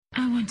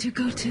want to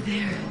go to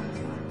there.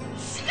 I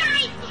saw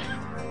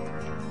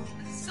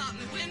it in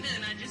the window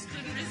and I just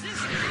couldn't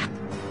resist it.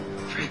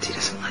 Francie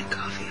doesn't like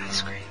coffee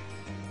ice cream.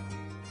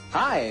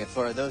 Hi,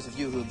 for those of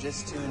you who've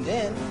just tuned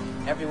in,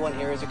 everyone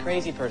here is a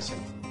crazy person.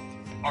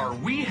 Are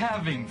we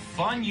having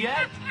fun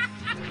yet?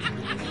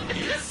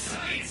 Yes.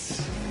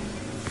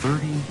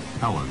 30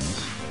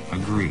 Helens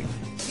agreed.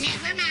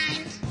 Never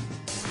mind.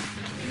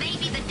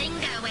 Maybe the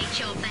dingo ate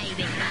your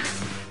baby.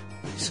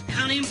 It's a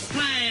cunning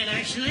plan,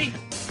 actually.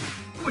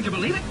 Would you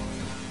believe it?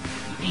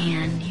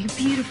 Man, you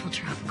beautiful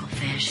tropical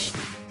fish.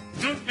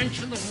 Don't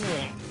mention the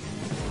war.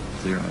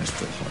 Clear eyes,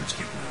 full hearts,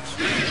 get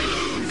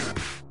lost.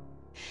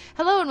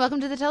 Hello and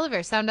welcome to the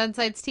Televerse, Sound On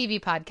Sight's TV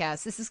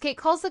podcast. This is Kate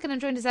Kulzick and I'm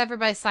joined as ever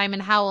by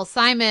Simon Howell.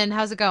 Simon,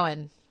 how's it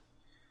going?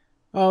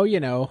 Oh, you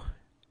know,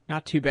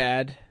 not too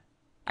bad.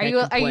 Are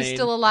you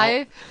still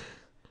alive?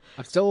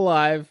 I'm still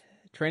alive.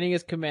 Training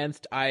has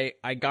commenced. I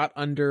got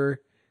under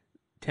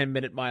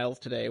 10-minute miles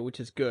today, which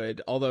is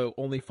good, although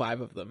only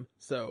 5 of them.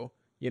 So,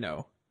 you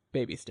know,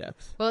 baby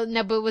steps. Well,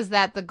 no, but was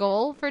that the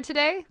goal for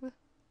today?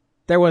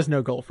 There was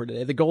no goal for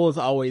today. The goal is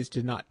always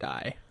to not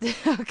die.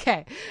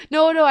 Okay.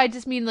 No, I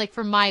just mean like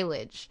for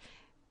mileage.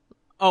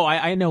 Oh,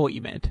 I know what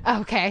you meant.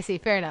 Okay, I see.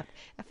 Fair enough.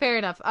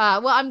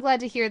 Well, I'm glad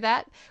to hear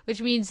that,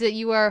 which means that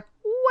you are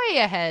way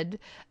ahead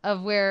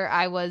of where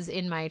I was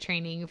in my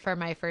training for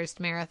my first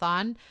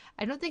marathon.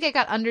 I don't think I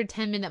got under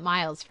 10-minute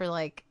miles for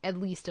like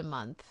at least a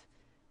month.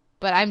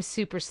 But I'm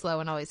super slow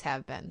and always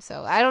have been.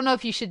 So I don't know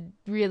if you should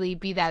really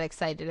be that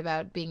excited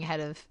about being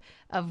ahead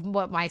of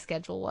what my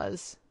schedule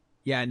was.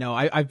 Yeah, no,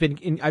 I've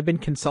been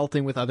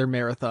consulting with other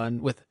marathon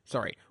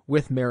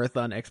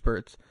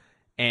experts,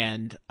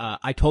 and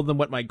I told them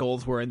what my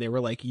goals were, and they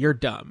were like, "You're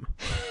dumb.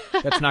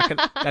 That's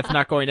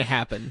not going to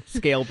happen.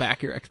 Scale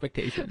back your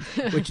expectations,"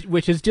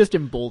 which has just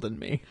emboldened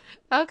me.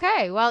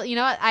 Okay, well, you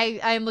know what? I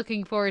am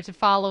looking forward to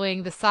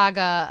following the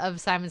saga of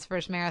Simon's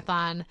first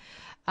marathon.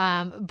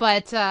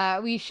 But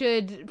we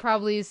should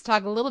probably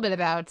talk a little bit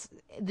about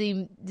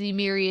the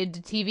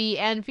myriad TV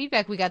and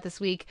feedback we got this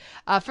week.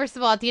 First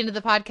of all, at the end of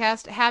the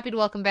podcast, happy to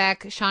welcome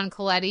back Sean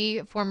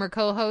Coletti, former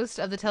co-host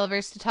of the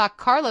Televerse, to talk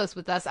Carlos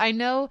with us. I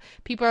know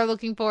people are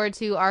looking forward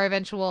to our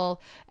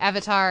eventual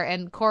Avatar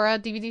and Korra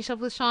DVD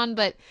shelf with Sean,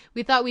 but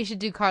we thought we should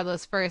do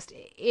Carlos first.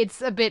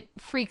 It's a bit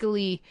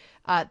freakily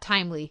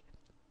timely.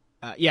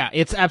 Yeah,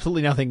 it's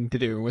absolutely nothing to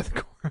do with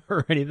Korra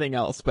or anything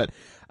else, but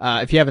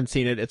if you haven't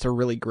seen it, it's a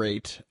really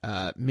great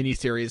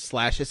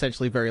miniseries /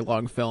 essentially very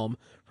long film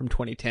from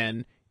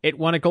 2010. It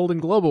won a Golden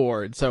Globe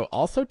Award, so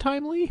also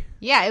timely?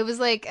 Yeah, it was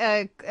like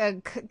a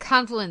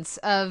confluence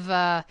of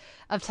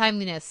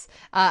timeliness.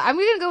 I'm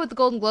going to go with the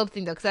Golden Globe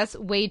thing, though, because that's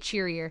way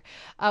cheerier.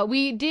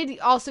 We did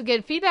also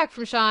get feedback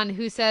from Sean,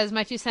 who says,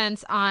 my 2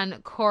 cents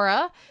on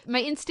Korra. My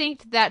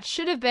instinct that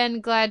should have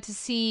been glad to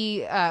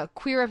see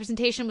queer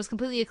representation was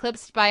completely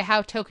eclipsed by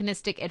how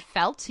tokenistic it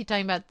felt. He's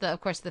talking about,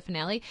 of course, the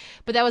finale.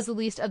 But that was the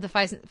least of the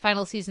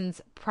final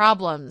season's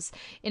problems.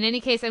 In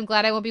any case, I'm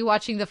glad I won't be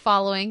watching the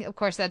following. Of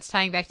course, that's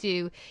tying back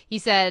to... He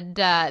said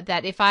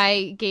that if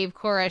I gave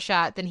Korra a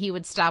shot, then he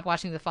would stop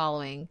watching the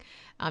following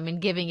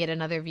and giving it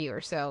another view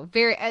or so.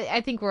 I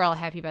think we're all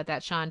happy about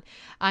that, Sean.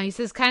 He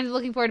says, kind of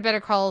looking forward to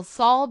Better Call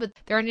Saul, but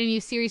there aren't any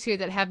new series here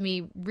that have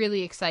me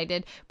really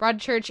excited.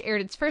 Broadchurch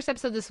aired its first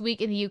episode this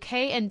week in the UK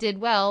and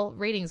did well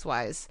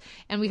ratings-wise.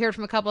 And we heard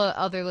from a couple of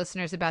other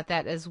listeners about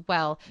that as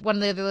well. One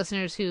of the other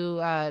listeners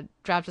who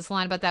dropped us a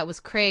line about that was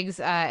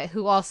Craig's,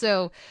 who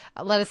also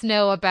let us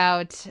know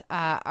about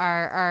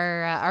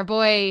our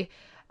boy...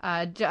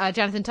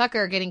 Jonathan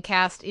Tucker getting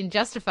cast in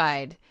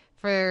Justified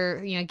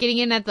for, you know, getting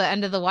in at the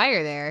end of the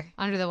wire there,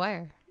 under the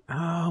wire.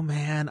 Oh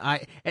man,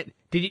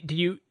 did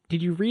you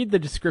read the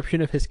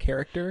description of his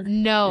character?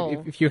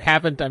 No. If you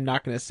haven't, I'm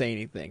not going to say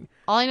anything.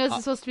 All I know is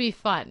it's supposed to be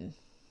fun.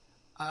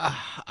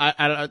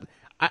 I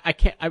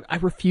can't. I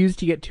refuse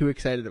to get too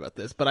excited about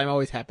this, but I'm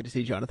always happy to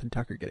see Jonathan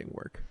Tucker getting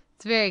work.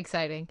 It's very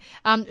exciting.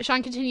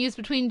 Sean continues,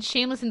 between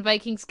Shameless and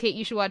Vikings, Kate,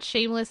 you should watch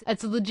Shameless.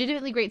 It's a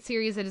legitimately great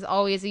series that is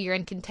always a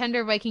year-end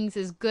contender. Vikings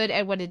is good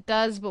at what it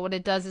does, but what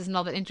it does isn't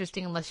all that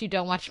interesting unless you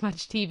don't watch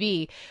much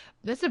TV.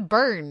 That's a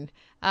burn.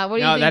 What do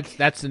you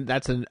think?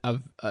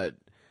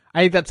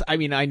 I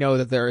mean, I know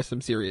that there are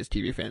some serious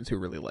TV fans who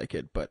really like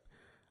it, but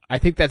I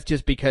think that's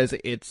just because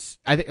I'd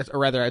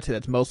say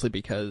that's mostly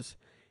because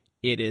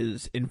it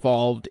is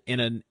involved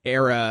in an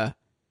era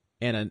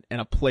and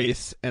a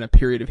place and a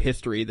period of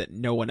history that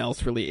no one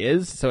else really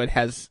is. So it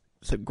has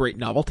some great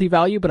novelty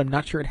value, but I'm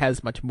not sure it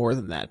has much more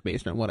than that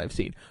based on what I've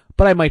seen.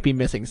 But I might be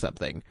missing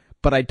something.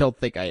 But I don't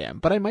think I am.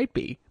 But I might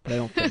be. But I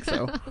don't think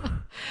so.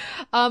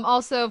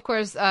 Also, of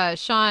course,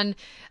 Sean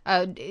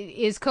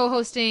is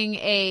co-hosting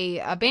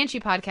a Banshee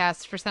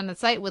podcast for Sound on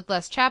Sight with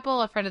Les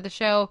Chappell, a friend of the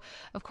show,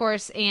 of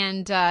course,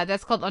 and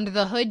that's called Under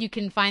the Hood. You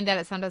can find that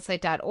at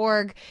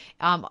soundonsight.org.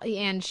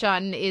 And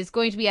Sean is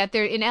going to be out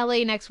there in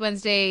LA next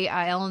Wednesday.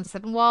 Ellen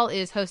Sepinwall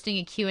is hosting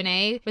a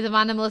Q&A with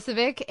Amanda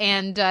Milicevic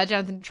and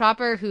Jonathan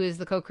Tropper, who is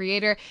the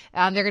co-creator.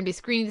 They're going to be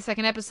screening the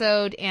second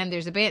episode, and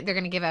they're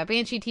going to give out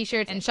Banshee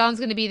t-shirts, and Sean's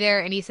going to be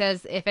there, and he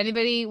says if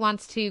anybody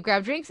wants to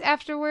grab drinks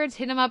afterwards,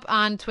 hit him up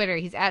on Twitter.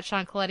 He's at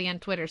Sean Coletti on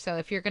Twitter. So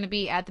if you're going to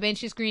be at the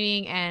Banshee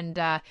screening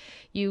and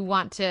you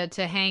want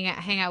to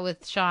hang out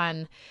with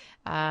Sean,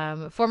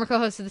 former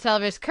co-host of the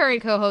Televerse,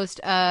 current co-host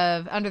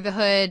of Under the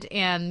Hood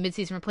and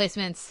Mid-Season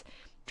Replacements,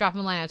 drop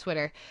him a line on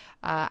Twitter.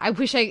 I'm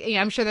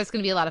sure that's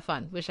going to be a lot of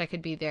fun. Wish I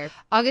could be there.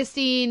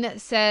 Augustine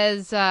said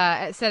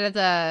at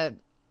the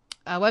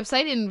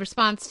website in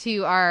response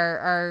to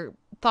our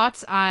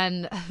thoughts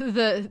on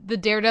the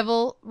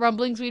Daredevil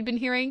rumblings we'd been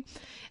hearing.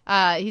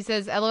 He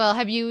says, LOL,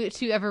 have you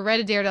two ever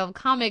read a Daredevil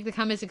comic? The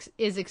comic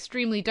is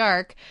extremely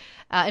dark.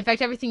 In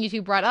fact, everything you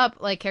two brought up,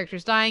 like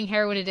characters dying,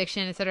 heroin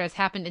addiction, etc., has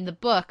happened in the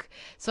book.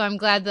 So I'm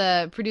glad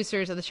the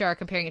producers of the show are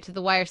comparing it to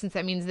The Wire, since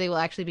that means they will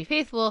actually be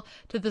faithful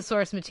to the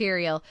source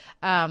material.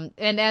 And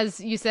as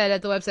you said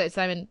at the website,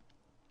 Simon,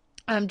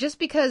 just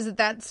because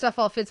that stuff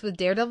all fits with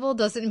Daredevil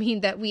doesn't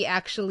mean that we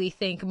actually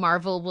think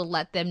Marvel will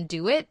let them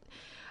do it.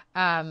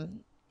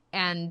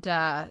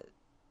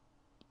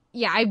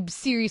 Yeah, I'm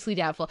seriously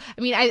doubtful.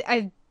 I mean,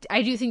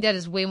 I do think that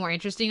is way more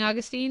interesting,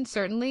 Augustine,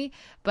 certainly,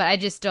 but I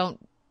just don't.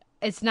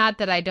 It's not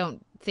that I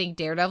don't think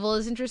Daredevil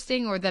is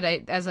interesting, or that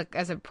I as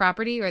a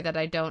property, or that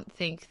I don't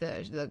think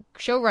the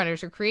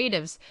showrunners or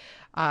creatives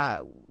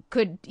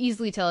could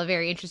easily tell a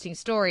very interesting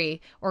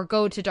story or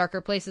go to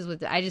darker places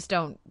with it. I just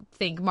don't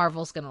think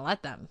Marvel's going to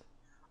let them.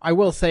 I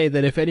will say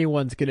that if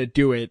anyone's going to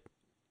do it,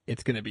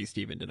 it's going to be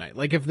Steven DeKnight.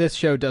 Like, if this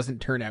show doesn't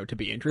turn out to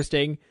be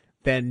interesting,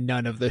 then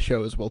none of the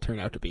shows will turn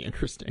out to be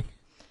interesting.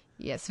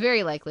 Yes,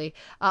 very likely.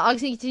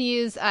 Augustine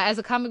continues, as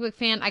a comic book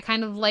fan, I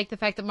kind of like the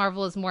fact that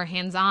Marvel is more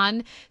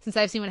hands-on, since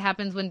I've seen what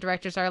happens when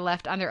directors are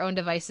left on their own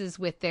devices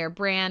with their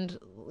brand.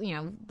 You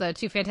know, the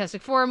 2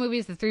 Fantastic Four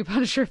movies, the 3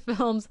 Punisher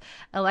films,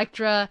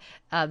 Elektra,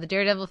 the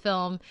Daredevil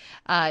film.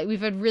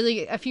 We've had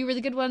a few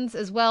really good ones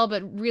as well,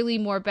 but really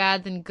more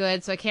bad than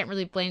good, so I can't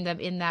really blame them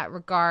in that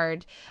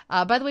regard.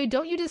 By the way,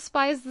 don't you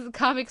despise the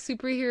comic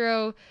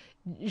superhero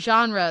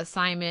genre,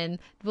 Simon?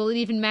 Will it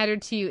even matter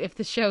to you if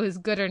the show is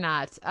good or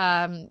not?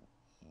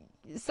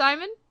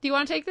 Simon, do you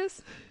want to take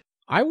this?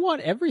 I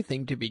want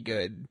everything to be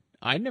good.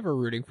 I'm never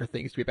rooting for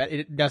things to be bad.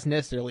 It doesn't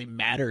necessarily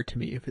matter to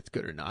me if it's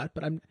good or not,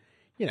 but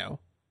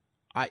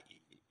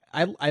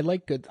I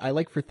like good. I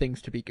like for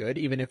things to be good,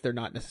 even if they're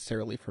not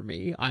necessarily for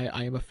me.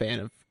 I am a fan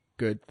of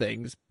good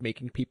things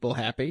making people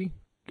happy,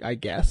 I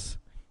guess.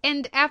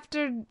 And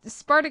after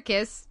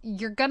Spartacus,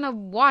 you're gonna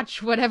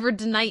watch whatever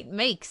DeKnight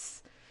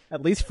makes.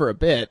 At least for a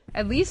bit.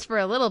 At least for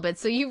a little bit.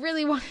 So you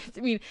really want it,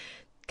 I mean,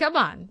 come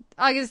on.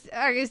 August,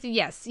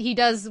 yes, he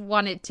does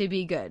want it to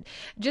be good.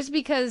 Just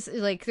because,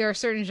 like, there are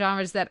certain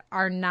genres that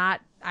I'm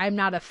not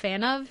a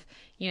fan of,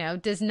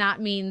 does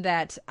not mean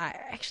that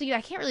I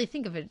can't really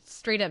think of a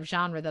straight up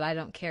genre that I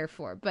don't care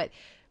for. But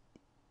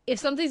if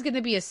something's going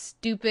to be a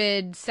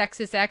stupid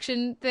sexist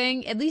action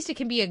thing, at least it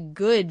can be a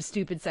good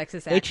stupid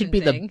sexist action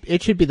thing.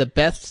 It should be the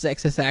best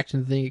sexist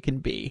action thing it can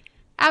be.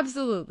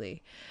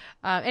 Absolutely.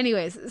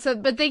 Anyways,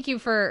 but thank you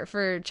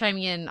for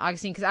chiming in,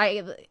 Augustine, because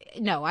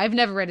I've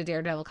never read a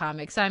Daredevil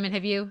comic. Simon,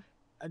 have you?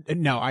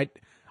 No, I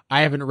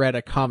haven't read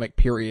a comic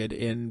period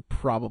in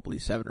probably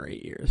 7 or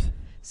 8 years.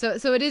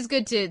 So it is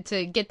good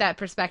to get that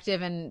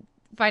perspective and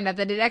find out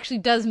that it actually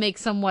does make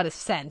somewhat of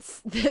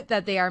sense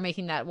that they are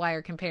making that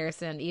Wire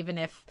comparison, even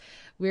if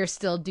we're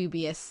still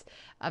dubious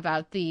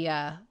about the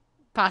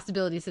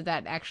possibilities of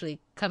that actually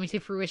coming to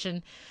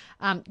fruition.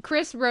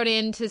 Chris wrote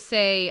in to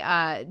say,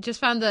 just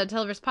found the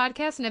Televerse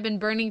podcast and I've been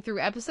burning through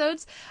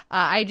episodes.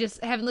 I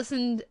just haven't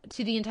listened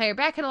to the entire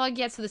back catalog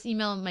yet, so this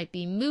email might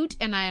be moot,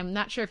 and I am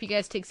not sure if you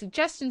guys take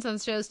suggestions on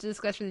shows to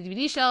discuss for the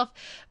DVD shelf,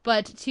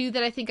 but 2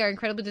 that I think are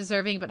incredibly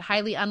deserving but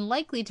highly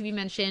unlikely to be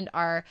mentioned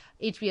are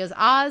HBO's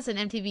Oz and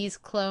MTV's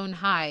Clone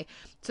High.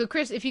 So,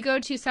 Chris, if you go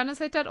to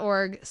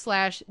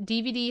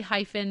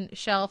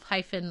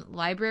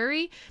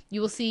soundonsite.org/DVD-shelf-library,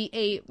 you will see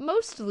a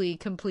mostly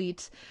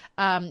complete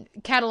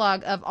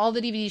catalog of all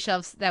the DVD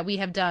shelves that we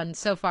have done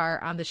so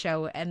far on the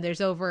show, and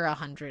there's over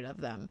 100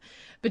 of them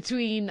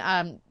between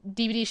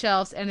DVD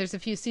shelves, and there's a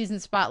few season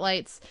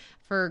spotlights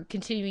for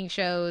continuing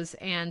shows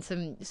and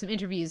some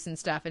interviews and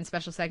stuff and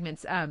special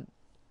segments.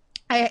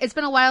 It's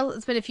been a while.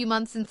 It's been a few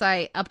months since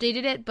I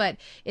updated it, but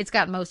it's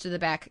got most of the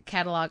back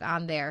catalog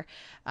on there.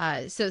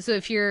 So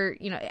if you're,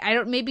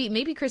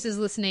 maybe Chris is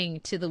listening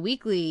to the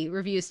weekly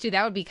reviews too.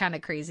 That would be kind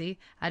of crazy.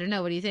 I don't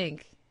know. What do you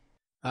think?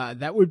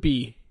 That would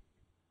be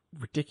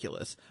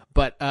ridiculous.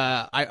 But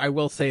I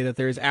will say that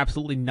there is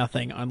absolutely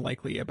nothing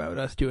unlikely about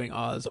us doing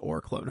Oz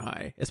or Clone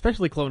High,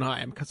 especially Clone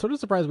High. I'm sort of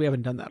surprised we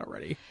haven't done that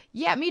already.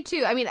 Yeah, me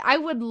too. I mean, I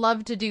would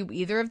love to do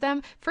either of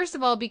them. First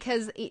of all,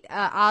 because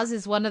Oz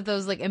is one of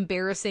those like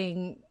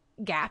embarrassing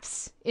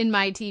gaps in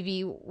my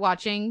TV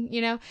watching.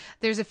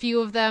 There's a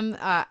few of them,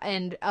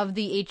 and of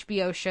the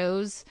HBO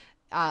shows,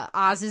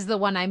 Oz is the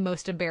one I'm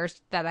most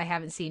embarrassed that I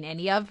haven't seen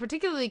any of,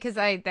 particularly because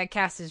that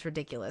cast is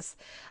ridiculous.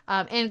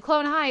 And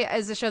Clone High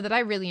is a show that I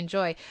really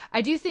enjoy.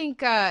 I do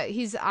think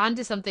he's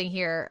onto something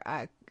here,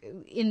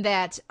 in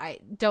that I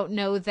don't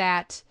know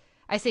that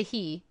I say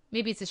he,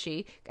 maybe it's a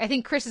she. I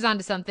think Chris is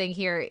onto something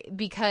here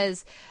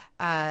because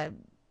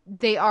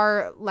they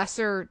are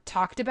lesser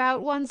talked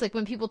about ones. Like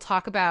when people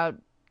talk about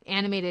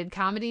animated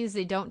comedies,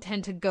 they don't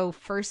tend to go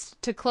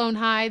first to Clone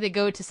High. They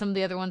go to some of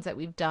the other ones that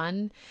we've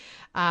done.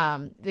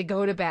 They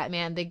go to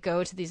Batman. They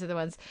go to these other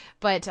ones.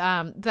 But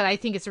I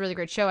think it's a really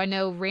great show. I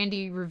know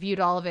Randy reviewed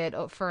all of it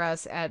for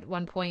us at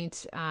one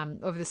point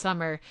over the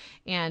summer.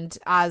 And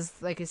Oz,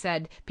 like I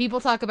said,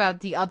 people talk about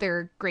the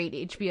other great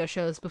HBO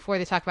shows before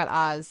they talk about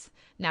Oz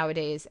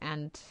nowadays,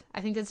 and I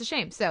think that's a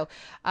shame. So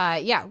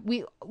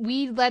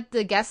we let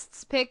the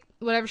guests pick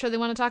whatever show they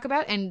want to talk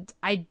about, and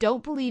I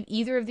don't believe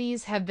either of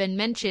these have been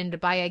mentioned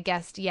by a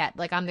guest yet,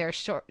 like on their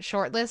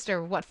short list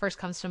or what first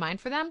comes to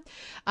mind for them.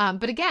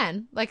 But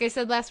again, like I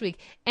said last week,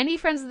 any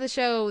friends of the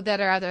show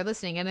that are out there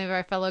listening, any of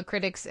our fellow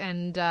critics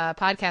and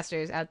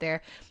podcasters out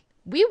there,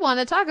 we want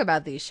to talk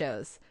about these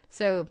shows.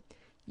 So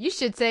you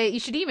should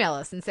email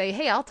us and say,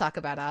 hey, I'll talk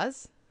about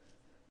Oz.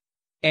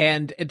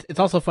 And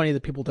it's also funny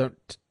that people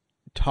don't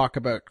talk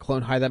about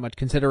Clone High that much,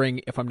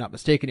 considering, if I'm not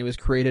mistaken, it was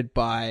created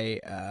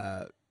by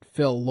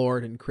Phil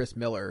Lord and Chris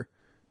Miller,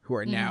 who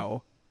are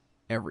now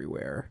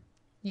everywhere,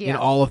 in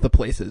all of the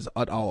places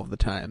at all of the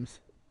times.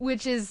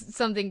 Which is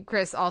something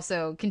Chris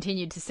also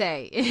continued to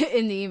say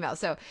in the email.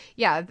 So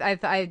yeah,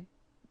 I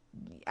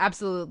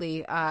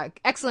absolutely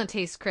excellent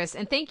taste, Chris,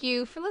 and thank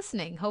you for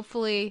listening.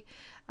 Hopefully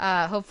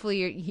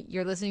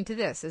you're listening to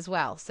this as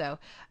well. So,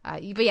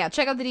 but yeah,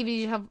 check out the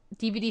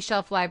DVD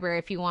shelf library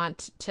if you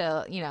want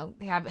to,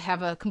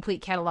 have a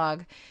complete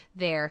catalog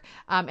there.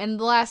 And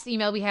the last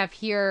email we have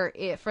here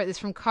is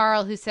from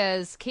Carl, who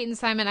says, Kate and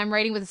Simon, I'm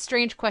writing with a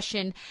strange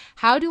question.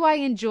 How do I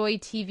enjoy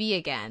TV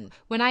again?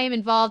 When I am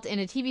involved in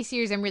a TV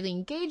series, I'm really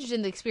engaged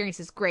and the experience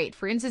is great.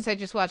 For instance, I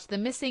just watched The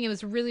Missing and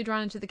was really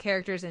drawn into the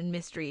characters and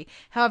mystery.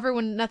 However,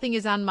 when nothing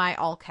is on my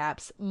all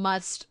caps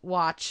must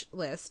watch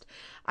list,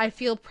 I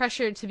feel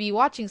pressured to be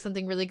watching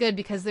something really good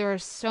because there are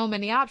so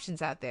many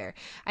options out there.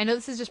 I know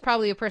this is just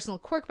probably a personal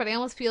quirk, but I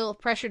almost feel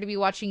pressure to be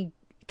watching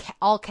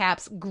all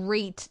caps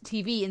great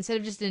TV instead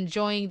of just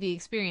enjoying the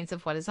experience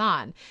of what is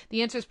on.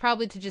 The answer is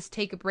probably to just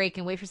take a break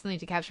and wait for something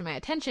to capture my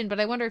attention, but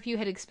I wonder if you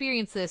had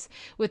experienced this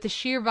with the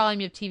sheer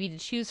volume of TV to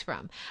choose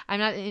from. I'm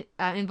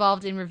not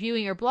involved in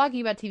reviewing or blogging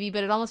about TV,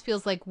 but it almost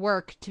feels like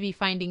work to be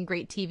finding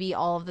great TV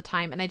all of the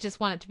time, and I just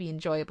want it to be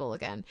enjoyable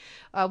again.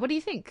 What do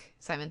you think,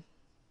 Simon?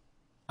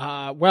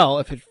 Well,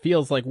 if it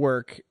feels like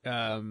work,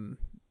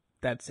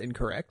 that's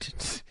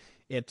incorrect.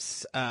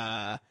 It's,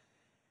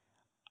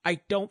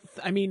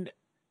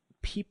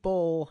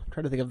 people, I'm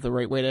trying to think of the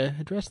right way to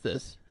address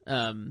this,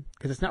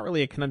 because it's not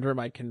really a conundrum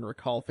I can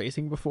recall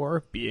facing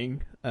before,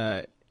 being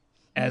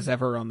as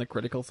ever on the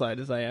critical side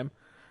as I am.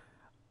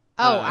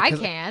 I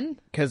can.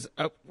 Because,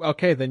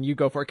 okay, then you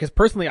go for it. Because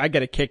personally, I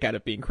get a kick out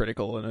of being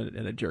critical and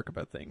a jerk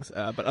about things,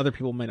 but other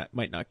people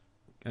might not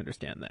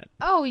understand that.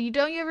 Oh,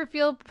 don't you ever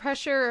feel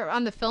pressure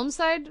on the film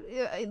side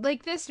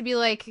like this to be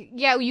like,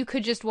 yeah, you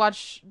could just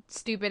watch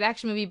stupid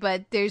action movie,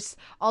 but there's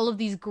all of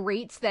these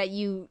greats that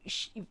you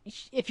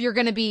if you're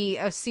going to be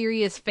a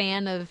serious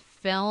fan of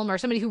film or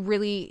somebody who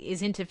really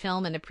is into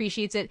film and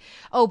appreciates it,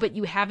 but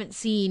you haven't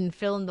seen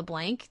fill in the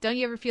blank, don't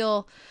you ever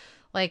feel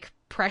like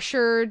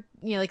pressured,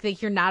 like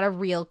you're not a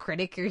real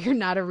critic or you're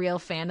not a real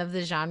fan of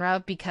the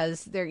genre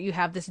because you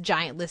have this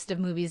giant list of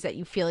movies that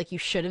you feel like you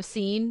should have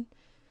seen?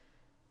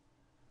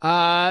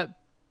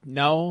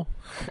 No.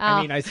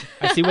 I mean, I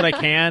see what I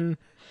can.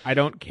 I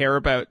don't care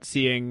about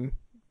seeing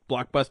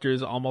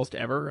blockbusters almost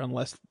ever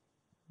unless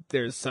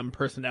there's some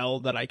personnel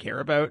that I care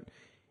about.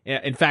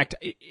 In fact,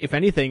 if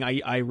anything,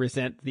 I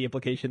resent the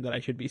implication that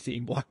I should be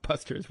seeing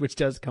blockbusters, which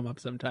does come up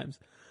sometimes.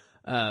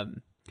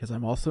 Because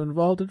I'm also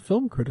involved in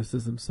film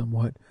criticism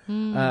somewhat.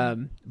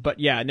 But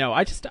yeah, no,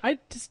 I just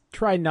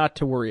try not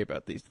to worry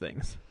about these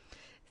things.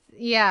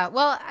 Yeah,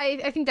 well,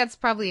 I think that's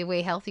probably a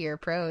way healthier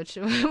approach,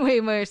 way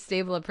more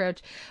stable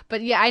approach.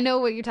 But yeah, I know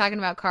what you're talking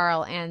about,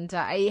 Carl, and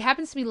it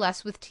happens to be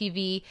less with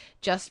TV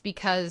just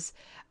because,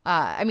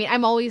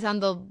 I'm always on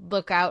the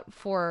lookout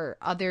for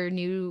other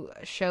new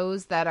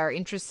shows that are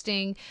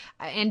interesting.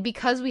 And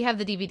because we have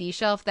the DVD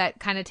shelf, that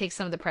kind of takes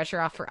some of the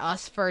pressure off for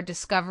us for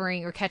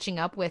discovering or catching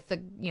up with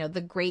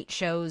the great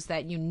shows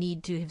that you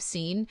need to have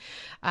seen.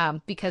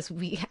 Because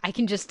I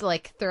can just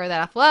throw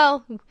that off.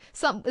 Well,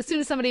 as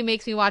soon as somebody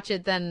makes me watch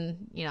it,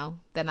 then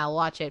I'll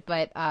watch it.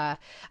 But, I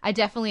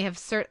definitely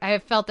I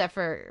have felt that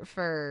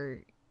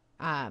for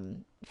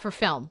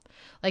film,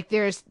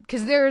 there's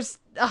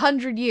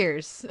 100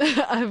 years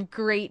of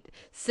great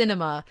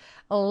cinema,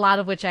 a lot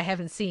of which I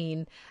haven't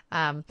seen,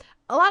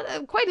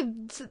 quite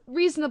a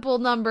reasonable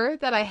number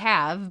that I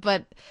have,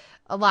 but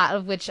a lot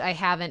of which I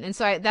haven't. And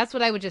so that's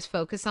what I would just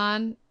focus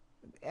on.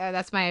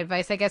 that's my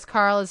advice, I guess,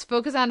 Carl, is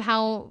focus on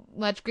how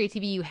much great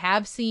TV you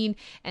have seen,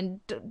 and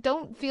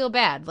don't feel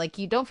bad. Like,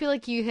 you don't feel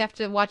like you have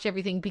to watch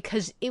everything,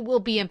 because it will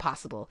be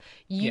impossible.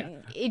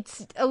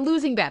 It's a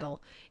losing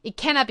battle. It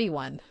cannot be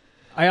won.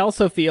 I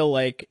also feel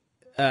like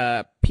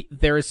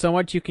there is so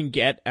much you can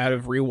get out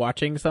of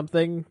rewatching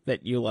something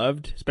that you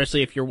loved,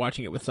 especially if you're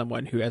watching it with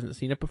someone who hasn't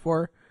seen it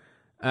before.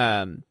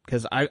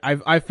 Because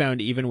I've found,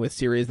 even with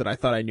series that I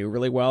thought I knew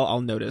really well,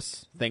 I'll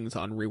notice things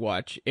on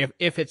rewatch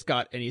if it's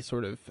got any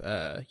sort of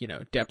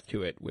depth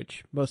to it,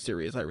 which most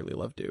series I really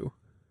love do.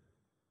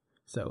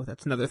 So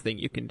that's another thing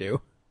you can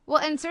do. Well,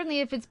 and certainly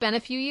if it's been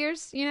a few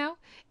years,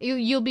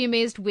 you'll be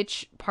amazed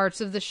which parts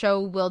of the show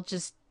will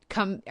just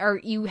come, or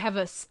you have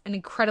an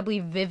incredibly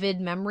vivid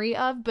memory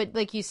of. But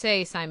like you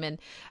say, Simon,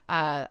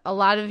 a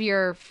lot of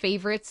your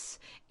favorites,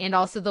 and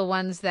also the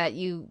ones that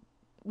you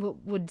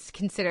would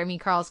consider, I mean,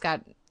 Carl's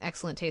got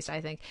excellent taste,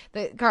 I think.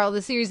 Carl,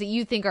 the series that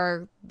you think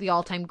are the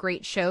all-time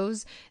great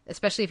shows,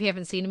 especially if you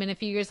haven't seen them in a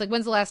few years, like,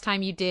 when's the last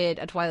time you did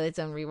a Twilight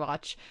Zone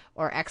rewatch,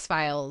 or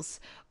X-Files,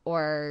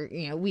 or,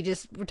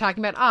 we're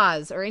talking about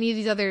Oz, or any of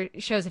these other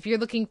shows? If you're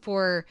looking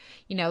for,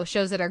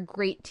 shows that are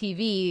great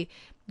TV,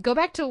 go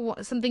back to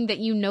something that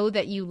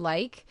that you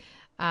like,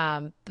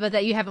 but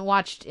that you haven't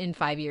watched in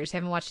 5 years,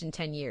 haven't watched in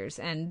 10 years,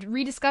 and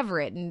rediscover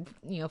it, and,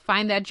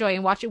 find that joy,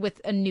 and watch it with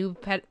a new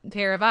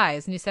pair of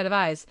eyes, new set of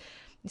eyes,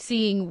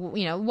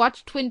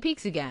 watch Twin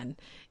Peaks again,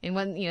 and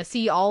when,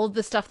 see all of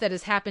the stuff that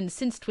has happened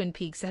since Twin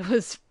Peaks that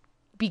was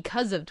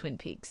because of Twin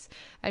Peaks.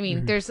 I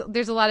mean, there's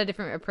a lot of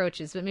different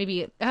approaches, but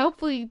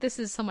hopefully this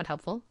is somewhat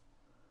helpful.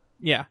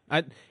 Yeah.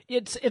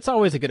 It's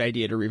always a good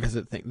idea to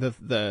revisit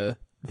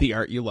the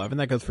art you love, and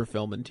that goes for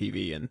film and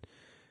TV, and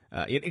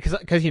because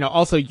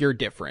also you're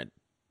different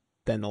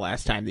than the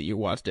last time that you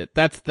watched it.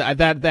 That's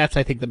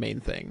I think the main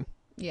thing.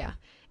 Yeah.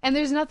 And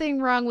there's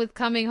nothing wrong with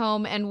coming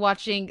home and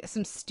watching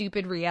some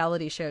stupid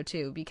reality show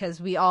too,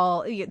 because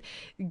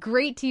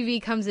great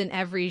TV comes in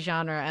every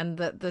genre, and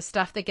the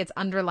stuff that gets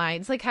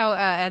underlined. It's like how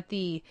at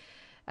the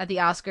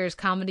Oscars,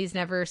 comedies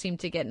never seem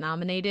to get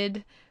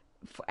nominated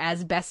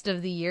as best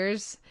of the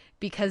years,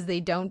 because they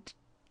don't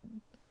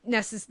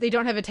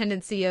have a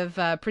tendency of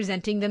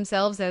presenting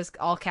themselves as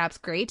all caps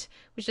great,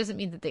 which doesn't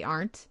mean that they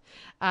aren't.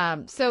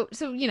 So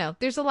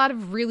there's a lot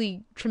of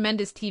really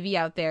tremendous TV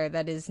out there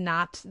that is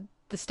not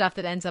the stuff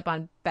that ends up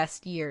on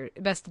best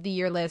of the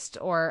year list,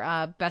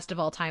 or best of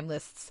all time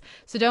lists.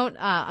 So don't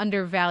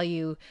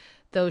undervalue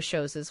those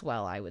shows as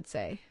well, I would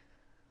say.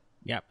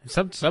 Yeah,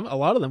 a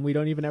lot of them we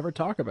don't even ever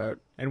talk about,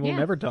 and we'll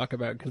never talk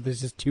about, because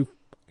there's just too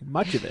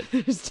much of it.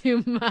 There's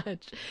too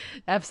much.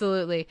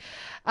 Absolutely.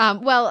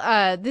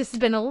 This has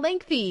been a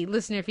lengthy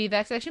listener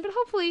feedback section, but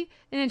hopefully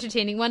an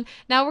entertaining one.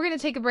 Now we're going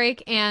to take a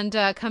break and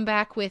come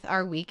back with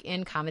our week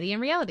in comedy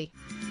and reality.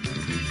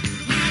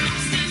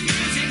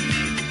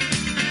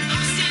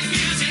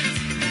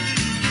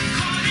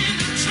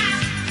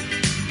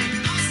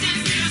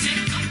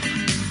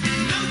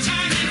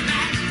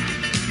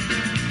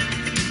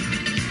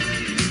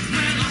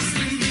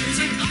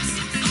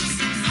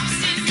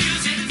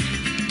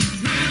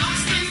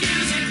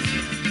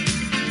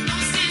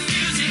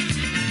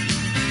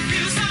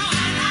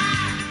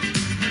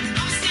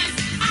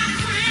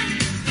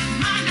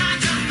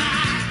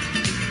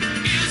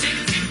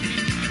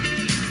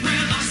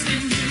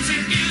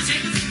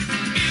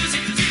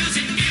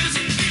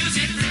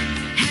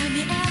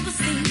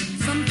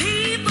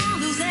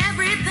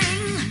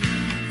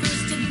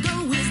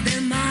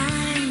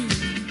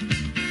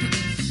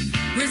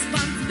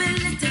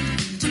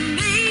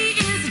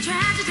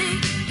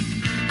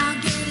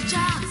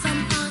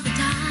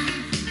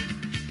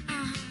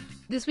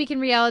 This week in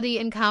reality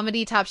and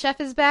comedy, Top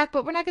Chef is back,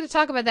 but we're not going to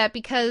talk about that,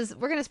 because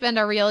we're going to spend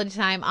our reality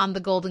time on the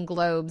Golden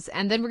Globes,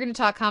 and then we're going to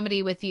talk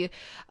comedy with you.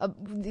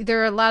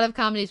 There are a lot of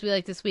comedies we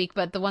like this week,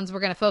 but the ones we're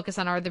going to focus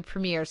on are the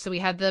premieres. So we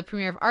have the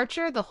premiere of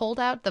Archer, The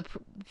Holdout, the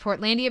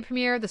Portlandia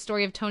premiere, The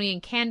Story of Tony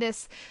and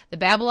Candace, the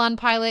Babylon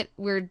pilot.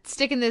 We're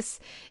sticking this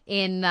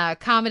in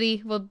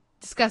comedy. We'll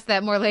discuss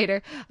that more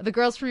later. The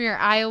Girls premiere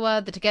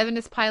Iowa, the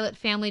Togetherness pilot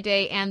Family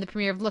Day, and the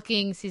premiere of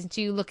Looking, season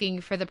 2,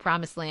 Looking for the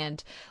Promised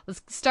Land.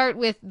 Let's start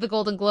with the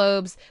Golden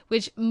Globes,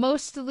 which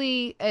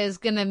mostly is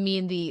going to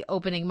mean the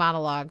opening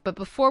monologue. But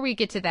before we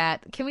get to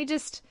that, can we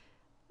just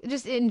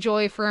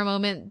enjoy for a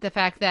moment the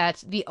fact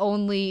that the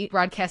only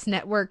broadcast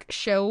network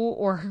show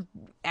or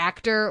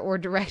actor or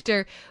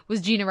director was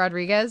Gina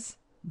Rodriguez?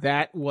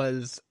 That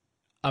was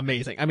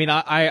amazing. I mean,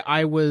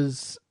 I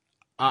was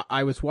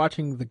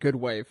watching The Good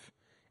Wife,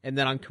 and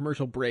then on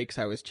commercial breaks,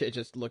 I was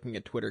just looking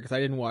at Twitter, because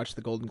I didn't watch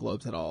the Golden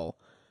Globes at all,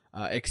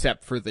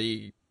 except for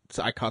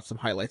I caught some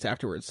highlights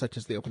afterwards, such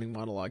as the opening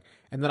monologue.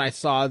 And then I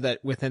saw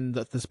that within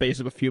the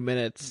space of a few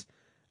minutes,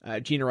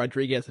 Gina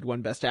Rodriguez had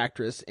won Best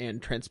Actress,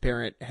 and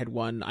Transparent had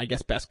won, I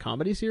guess, Best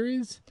Comedy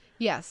Series?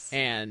 Yes.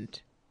 And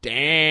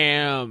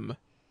damn,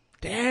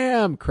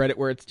 credit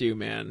where it's due,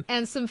 man.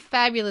 And some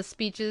fabulous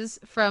speeches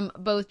from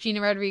both Gina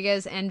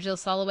Rodriguez and Jill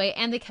Soloway,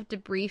 and they kept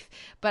it brief.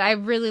 But I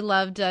really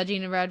loved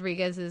Gina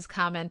Rodriguez's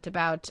comment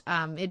about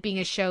it being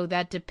a show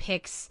that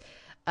depicts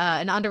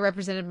an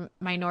underrepresented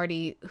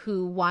minority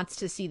who wants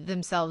to see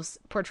themselves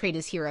portrayed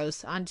as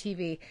heroes on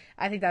TV.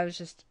 I think that was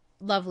just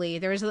lovely.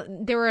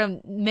 There were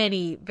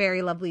many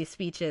very lovely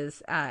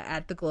speeches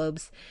at the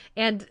Globes,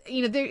 and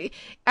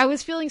I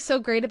was feeling so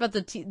great about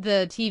the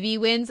TV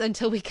wins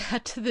until we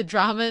got to the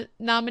drama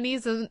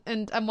nominees,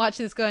 and I'm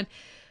watching this going,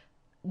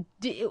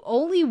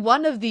 only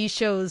one of these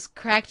shows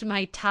cracked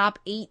my top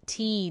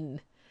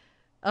 18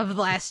 of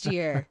last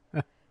year.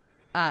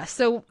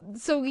 So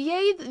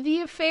yay,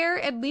 The Affair.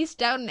 At least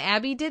Downton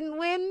Abbey didn't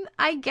win,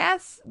 I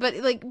guess. But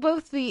like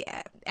both the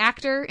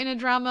actor in a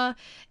drama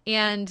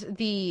and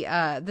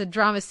the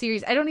drama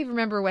series, I don't even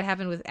remember what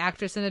happened with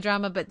actress in a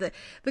drama. But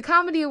the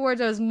comedy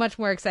awards I was much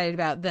more excited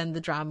about than the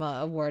drama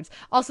awards.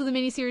 Also the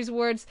miniseries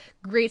awards,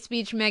 great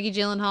speech, Maggie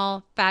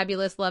Gyllenhaal,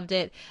 fabulous, loved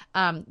it.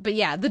 But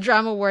yeah, the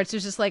drama awards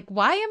was just like,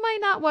 why am I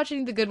not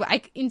watching The Good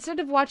Wife? Instead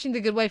of watching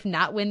The Good Wife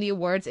not win the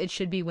awards it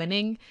should be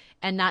winning,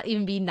 and not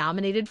even be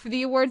nominated for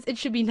the awards it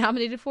should be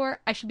nominated for,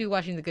 I should be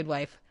watching The Good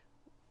Wife,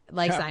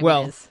 like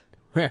Simon is.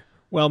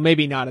 Well,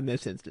 maybe not in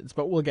this instance,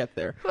 but we'll get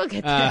there. We'll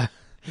get there.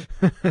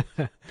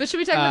 But should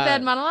we talk about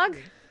that monologue?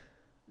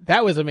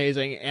 That was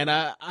amazing. And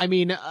I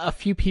mean, a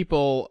few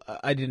people,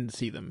 I didn't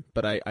see them,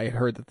 but I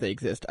heard that they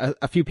exist.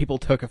 A few people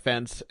took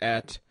offense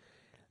at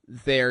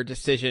their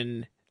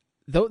decision,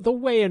 the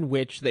way in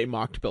which they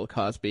mocked Bill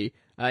Cosby,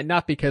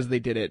 not because they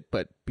did it,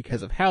 but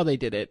because of how they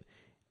did it.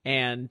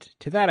 And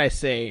to that I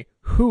say,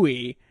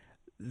 hooey,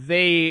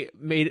 they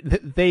made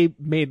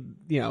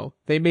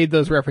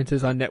those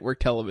references on network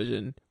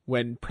television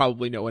when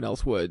probably no one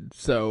else would.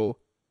 So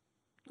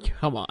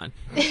come on.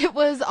 It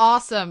was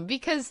awesome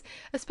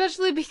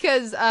especially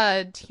because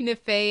Tina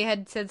Fey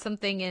had said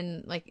something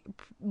in like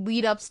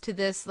lead ups to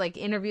this, like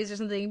interviews or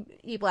something,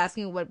 people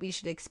asking what we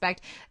should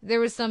expect. There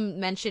was some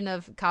mention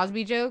of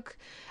Cosby joke,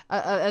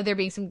 there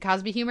being some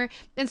Cosby humor.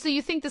 And so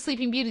you think the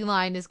Sleeping Beauty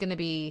line is going to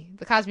be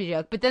the Cosby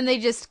joke, but then they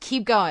just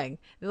keep going.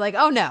 They're like,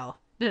 oh no,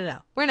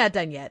 we're not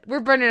done yet. We're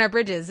burning our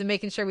bridges and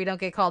making sure we don't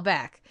get called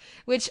back.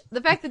 Which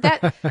the fact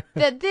that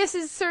this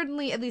is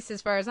certainly, at least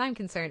as far as I'm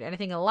concerned, and I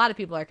think a lot of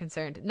people are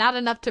concerned, not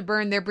enough to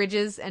burn their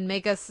bridges and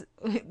make us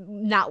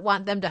not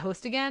want them to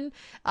host again,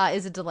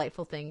 is a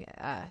delightful thing.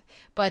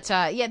 But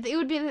it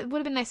would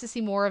have been nice to see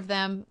more of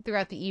them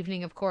throughout the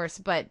evening, of course.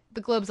 But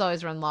the Globes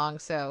always run long,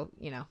 so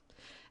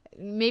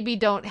maybe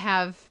don't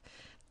have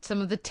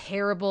some of the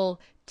terrible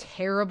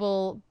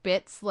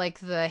bits like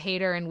the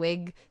Hader and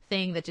Wig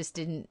thing that just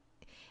didn't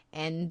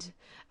end,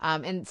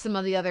 and some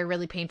of the other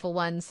really painful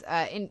ones,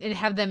 and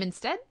have them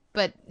instead.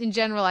 But in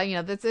general,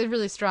 that's a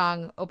really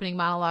strong opening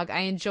monologue. I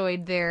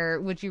enjoyed their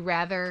Would You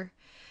Rather.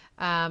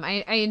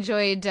 I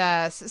enjoyed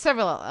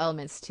several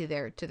elements to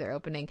their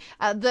opening.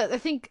 I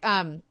think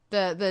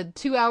the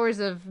 2 hours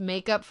of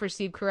makeup for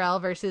Steve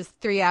Carell versus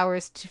 3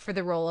 hours for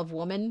the role of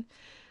woman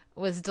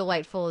was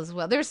delightful as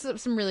well. There's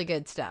some really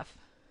good stuff.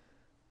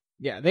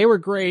 Yeah, they were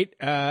great.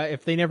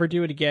 If they never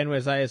do it again,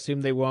 as I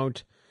assume they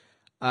won't,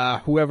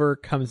 whoever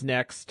comes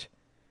next,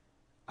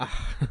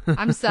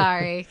 I'm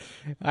sorry.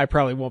 I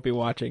probably won't be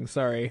watching.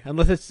 Sorry,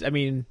 unless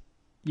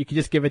you can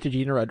just give it to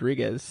Gina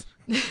Rodriguez.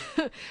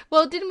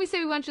 Well, didn't we say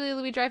we want Julia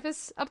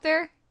Louis-Dreyfus up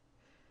there?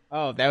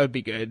 Oh, that would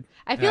be good.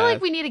 I feel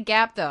like we need a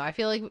gap, though. I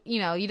feel like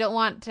you don't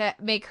want to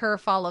make her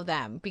follow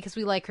them because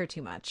we like her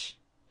too much.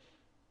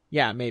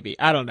 Yeah, maybe.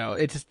 I don't know.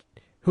 It's just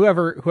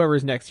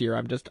whoever's next year.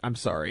 I'm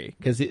sorry,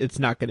 because it's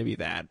not going to be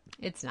that.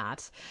 It's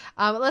not.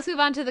 Let's move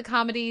on to the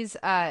comedies.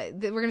 We're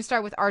going to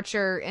start with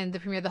Archer and the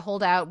premiere of The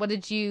Holdout. What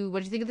did you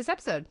think of this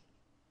episode?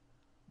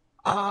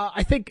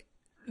 I think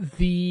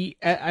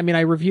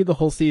I reviewed the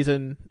whole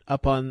season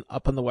up on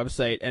the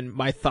website, and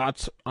my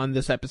thoughts on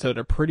this episode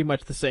are pretty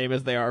much the same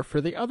as they are for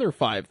the other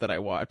 5 that I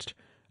watched.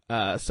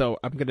 So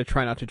I'm going to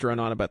try not to drone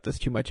on about this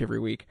too much every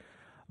week.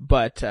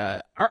 But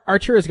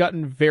Archer has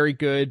gotten very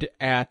good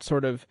at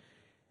sort of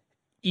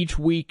each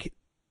week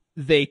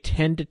they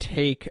tend to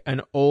take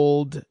an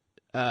old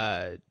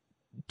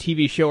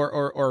TV show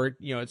or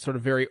it's sort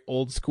of very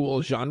old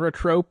school genre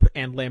trope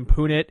and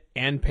lampoon it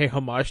and pay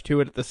homage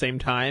to it at the same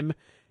time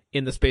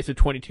in the space of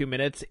 22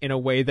 minutes in a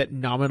way that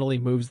nominally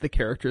moves the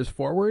characters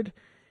forward.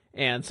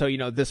 And so,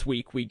 this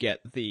week we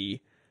get the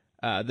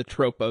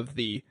trope of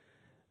the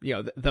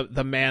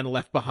man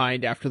left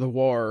behind after the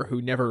war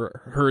who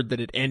never heard that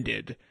it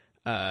ended,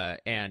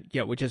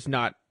 which is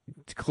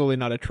it's clearly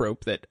not a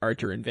trope that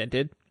Archer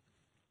invented.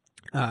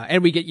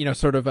 And we get,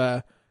 sort of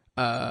a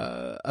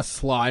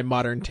sly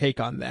modern take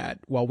on that,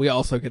 while we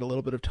also get a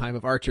little bit of time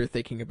of Archer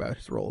thinking about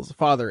his role as a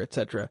father,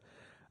 etc.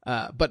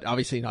 But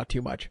obviously not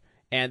too much.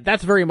 And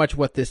that's very much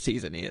what this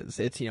season is.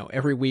 It's,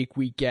 every week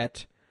we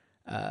get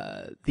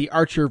the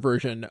Archer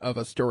version of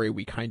a story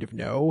we kind of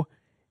know,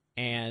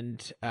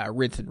 and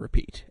rinse and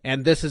repeat.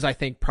 And this is, I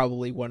think,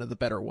 probably one of the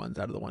better ones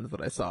out of the ones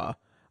that I saw.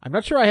 I'm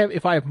not sure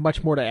if I have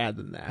much more to add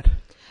than that.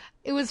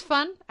 It was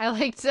fun. I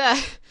liked.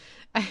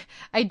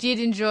 I did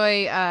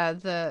enjoy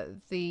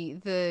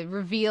the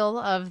reveal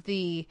of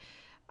the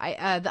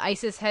the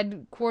ISIS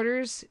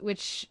headquarters,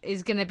 which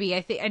is going to be,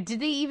 I think, did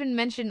they even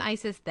mention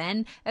ISIS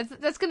then?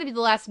 That's going to be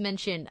the last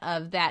mention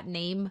of that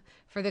name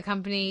for the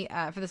company,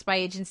 for the spy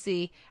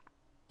agency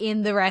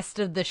in the rest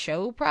of the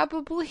show,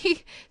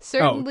 probably.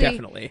 Certainly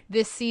definitely.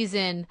 This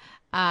season.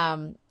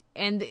 And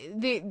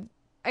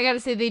I gotta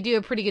say, they do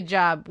a pretty good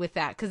job with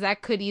that, because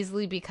that could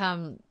easily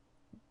become,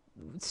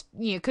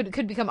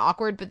 could become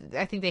awkward, but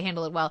I think they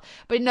handle it well.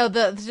 But no,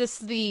 what's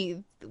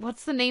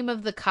the name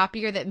of the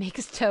copier that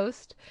makes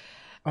toast?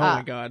 Oh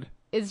my God.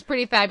 It's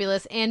pretty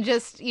fabulous. And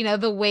just,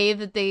 the way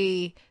that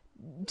they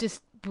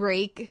just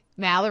break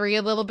Mallory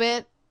a little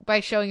bit by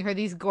showing her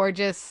these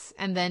gorgeous,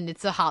 and then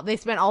they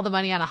spent all the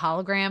money on a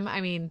hologram. I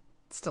mean,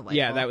 it's delightful.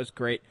 Yeah, that was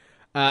great.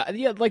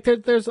 Like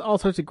there's all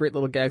sorts of great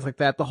little gags like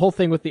that. The whole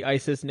thing with the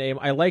ISIS name,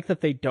 I like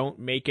that they don't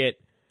make it.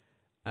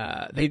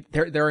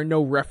 There are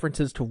no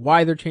references to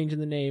why they're changing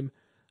the name.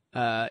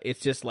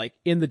 It's just like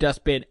in the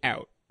dustbin,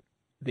 out.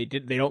 They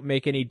don't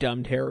make any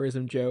dumb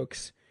terrorism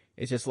jokes.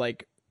 It's just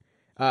like,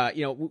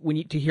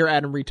 to hear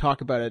Adam Reed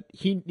talk about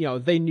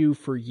it, they knew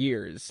for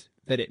years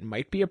that it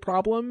might be a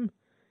problem,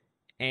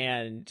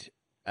 and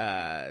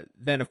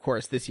then of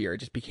course this year it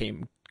just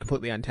became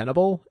completely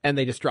untenable, and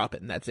they just drop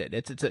it, and that's it.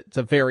 It's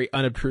a very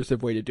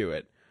unobtrusive way to do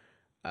it,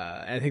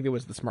 and I think it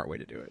was the smart way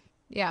to do it.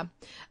 Yeah.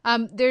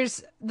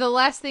 There's the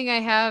last thing I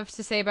have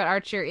to say about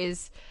Archer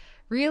is,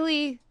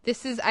 really,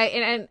 this is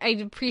I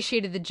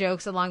appreciated the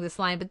jokes along this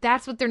line, but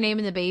that's what they're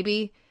naming the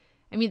baby.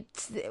 I mean,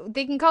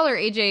 they can call her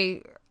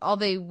AJ all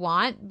they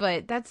want,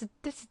 but that's a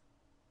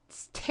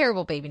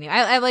terrible baby name.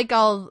 I like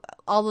all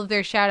of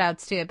their shout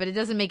outs to it, but it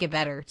doesn't make it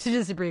better to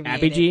just abbreviate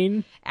Abby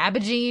Jean? Abby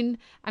Jean.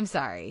 I'm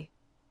sorry.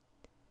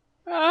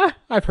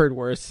 I've heard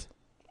worse.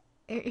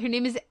 Her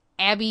name is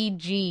Abby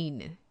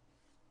Jean.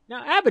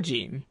 No,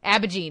 Abigine.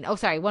 Abigine. Oh,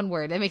 sorry, one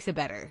word. That makes it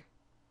better.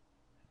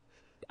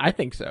 I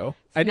think so.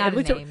 It's not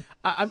a name.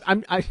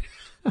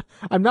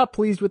 I'm not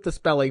pleased with the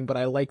spelling, but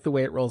I like the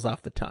way it rolls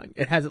off the tongue.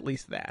 It has at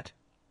least that.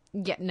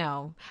 Yeah,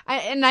 no.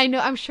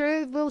 I'm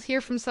sure we'll hear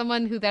from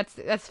someone who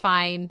that's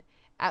fine.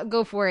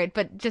 Go for it.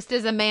 But just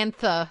as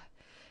Amantha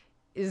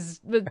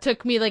it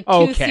took me like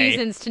 2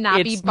 seasons to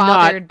not be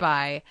bothered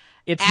by.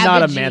 It's Abigine.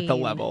 not Amantha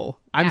level.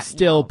 I'm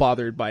still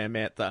bothered by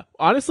Amantha.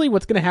 Honestly,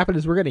 what's going to happen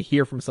is we're going to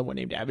hear from someone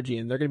named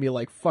Abigine, and they're going to be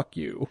like, fuck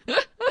you.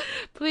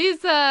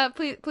 Please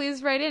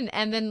write in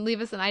and then leave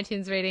us an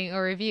iTunes rating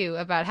or review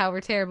about how we're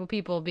terrible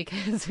people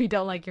because we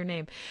don't like your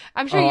name.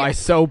 I'm sure. I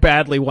so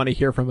badly want to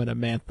hear from an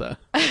Amantha.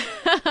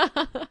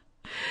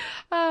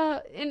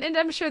 And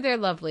I'm sure they're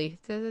lovely.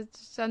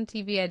 Just on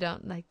TV, I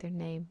don't like their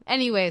name.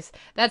 Anyways,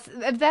 that's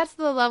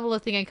the level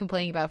of thing I'm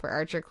complaining about for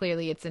Archer.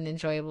 Clearly, it's an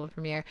enjoyable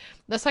premiere.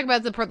 Let's talk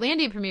about the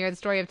Portlandia premiere, the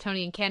story of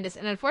Tony and Candace.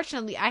 And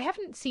unfortunately, I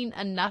haven't seen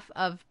enough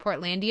of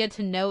Portlandia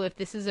to know if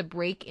this is a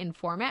break in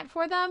format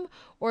for them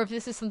or if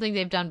this is something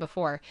they've done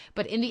before.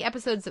 But in the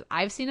episodes that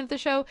I've seen of the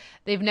show,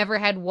 they've never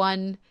had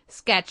one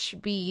sketch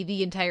be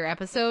the entire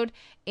episode.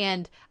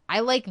 And I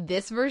like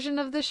this version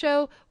of the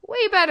show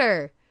way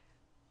better.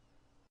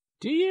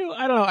 Do you?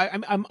 I don't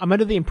know. I'm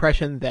under the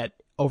impression that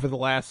over the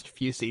last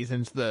few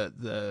seasons,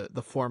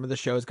 the form of the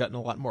show has gotten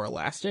a lot more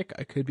elastic.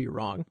 I could be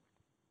wrong,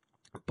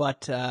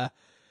 but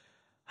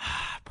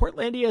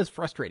Portlandia is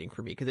frustrating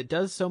for me because it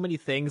does so many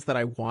things that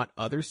I want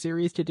other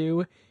series to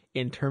do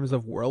in terms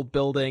of world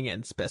building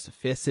and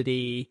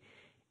specificity,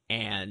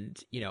 and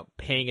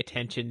paying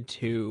attention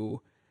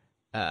to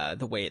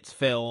the way it's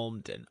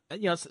filmed, and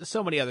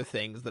so many other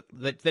things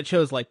that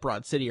shows like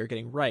Broad City are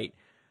getting right.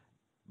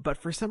 But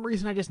for some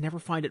reason, I just never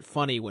find it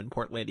funny when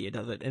Portlandia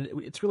does it.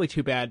 And it's really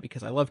too bad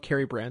because I love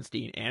Carrie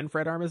Brownstein and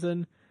Fred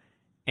Armisen,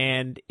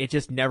 and it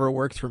just never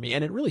works for me.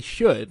 And it really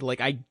should. Like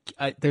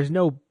there's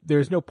no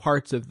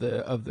parts of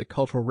the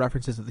cultural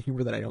references of the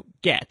humor that I don't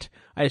get.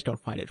 I just don't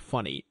find it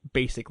funny,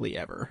 basically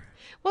ever.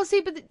 Well, see,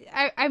 but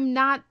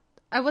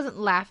I wasn't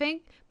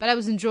laughing, but I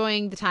was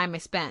enjoying the time I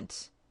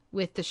spent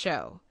with the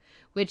show,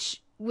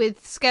 which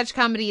with sketch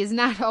comedy is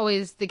not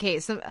always the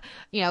case.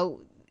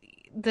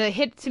 The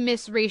hit to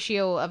miss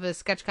ratio of a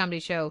sketch comedy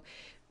show,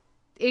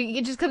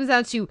 it just comes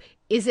down to,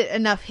 is it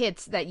enough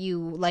hits that you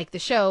like the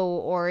show,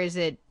 or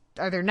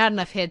are there not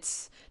enough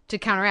hits to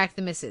counteract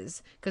the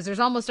misses? Because there's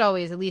almost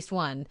always at least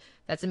one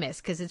that's a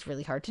miss, because it's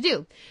really hard to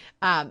do.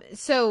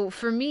 So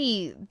for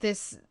me,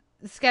 this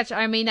sketch,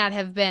 I may not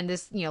have been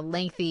this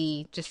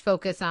lengthy, just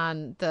focus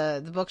on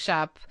the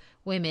bookshop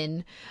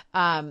women.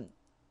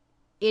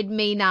 It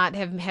may not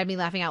have had me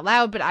laughing out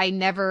loud, but I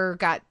never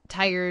got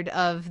tired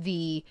of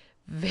the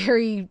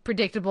very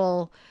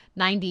predictable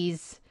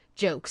 90s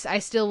jokes. I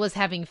still was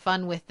having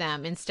fun with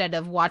them instead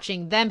of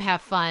watching them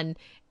have fun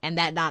and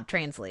that not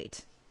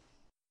translate.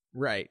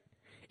 Right.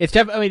 It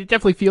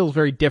definitely feels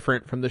very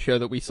different from the show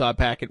that we saw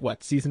back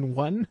at season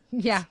 1?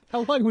 Yeah. How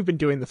long have we been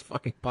doing this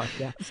fucking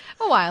podcast?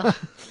 A while.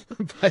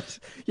 But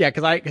yeah,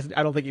 because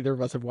I don't think either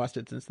of us have watched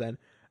it since then.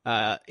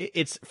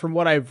 It's from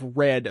what I've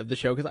read of the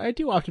show, because I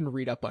do often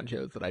read up on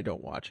shows that I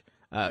don't watch,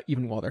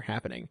 even while they're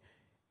happening.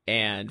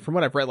 And from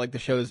what I've read, like the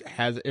show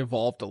has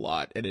evolved a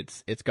lot, and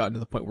it's gotten to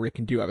the point where it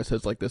can do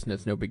episodes like this, and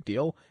it's no big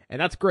deal, and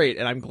that's great.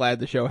 And I'm glad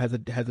the show has a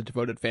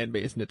devoted fan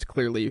base, and it's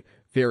clearly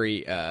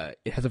very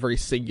it has a very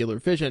singular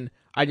vision.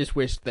 I just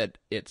wish that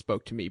it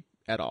spoke to me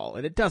at all,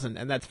 and it doesn't,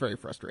 and that's very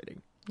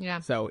frustrating.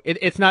 Yeah. So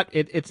it's not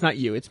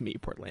you, it's me,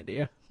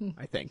 Portlandia.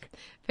 I think.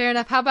 Fair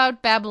enough. How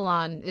about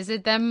Babylon? Is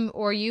it them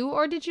or you,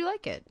 or did you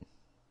like it?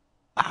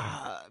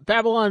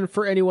 Babylon,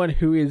 for anyone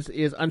who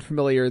is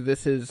unfamiliar,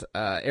 this is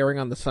airing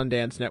on the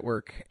Sundance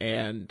Network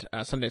and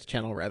Sundance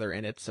Channel rather,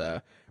 and it's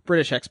a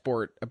British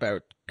export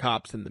about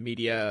cops and the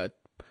media.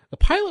 The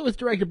pilot was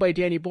directed by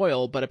Danny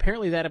Boyle, but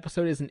apparently that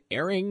episode isn't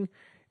airing.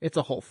 It's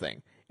a whole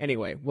thing.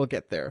 Anyway, we'll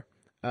get there.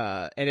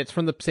 And it's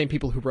from the same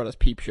people who brought us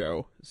Peep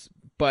Show.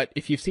 But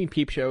if you've seen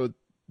Peep Show,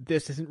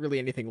 this isn't really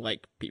anything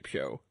like Peep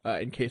Show,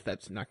 in case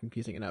that's not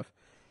confusing enough.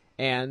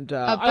 And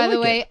by the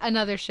way,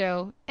 another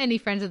show. Any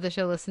friends of the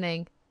show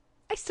listening?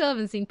 I still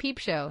haven't seen Peep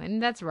Show,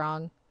 and that's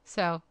wrong.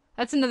 So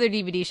that's another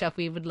DVD shelf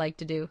we would like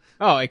to do.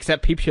 Oh,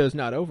 except Peep Show's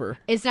not over.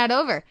 It's not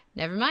over.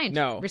 Never mind.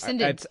 No,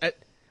 rescinded.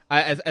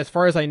 As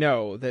far as I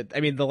know,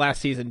 the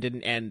last season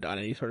didn't end on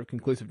any sort of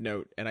conclusive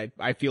note, and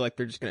I feel like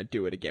they're just going to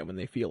do it again when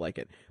they feel like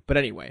it. But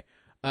anyway,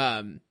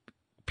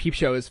 Peep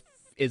Show is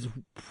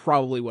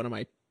probably one of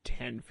my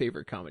 10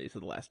 favorite comedies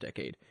of the last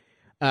decade.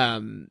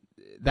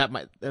 That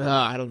might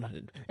I don't know.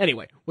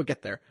 Anyway, we'll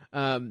get there.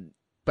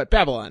 But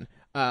Babylon,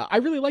 I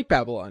really like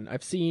Babylon.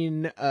 I've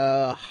seen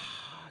a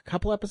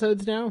couple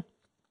episodes now,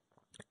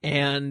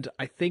 and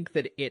I think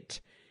that it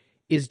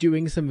is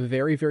doing some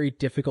very, very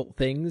difficult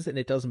things, and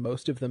it does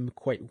most of them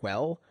quite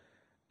well.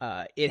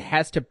 It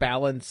has to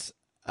balance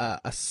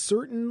a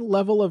certain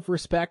level of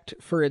respect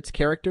for its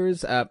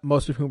characters,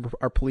 most of whom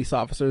are police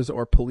officers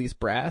or police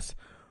brass,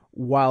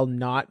 while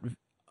not,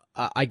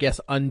 I guess,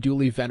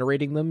 unduly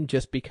venerating them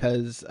just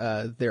because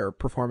they're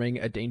performing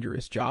a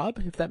dangerous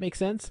job, if that makes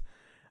sense.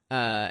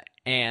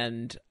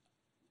 It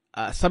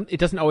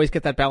doesn't always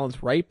get that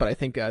balance right, but I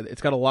think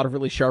it's got a lot of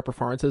really sharp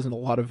performances and a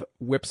lot of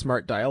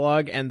whip-smart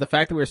dialogue, and the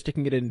fact that we're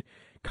sticking it in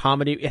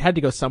comedy, it had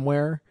to go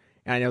somewhere.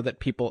 And I know that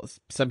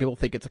some people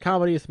think it's a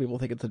comedy, some people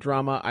think it's a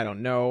drama. I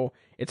don't know.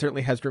 It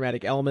certainly has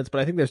dramatic elements,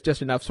 but I think there's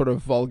just enough sort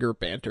of vulgar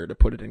banter to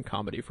put it in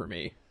comedy for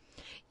me.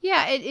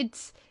 Yeah,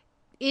 it's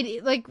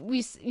like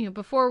we,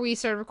 before we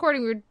started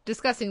recording, we were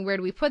discussing where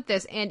do we put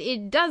this, and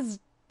it does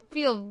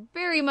feel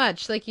very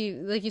much like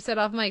you said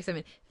off mics. I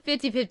mean,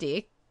 50-50.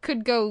 It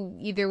could go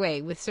either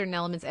way with certain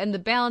elements, and the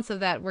balance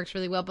of that works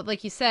really well. But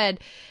like you said,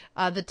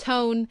 the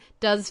tone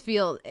does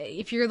feel,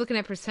 if you're looking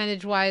at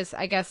percentage wise,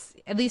 I guess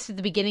at least at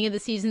the beginning of the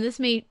season, this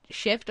may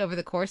shift over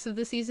the course of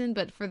the season,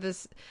 but for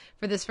this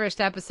first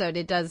episode,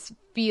 it does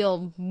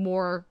feel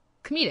more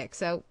comedic.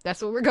 So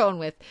that's what we're going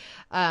with.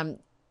 Yeah,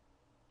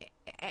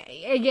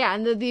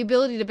 and the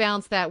ability to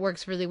balance that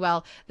works really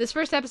well. This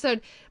first episode,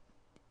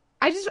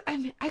 I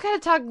gotta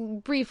talk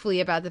briefly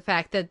about the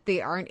fact that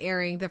they aren't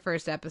airing the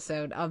first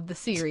episode of the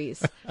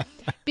series.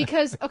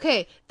 Because,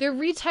 okay, they're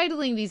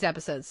retitling these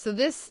episodes. So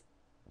this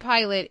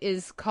pilot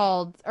is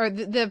called, or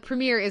the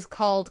premiere is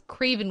called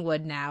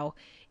Cravenwood now,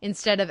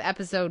 instead of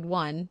episode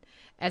 1,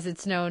 as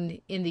it's known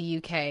in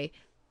the UK.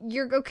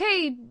 You're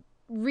okay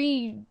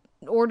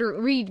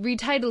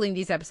retitling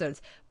these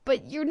episodes,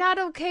 but you're not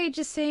okay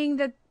just saying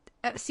that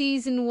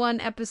season 1,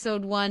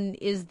 episode 1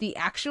 is the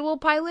actual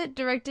pilot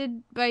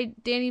directed by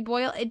Danny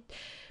Boyle.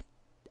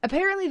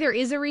 Apparently there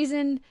is a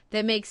reason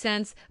that makes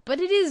sense, but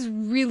it is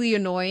really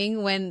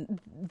annoying when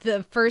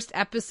the first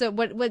episode,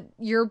 what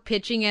you're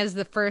pitching as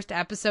the first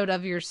episode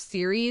of your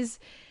series,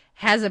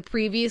 has a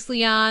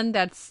previously on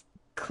that's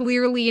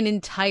clearly an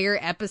entire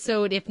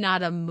episode, if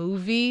not a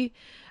movie.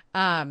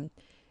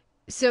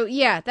 So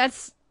yeah,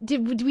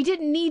 we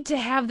didn't need to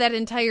have that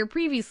entire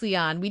previously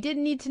on. We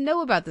didn't need to know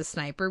about the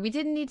sniper. We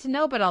didn't need to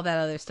know about all that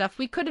other stuff.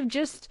 We could have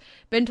just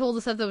been told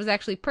the stuff that was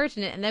actually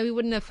pertinent, and then we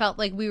wouldn't have felt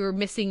like we were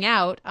missing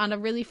out on a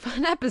really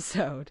fun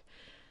episode.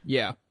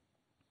 Yeah.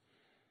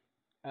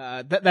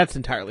 That's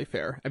entirely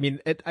fair. I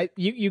mean,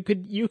 you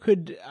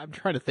could. I'm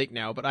trying to think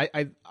now, but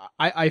I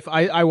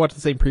watched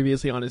the same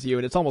previously on as you,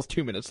 and it's almost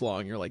 2 minutes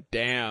long. You're like,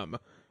 damn.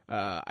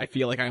 I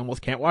feel like I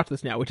almost can't watch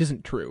this now, which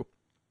isn't true.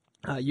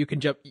 You can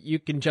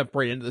jump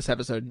right into this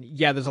episode.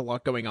 Yeah, there's a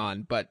lot going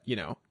on, but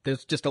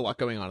there's just a lot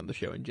going on in the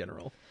show in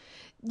general.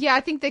 Yeah,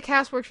 I think the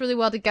cast works really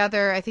well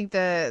together. I think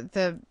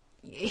the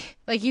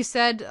like you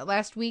said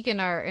last week in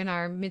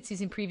our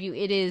mid-season preview,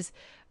 it is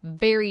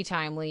very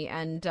timely.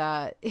 And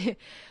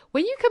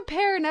when you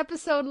compare an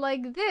episode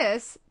like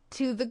this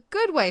to the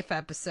Good Wife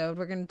episode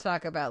we're going to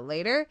talk about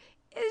later,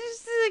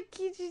 it's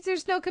just like,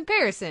 there's no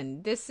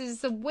comparison. This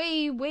is a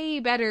way, way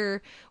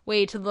better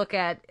way to look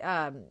at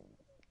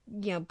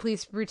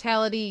police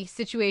brutality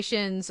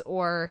situations,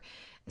 or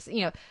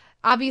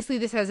obviously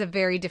this has a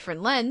very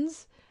different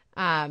lens,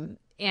 and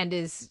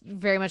is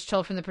very much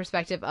told from the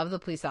perspective of the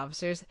police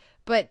officers,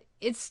 but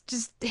it's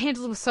just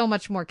handled with so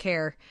much more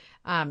care.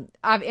 And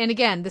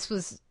again, this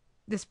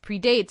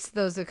predates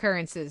those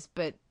occurrences,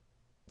 but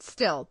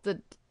still,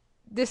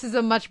 this is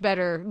a much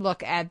better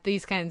look at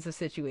these kinds of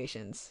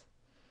situations.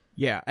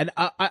 Yeah, and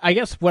I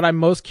guess what I'm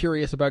most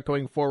curious about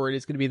going forward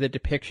is going to be the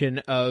depiction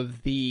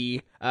of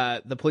the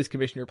police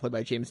commissioner played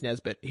by James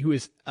Nesbitt, who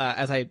is,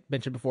 as I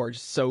mentioned before,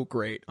 just so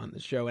great on the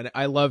show, and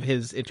I love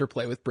his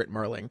interplay with Britt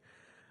Marling,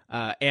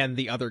 and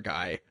the other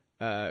guy,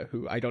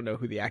 who I don't know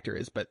who the actor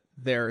is, but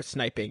their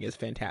sniping is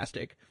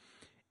fantastic,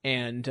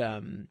 and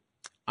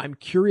I'm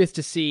curious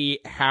to see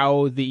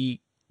how the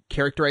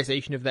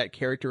characterization of that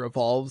character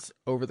evolves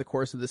over the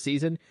course of the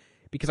season,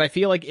 because I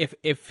feel like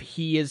if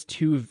he is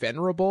too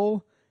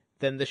venerable,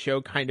 then the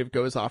show kind of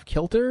goes off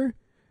kilter.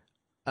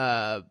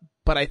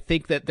 But I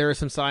think that there are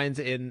some signs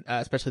in,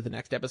 especially the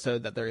next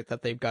episode,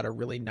 that they've got a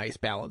really nice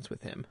balance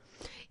with him.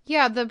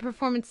 Yeah, the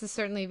performance is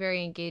certainly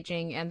very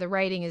engaging, and the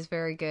writing is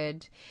very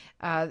good.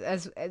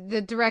 As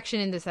the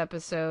direction in this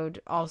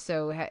episode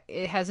also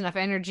it has enough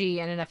energy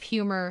and enough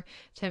humor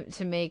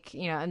to make,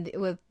 and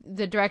with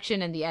the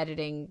direction and the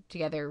editing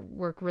together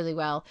work really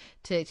well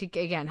to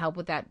again help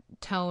with that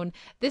tone.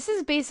 This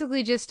is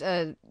basically just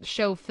a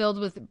show filled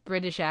with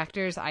British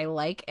actors I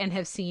like and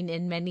have seen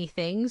in many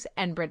things,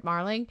 and Britt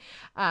Marling,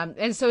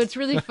 and so it's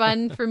really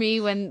fun for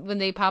me when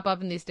they pop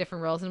up in these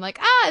different roles, and I'm like,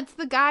 it's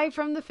the guy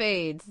from the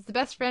Fades, it's the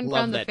best friend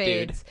Love from the that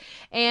Fades, dude.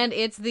 And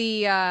it's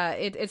the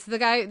it's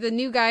the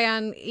new guy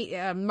on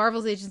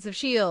Marvel's Agents of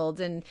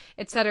S.H.I.E.L.D. and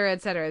et cetera,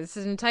 et cetera. This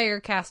is an entire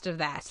cast of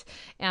that,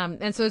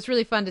 and so it's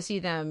really fun to see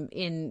them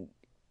in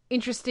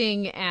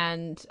interesting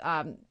and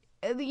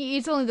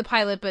it's only the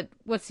pilot, but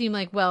what seemed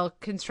like well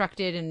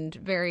constructed and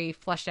very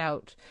fleshed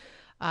out,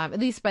 at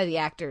least by the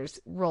actors'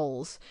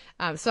 roles.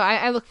 So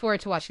I look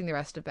forward to watching the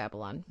rest of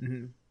Babylon.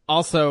 Mm-hmm.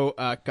 Also,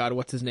 God,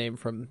 what's his name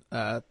from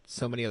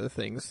so many other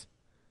things?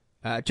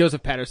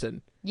 Joseph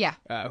Patterson. Yeah.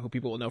 Who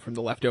people will know from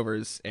The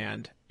Leftovers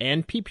and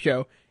Peep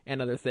Show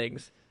and other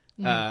things.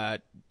 In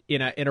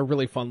a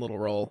really fun little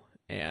role.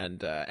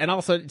 And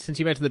also, since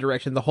you mentioned the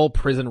direction, the whole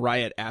prison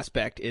riot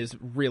aspect is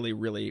really,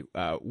 really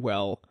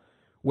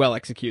well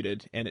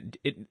executed, and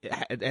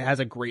it has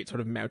a great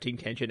sort of mounting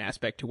tension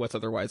aspect to what's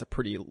otherwise a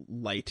pretty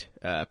light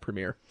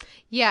premiere.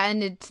 Yeah,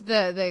 and it's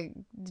the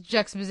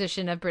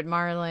juxtaposition of Britt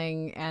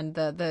Marling and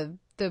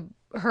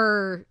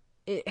her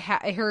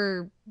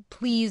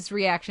pleased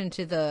reaction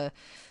to the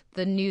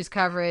news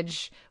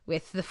coverage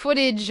with the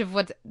footage of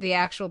what the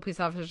actual police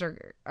officers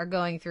are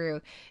going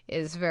through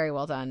is very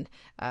well done.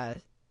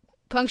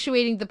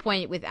 Punctuating the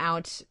point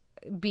without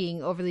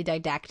being overly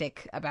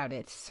didactic about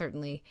it,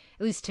 certainly,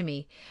 at least to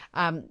me.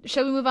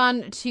 Shall we move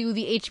on to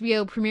the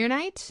HBO premiere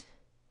night?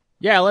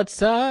 Yeah, let's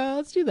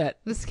do that.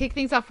 Let's kick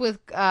things off with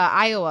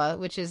Iowa,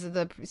 which is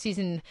the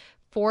season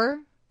 4,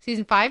 which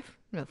is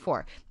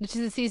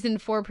the season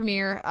 4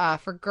 premiere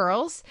for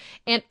girls.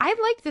 And I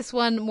like this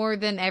one more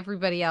than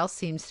everybody else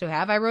seems to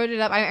have. I wrote it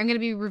up. I'm going to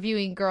be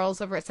reviewing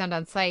Girls over at Sound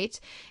On Sight.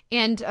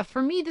 And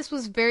for me, this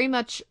was very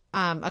much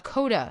a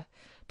coda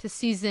to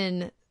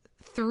season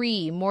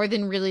 3, more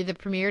than really the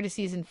premiere to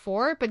season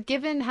 4. But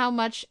given how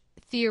much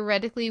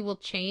theoretically will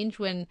change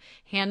when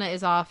Hannah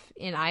is off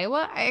in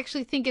Iowa, I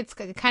actually think it's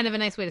kind of a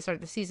nice way to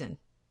start the season.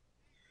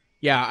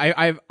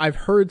 Yeah, I've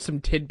heard some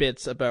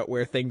tidbits about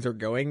where things are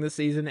going this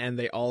season, and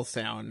they all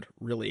sound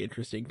really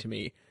interesting to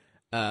me.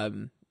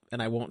 And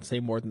I won't say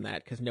more than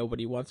that because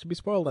nobody wants to be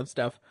spoiled on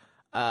stuff.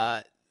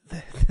 The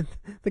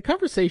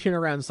conversation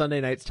around Sunday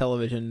night's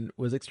television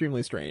was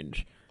extremely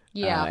strange.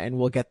 Yeah, and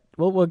we'll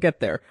get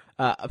there.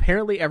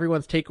 Apparently,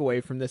 everyone's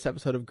takeaway from this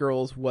episode of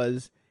Girls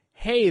was,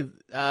 "Hey,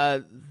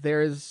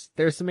 there's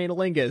some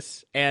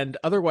analingus," and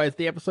otherwise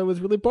the episode was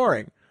really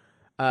boring,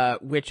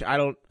 which I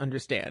don't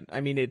understand.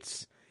 I mean,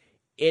 it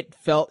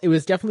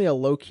was definitely a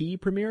low key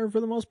premiere for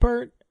the most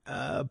part,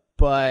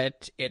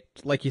 but it,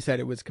 like you said,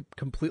 it was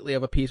completely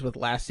of a piece with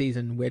last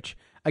season, which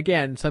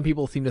again, some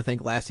people seem to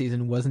think last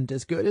season wasn't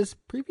as good as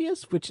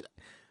previous, which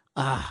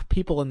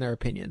people and their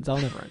opinions, I'll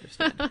never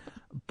understand.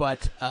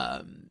 But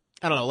I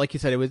don't know, like you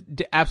said, it was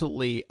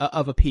absolutely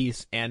of a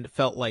piece and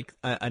felt like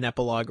an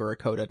epilogue or a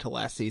coda to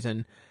last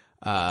season,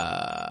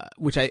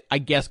 which I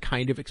guess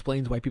kind of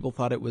explains why people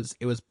thought it was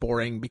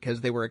boring,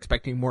 because they were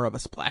expecting more of a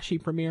splashy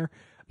premiere.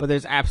 But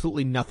there's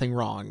absolutely nothing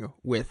wrong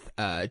with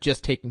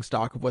just taking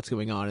stock of what's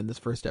going on in this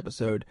first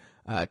episode,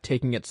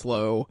 taking it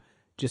slow,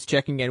 just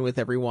checking in with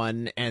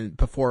everyone, and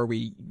before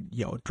we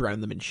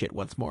drown them in shit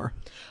once more.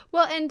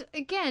 Well, and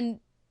again,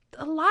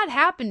 a lot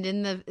happened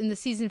in the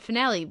season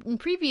finale. In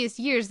previous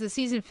years, the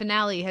season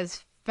finale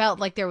has felt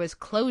like there was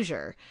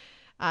closure.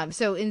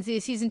 So in the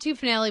season 2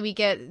 finale, we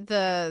get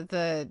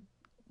the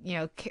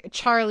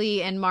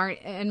Charlie and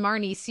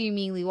Marnie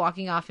seemingly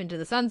walking off into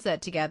the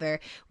sunset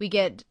together. We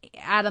get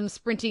Adam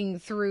sprinting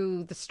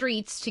through the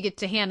streets to get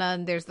to Hannah,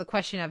 and there's the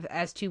question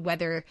as to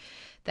whether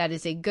that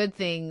is a good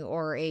thing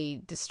or a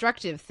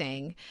destructive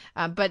thing.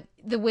 But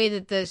the way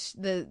that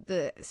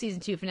the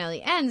season 2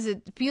 finale ends,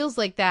 it feels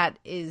like that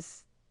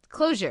is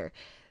closure.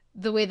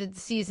 The way that the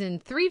season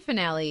 3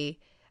 finale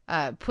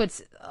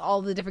puts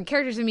all the different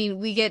characters. I mean,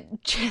 we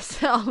get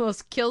Jess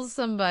almost kills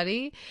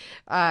somebody.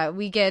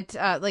 We get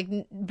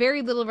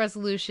very little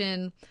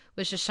resolution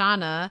with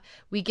Shoshana.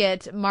 We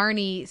get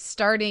Marnie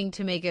starting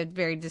to make a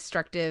very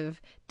destructive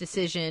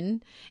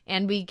decision,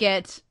 and we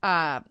get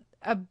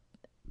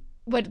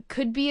what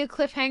could be a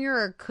cliffhanger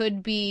or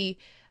could be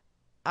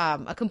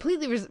a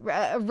completely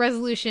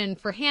resolution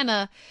for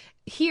Hannah.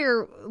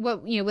 Here,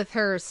 with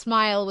her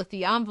smile with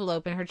the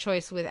envelope and her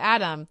choice with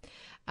Adam,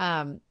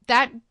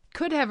 that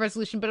could have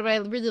resolution. But what I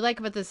really like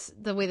about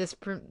the way this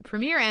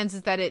premiere ends,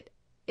 is that it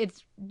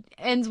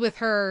ends with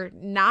her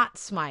not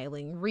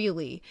smiling,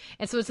 really.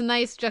 And so it's a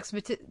nice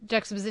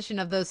juxtaposition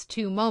of those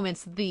two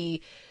moments,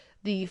 the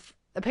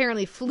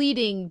apparently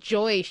fleeting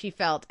joy she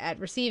felt at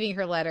receiving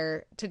her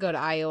letter to go to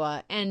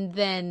Iowa, and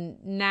then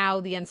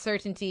now the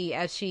uncertainty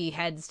as she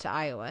heads to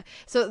Iowa.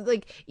 So,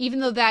 like,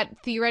 even though that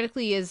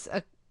theoretically is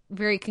a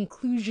very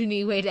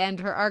conclusion-y way to end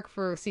her arc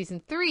for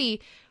season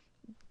 3,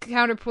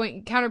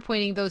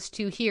 counterpointing those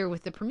two here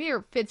with the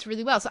premiere fits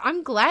really well. So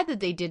I'm glad that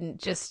they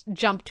didn't just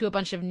jump to a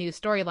bunch of new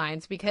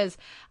storylines, because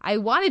I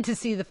wanted to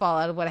see the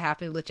fallout of what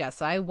happened with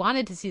Jessa. I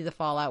wanted to see the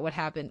fallout what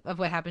happened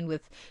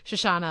with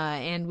Shoshana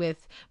and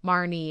with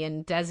Marnie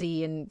and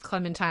Desi and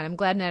Clementine. I'm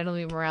glad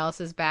Natalie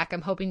Morales is back.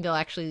 I'm hoping they'll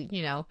actually,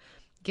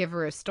 give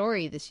her a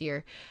story this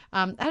year.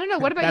 I don't know.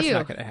 What about you?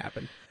 That's not going to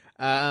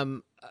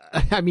happen.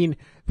 I mean,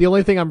 the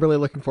only thing I'm really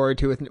looking forward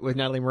to with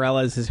Natalie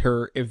Morales is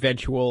her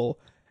eventual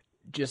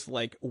just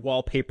like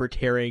wallpaper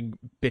tearing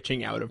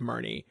bitching out of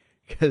Marnie,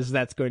 because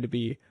that's going to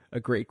be a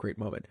great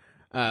moment.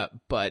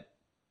 But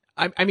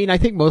I mean, I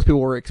think most people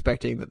were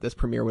expecting that this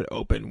premiere would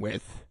open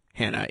with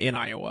Hannah in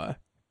Iowa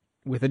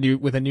with a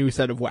new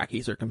set of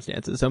wacky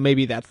circumstances. So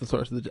maybe that's the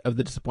source of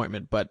the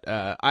disappointment. But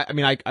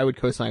I would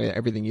co-sign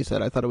everything you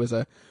said. I thought it was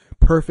a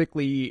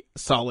perfectly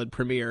solid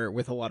premiere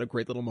with a lot of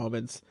great little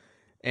moments,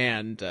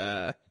 and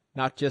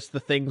not just the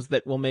things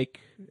that will make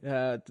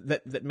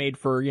that made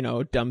for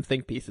dumb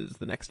think pieces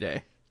the next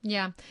day.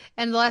 Yeah,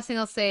 and the last thing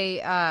I'll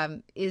say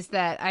is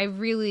that I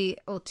really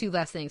two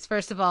last things.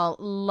 First of all,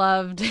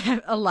 loved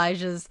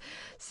Elijah's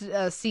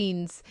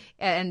scenes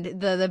and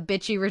the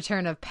bitchy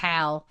return of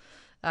Pal.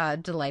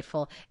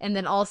 Delightful. And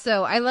then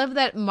also, I love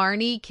that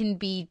Marnie can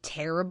be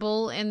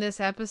terrible in this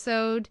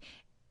episode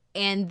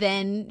and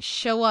then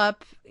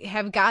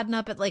have gotten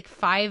up at like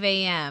 5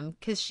 a.m.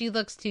 because she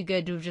looks too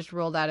good to have just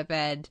rolled out of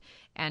bed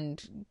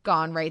and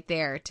gone right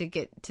there to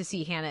get to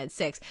see Hannah at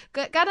 6.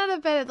 Got out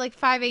of bed at like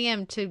 5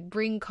 a.m. to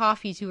bring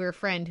coffee to her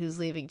friend who's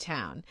leaving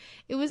town.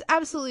 It was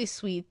absolutely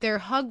sweet. Their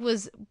hug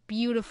was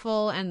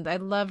beautiful, and I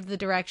loved the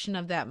direction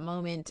of that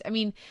moment. I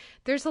mean,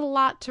 there's a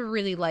lot to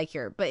really like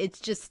here, but it's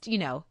just,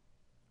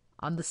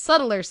 on the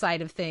subtler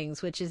side of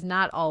things, which is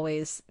not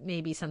always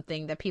maybe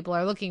something that people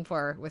are looking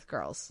for with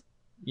girls.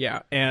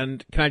 Yeah,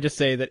 and can I just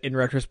say that in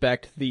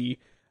retrospect, the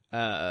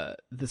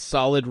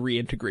solid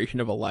reintegration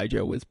of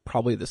Elijah was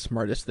probably the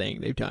smartest thing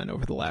they've done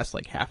over the last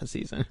like half a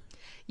season.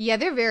 Yeah,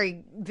 they're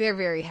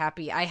very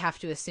happy. I have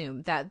to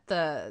assume that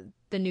the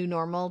new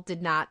normal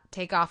did not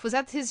take off. Was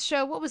that his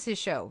show? What was his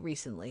show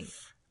recently?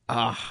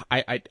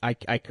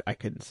 I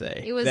couldn't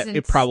say.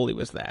 It probably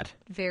was that.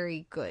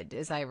 Very good,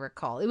 as I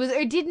recall.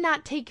 It did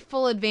not take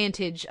full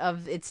advantage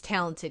of its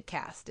talented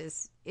cast.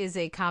 Is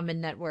a common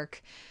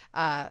network,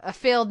 a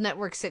failed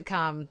network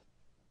sitcom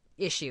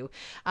issue.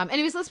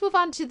 Anyways, let's move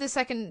on to the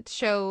second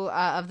show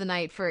of the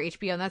night for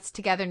HBO, and that's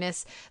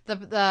Togetherness.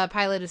 The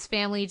pilot is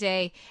Family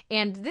Day,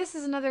 and this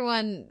is another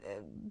one.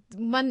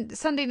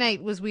 Sunday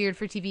night was weird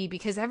for TV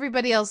because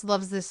everybody else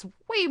loves this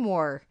way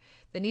more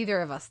than either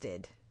of us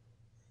did.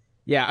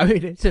 Yeah, I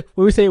mean,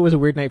 when we say it was a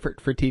weird night for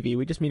TV,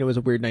 we just mean it was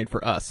a weird night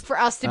for us. For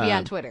us to be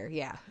on Twitter,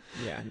 yeah.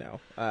 Yeah,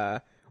 no.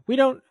 We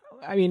don't.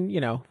 I mean,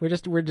 we're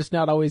just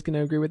not always going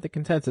to agree with the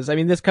consensus. I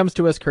mean, this comes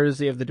to us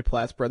courtesy of the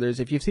Duplass brothers.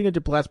 If you've seen a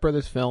Duplass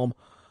brothers film,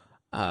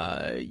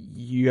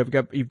 you've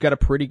got a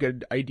pretty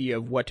good idea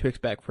of what to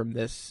expect from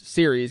this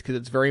series, because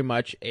it's very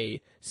much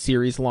a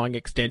series-long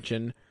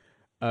extension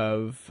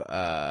of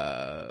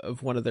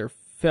one of their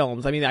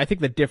films. I mean, I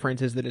think the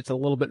difference is that it's a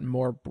little bit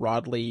more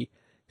broadly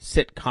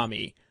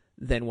sitcom-y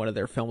than one of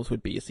their films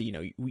would be. So,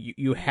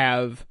 you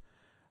have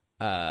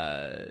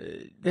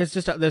there's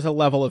a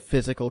level of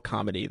physical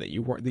comedy that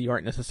you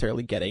aren't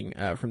necessarily getting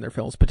from their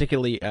films,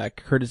 particularly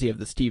courtesy of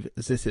the Steve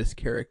Zissou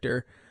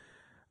character.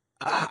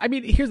 I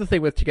mean, here's the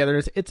thing with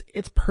Togetherness: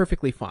 it's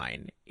perfectly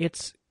fine.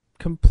 It's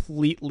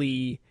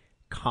completely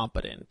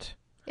competent.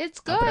 It's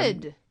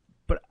good,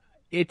 but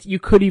you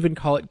could even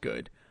call it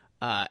good.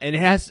 And it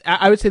has.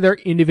 I would say there are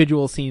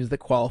individual scenes that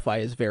qualify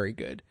as very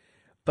good.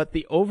 But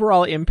the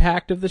overall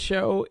impact of the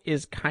show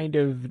is kind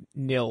of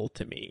nil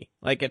to me.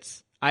 Like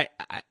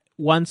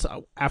once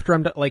after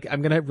I'm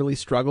I'm gonna really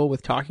struggle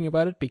with talking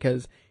about it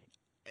because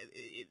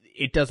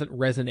it doesn't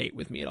resonate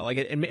with me at all.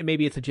 Like, and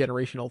maybe it's a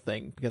generational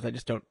thing because I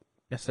just don't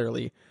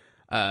necessarily,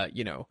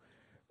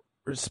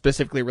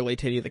 specifically relate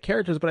to any of the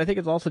characters. But I think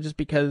it's also just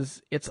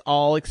because it's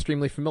all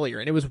extremely familiar,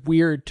 and it was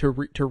weird to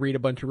read a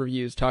bunch of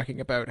reviews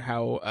talking about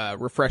how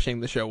refreshing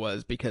the show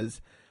was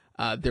because.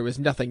 There was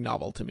nothing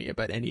novel to me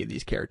about any of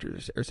these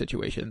characters or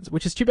situations,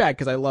 which is too bad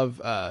because I love,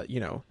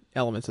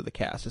 elements of the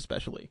cast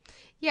especially.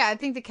 Yeah, I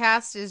think the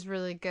cast is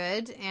really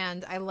good,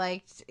 and I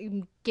liked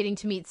getting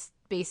to meet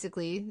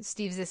basically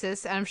Steve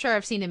Zissou, and I'm sure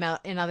I've seen him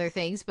out in other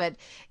things, but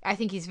I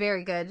think he's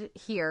very good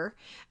here,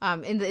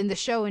 in the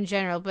show in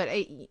general. But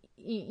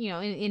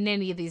in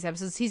any of these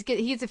episodes, he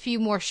gets a few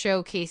more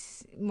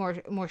showcasey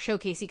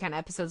kind of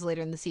episodes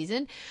later in the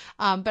season.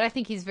 But I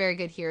think he's very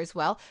good here as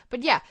well.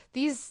 But yeah,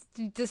 this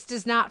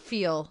does not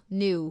feel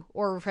new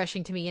or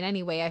refreshing to me in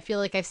any way. I feel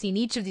like I've seen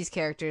each of these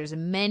characters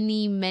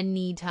many,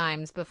 many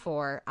times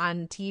before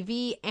on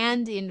TV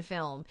and in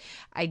film.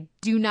 I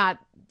do not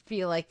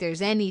feel like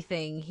there's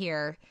anything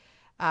here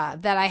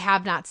that I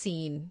have not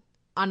seen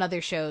on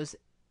other shows,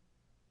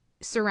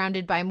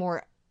 surrounded by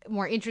more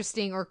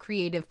interesting or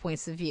creative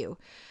points of view.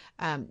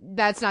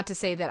 That's not to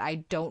say that I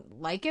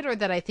don't like it or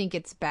that I think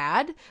it's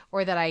bad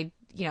or that I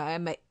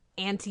am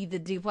anti the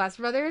Duplass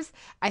brothers.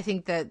 I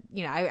think that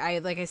I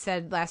like I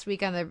said last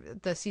week on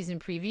the season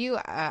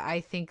preview,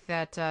 I think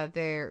that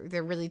they're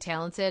really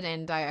talented,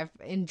 and I've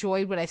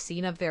enjoyed what I've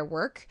seen of their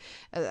work,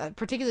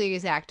 particularly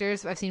as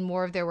actors. I've seen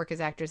more of their work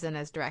as actors than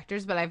as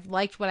directors, but I've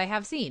liked what I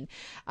have seen.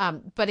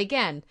 But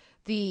again,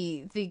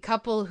 the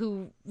couple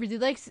who really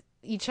likes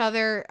each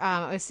other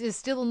is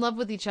still in love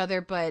with each other,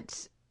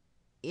 but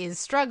is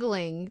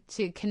struggling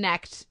to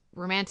connect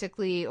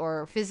romantically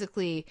or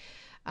physically.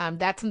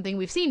 That's something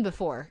we've seen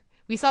before.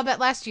 We saw that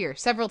last year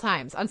several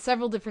times on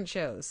several different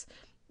shows,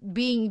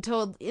 being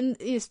told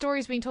in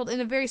stories being told in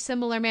a very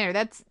similar manner.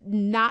 That's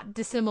not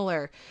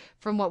dissimilar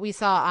from what we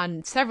saw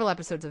on several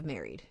episodes of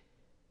Married.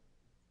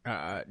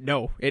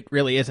 No, it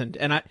really isn't.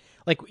 And I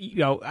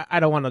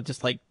don't want to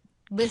just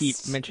keep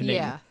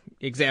mentioning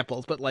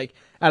examples, but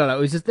I don't know.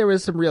 It was just, there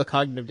was some real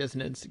cognitive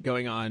dissonance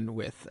going on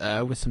with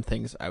some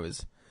things I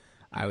was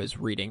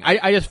reading.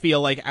 I just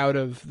feel like out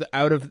of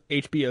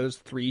HBO's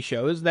 3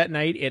 shows that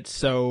night, it's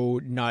so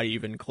not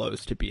even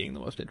close to being the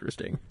most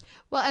interesting.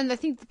 Well, and I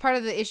think part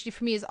of the issue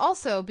for me is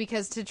also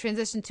because, to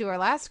transition to our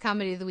last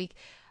comedy of the week,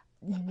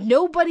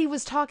 nobody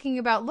was talking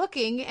about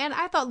Looking, and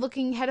I thought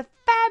Looking had a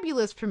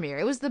fabulous premiere.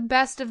 It was the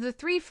best of the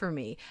 3 for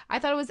me. I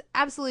thought it was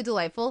absolutely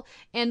delightful,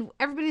 and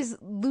everybody's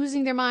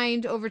losing their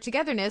mind over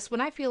Togetherness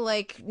when I feel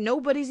like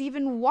nobody's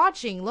even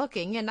watching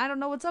Looking, and I don't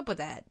know what's up with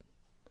that.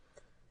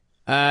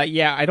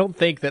 Yeah, I don't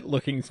think that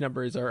Looking's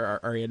numbers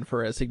are in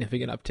for a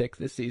significant uptick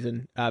this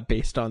season,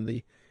 based on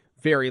the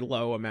very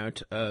low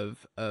amount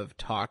of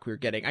talk we're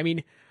getting. I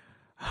mean,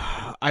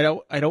 I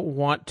don't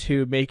want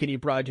to make any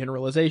broad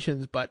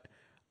generalizations, but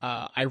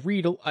I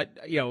read,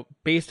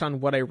 based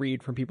on what I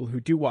read from people who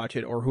do watch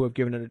it or who have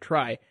given it a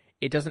try,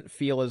 it doesn't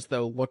feel as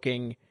though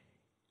Looking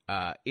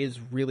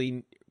is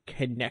really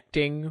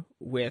connecting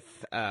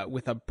with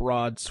a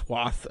broad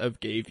swath of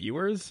gay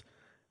viewers.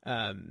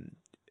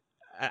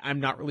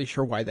 I'm not really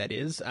sure why that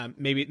is.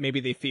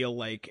 Maybe they feel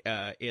like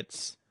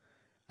it's.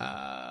 No,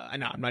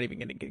 I'm not even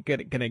gonna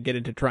get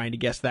into trying to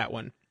guess that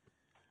one.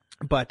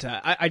 But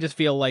I just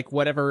feel like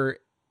whatever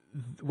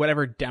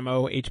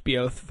demo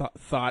HBO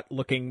thought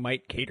Looking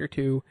might cater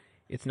to,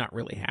 it's not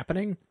really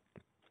happening,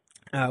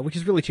 which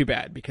is really too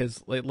bad,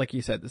 because like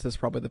you said, this is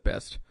probably the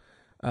best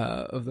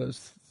of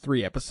those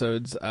 3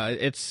 episodes.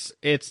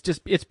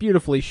 It's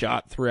beautifully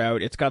shot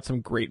throughout. It's got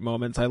some great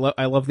moments. I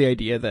love the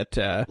idea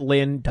that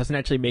Lynn doesn't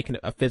actually make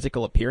a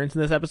physical appearance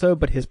in this episode,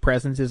 but his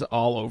presence is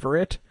all over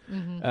it.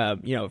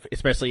 Mm-hmm.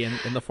 Especially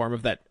in the form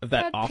of that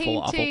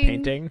awful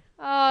painting.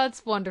 Oh,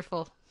 it's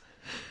wonderful.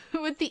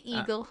 With the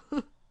eagle.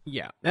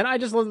 Yeah, and I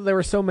just love that there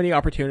were so many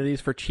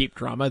opportunities for cheap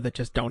drama that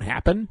just don't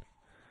happen.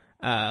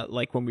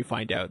 Like when we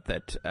find out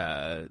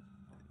that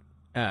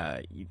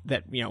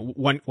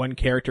one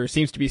character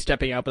seems to be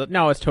stepping out, but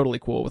no, it's totally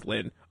cool with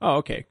Lynn. Oh,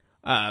 okay.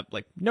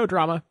 No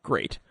drama,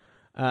 great.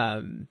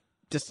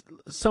 Just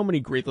so many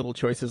great little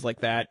choices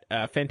like that.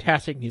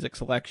 Fantastic music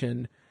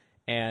selection,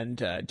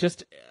 and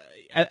just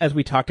as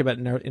we talked about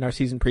in our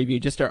season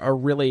preview, just a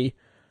really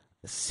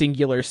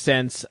singular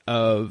sense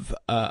of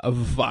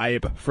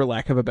vibe, for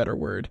lack of a better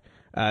word,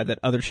 that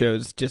other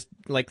shows just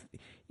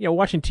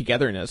watching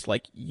Togetherness.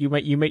 You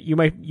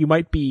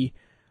might be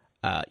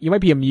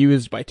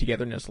amused by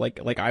Togetherness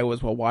like I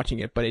was while watching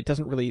it, but it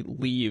doesn't really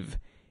leave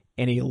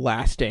any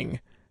lasting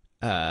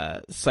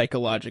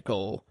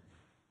psychological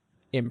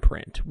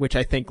imprint, which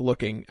I think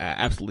Looking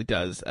absolutely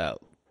does,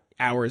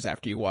 hours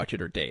after you watch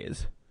it or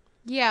days.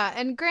 Yeah,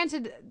 and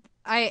granted,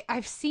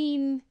 I've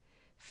seen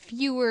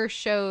fewer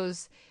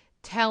shows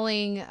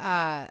telling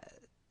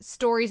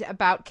stories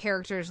about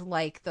characters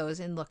like those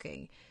in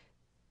Looking.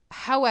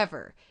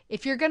 However,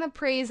 if you're going to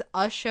praise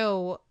a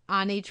show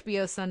on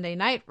HBO Sunday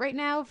night right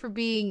now for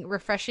being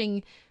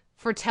refreshing,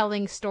 for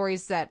telling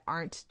stories that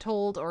aren't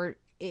told, or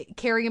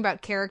caring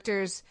about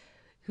characters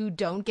who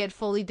don't get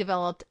fully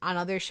developed on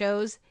other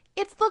shows,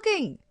 it's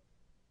Looking.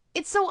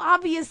 It's so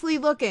obviously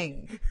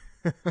Looking.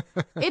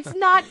 It's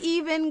not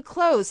even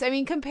close. I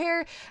mean,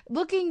 compare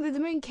Looking, the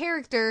main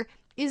character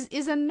is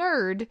a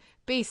nerd,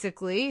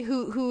 basically,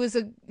 who's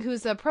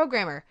a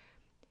programmer.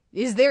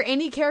 Is there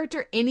any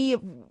character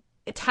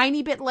a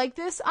tiny bit like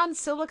this on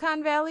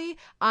Silicon Valley,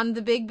 on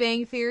The Big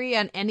Bang Theory,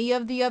 on any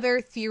of the other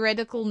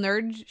theoretical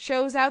nerd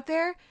shows out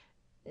there?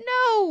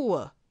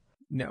 No.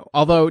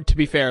 Although, to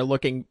be fair,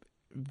 Looking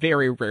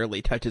very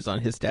rarely touches on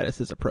his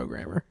status as a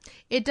programmer.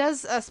 It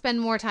does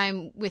spend more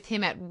time with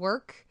him at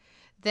work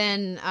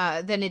than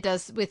it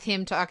does with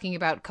him talking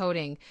about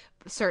coding,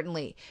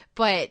 certainly.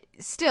 But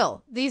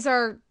still, these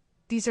are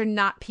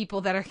not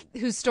people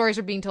whose stories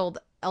are being told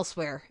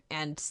elsewhere.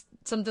 And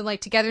something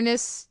like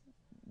Togetherness,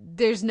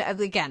 there's no,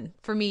 again,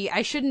 for me,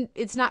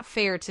 it's not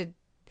fair to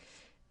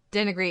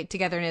denigrate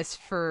Togetherness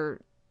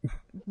for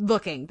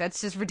looking.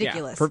 That's just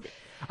ridiculous. Yeah,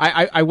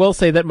 I will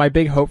say that my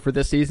big hope for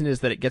this season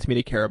is that it gets me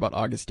to care about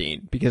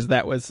Augustine, because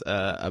that was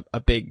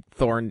a big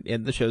thorn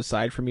in the show's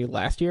side for me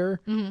last year.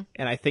 Mm-hmm.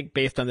 And I think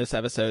based on this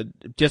episode,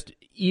 just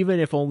even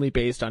if only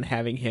based on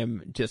having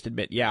him just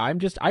admit, I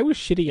was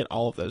shitty at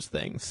all of those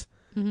things.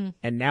 Mm-hmm.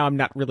 And now I'm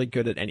not really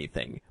good at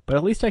anything, but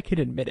at least I can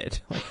admit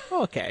it. Like,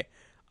 oh, okay.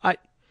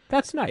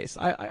 That's nice.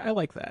 I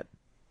like that.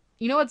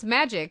 You know what's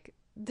magic?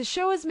 The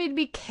show has made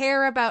me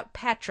care about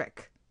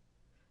Patrick.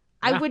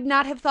 I would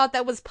not have thought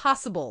that was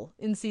possible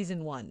in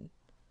season 1.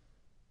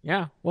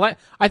 Yeah. Well,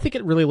 I think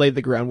it really laid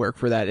the groundwork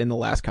for that in the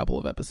last couple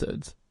of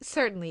episodes.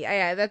 Certainly.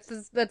 Yeah, that's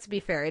to be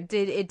fair. It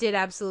did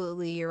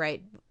absolutely, you're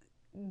right,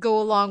 go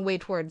a long way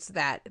towards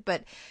that.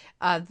 But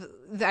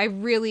I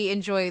really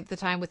enjoy the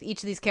time with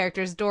each of these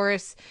characters.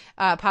 Doris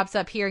pops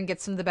up here and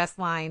gets some of the best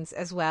lines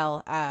as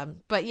well.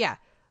 But yeah,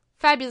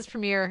 fabulous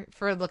premiere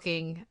for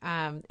looking,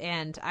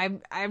 and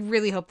I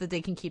really hope that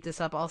they can keep this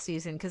up all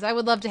season, because I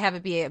would love to have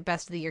it be a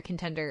best of the year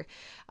contender,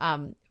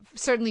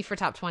 certainly for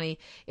top 20.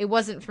 It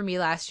wasn't for me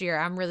last year.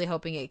 I'm really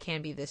hoping it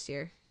can be this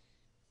year.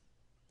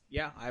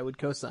 Yeah, I would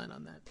co-sign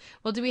on that.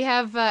 Well, do we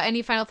have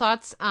any final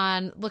thoughts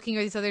on looking at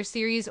these other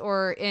series,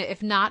 or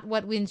if not,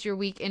 what wins your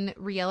week in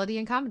reality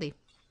and comedy?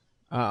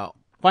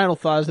 Final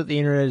thought is that the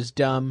internet is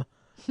dumb.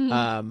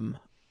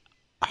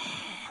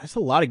 There's a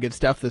lot of good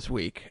stuff this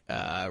week.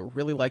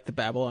 Really like the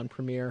Babylon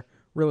premiere.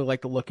 Really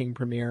like the Looking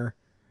premiere.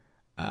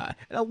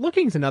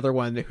 Looking's another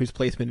one whose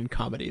placement in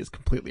comedy is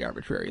completely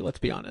arbitrary. Let's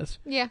be honest.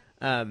 Yeah.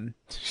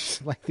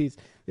 Like the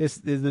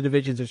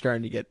divisions are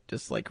starting to get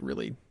just like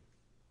really.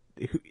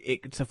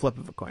 It's a flip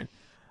of a coin.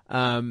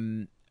 I'll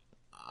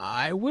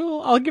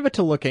give it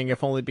to Looking,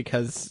 if only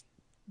because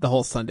the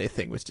whole Sunday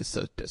thing was just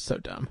so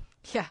dumb.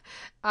 Yeah.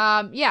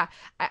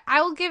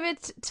 I will give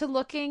it to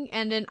Looking,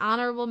 and an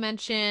honorable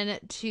mention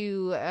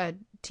to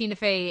Tina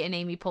Fey and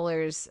Amy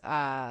Poehler's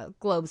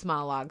Globes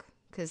monologue,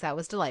 because that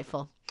was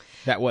delightful.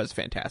 That was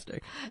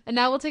fantastic. And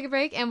now we'll take a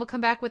break, and we'll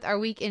come back with our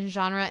week in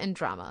genre and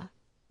drama.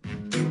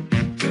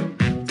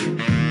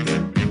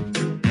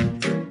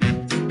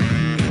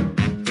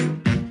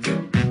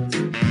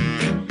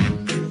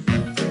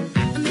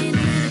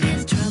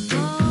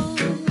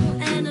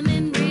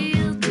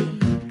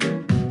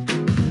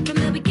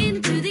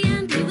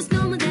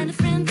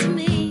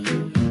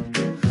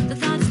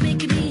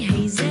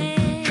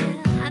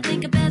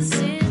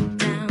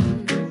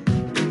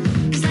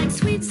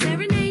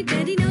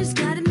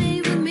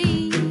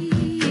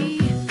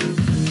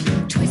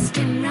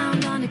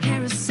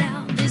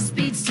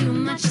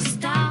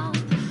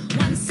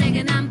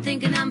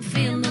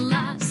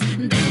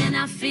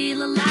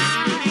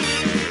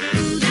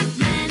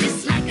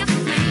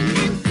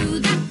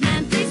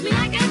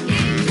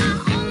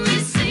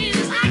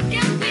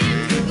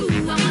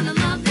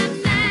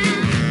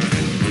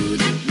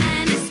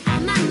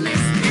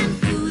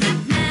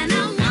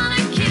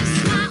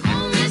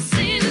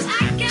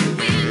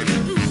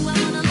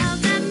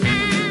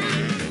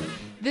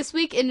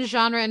 In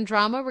genre and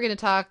drama, we're going to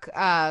talk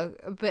a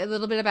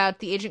little bit about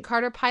the Agent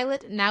Carter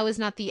pilot, Now Is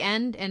Not the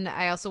End, and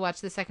I also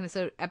watched the second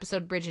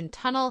episode Bridge and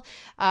Tunnel.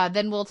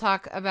 Then we'll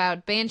talk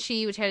about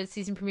Banshee, which had its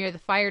season premiere, The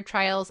Fire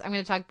Trials. I'm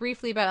going to talk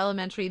briefly about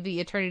Elementary, The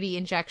Eternity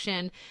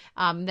Injection,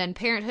 then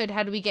Parenthood,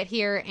 How Do We Get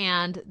Here,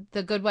 and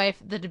The Good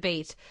Wife, The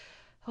Debate.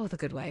 Oh, The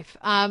Good Wife.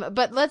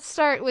 But let's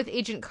start with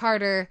Agent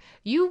Carter.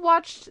 You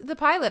watched the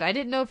pilot. I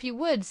didn't know if you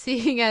would,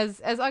 seeing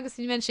as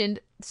Augustine mentioned,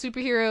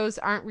 superheroes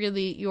aren't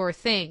really your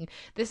thing.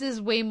 This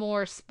is way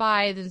more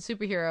spy than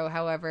superhero,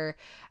 however.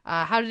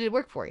 How did it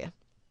work for you?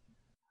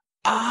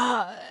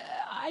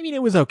 I mean,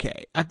 it was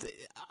okay.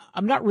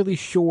 I'm not really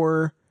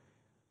sure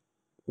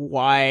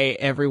why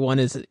everyone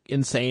is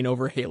insane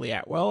over Haley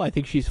Atwell. I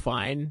think she's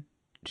fine.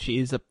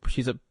 She's a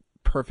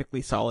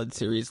perfectly solid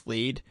series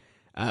lead.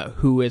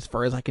 Who, as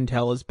far as I can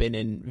tell, has been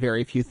in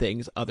very few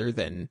things other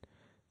than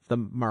the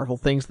Marvel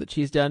things that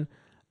she's done.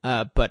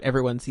 But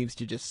everyone seems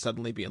to just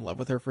suddenly be in love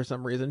with her for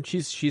some reason.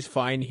 She's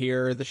fine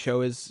here. The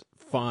show is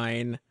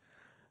fine.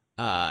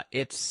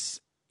 It's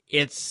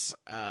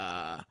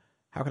how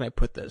can I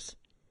put this?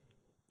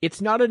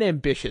 It's not an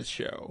ambitious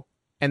show,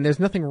 and there's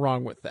nothing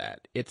wrong with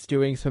that. It's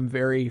doing some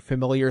very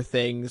familiar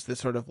things, this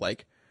sort of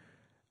like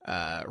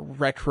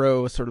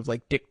retro, sort of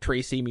like Dick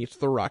Tracy meets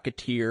The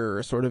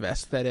Rocketeer sort of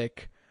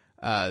aesthetic.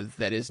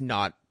 That is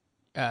not,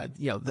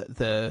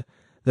 the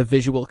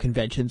visual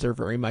conventions are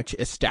very much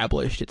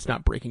established. It's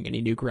not breaking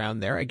any new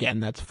ground there.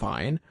 Again, that's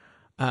fine.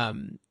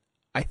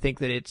 I think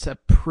that it's a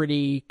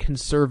pretty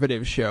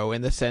conservative show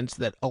in the sense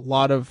that a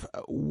lot of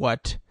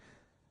what,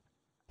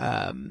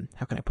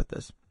 how can I put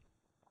this?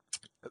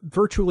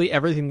 Virtually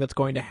everything that's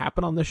going to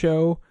happen on the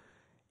show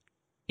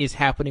is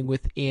happening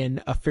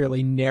within a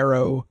fairly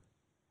narrow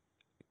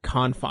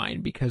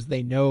confine because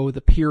they know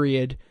the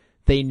period.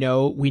 We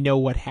know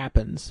what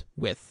happens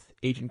with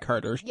Agent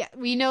Carter. Yeah,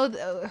 we know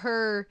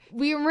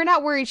we're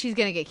not worried she's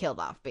going to get killed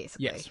off,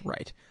 basically. Yes,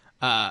 right.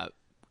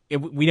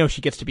 We know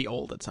she gets to be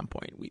old at some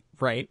point,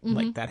 right? Mm-hmm.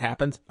 Like that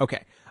happens.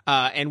 Okay.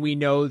 And we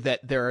know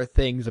that there are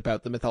things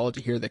about the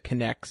mythology here that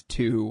connects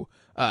to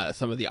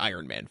some of the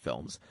Iron Man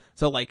films.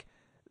 So like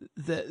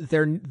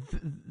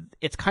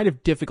it's kind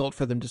of difficult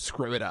for them to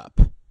screw it up.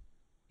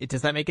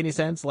 Does that make any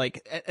sense?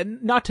 Like,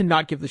 and not to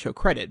not give the show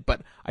credit,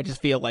 but I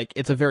just feel like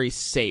it's a very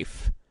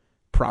safe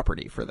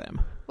property for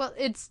them. Well,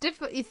 it's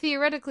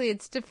theoretically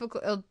it's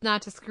difficult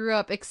not to screw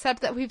up,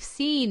 except that we've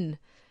seen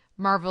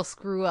Marvel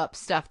screw up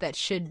stuff that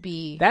should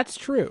be. That's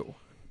true.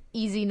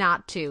 Easy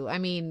not to. I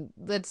mean,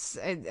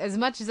 as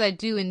much as I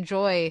do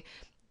enjoy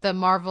the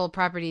Marvel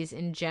properties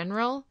in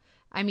general,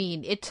 I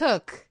mean, it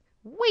took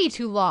way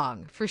too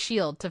long for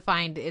S.H.I.E.L.D. to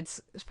find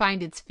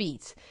its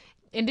feet.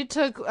 And it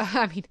took,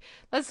 I mean,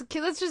 let's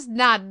just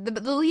not,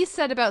 the least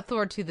said about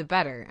Thor 2, the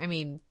better. I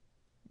mean,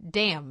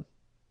 damn,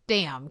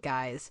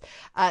 guys.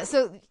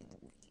 So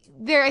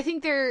I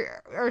think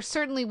there are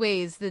certainly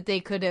ways that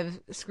they could have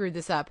screwed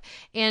this up.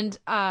 And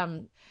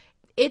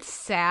it's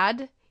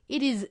sad.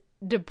 It is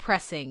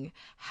depressing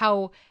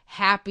how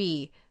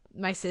happy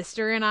my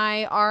sister and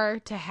I are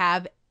to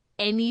have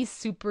any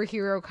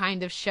superhero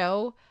kind of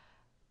show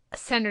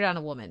centered on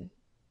a woman.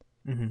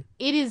 Mm-hmm.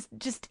 It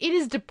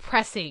is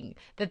depressing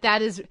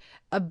that is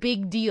a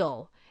big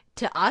deal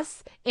to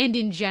us and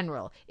in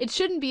general. It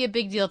shouldn't be a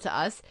big deal to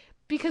us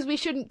because we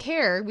shouldn't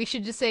care. We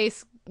should just say,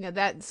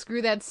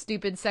 screw that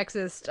stupid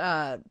sexist,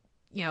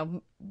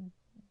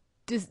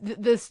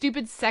 the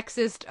stupid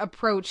sexist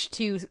approach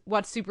to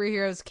what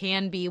superheroes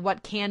can be,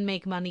 what can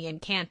make money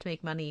and can't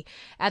make money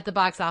at the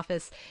box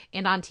office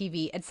and on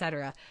TV,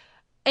 etc.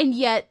 And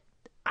yet,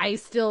 I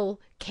still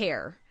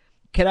care.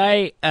 Can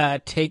I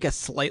take a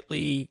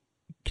slightly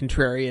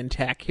contrarian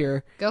tack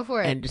here? Go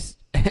for it.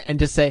 And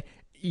just say,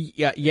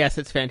 yeah, yes,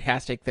 it's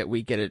fantastic that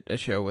we get a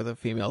show with a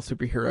female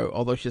superhero,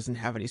 although she doesn't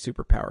have any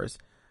superpowers,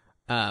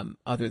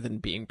 other than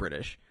being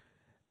British.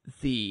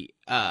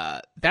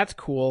 That's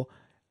cool.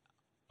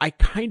 I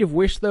kind of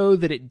wish though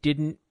that it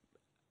didn't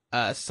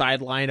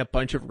sideline a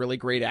bunch of really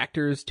great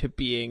actors to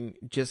being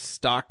just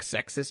stock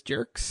sexist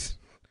jerks.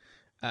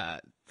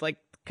 Like,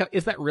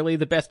 is that really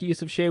the best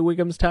use of Shea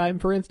Whigham's time,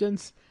 for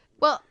instance?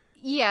 Well,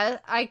 yeah,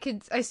 I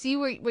see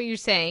what you're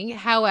saying.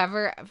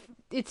 However,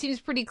 it seems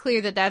pretty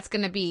clear that that's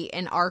going to be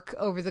an arc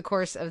over the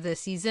course of the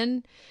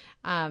season.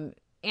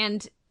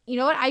 And you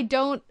know what? I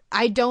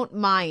don't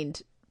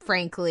mind,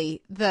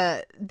 frankly,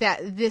 that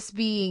this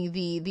being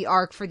the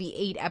arc for the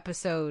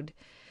 8-episode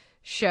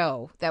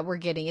show that we're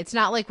getting. It's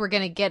not like we're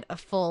going to get a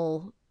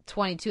full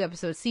 22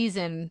 episode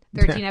season,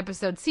 13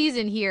 episode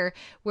season here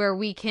where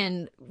we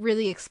can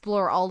really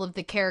explore all of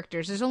the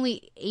characters. There's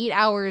only 8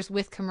 hours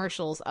with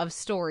commercials of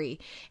story.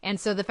 And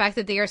so the fact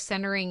that they are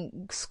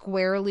centering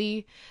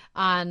squarely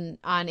on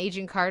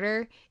Agent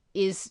Carter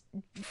is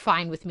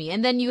fine with me.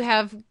 And then you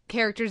have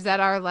characters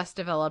that are less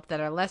developed, that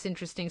are less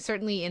interesting.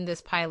 Certainly in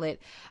this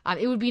pilot,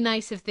 it would be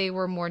nice if they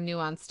were more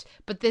nuanced.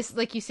 But this,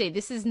 like you say,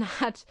 this is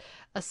not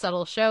a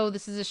subtle show.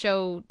 This is a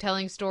show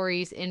telling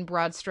stories in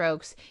broad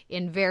strokes,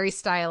 in very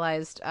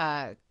stylized,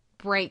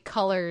 bright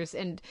colors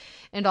and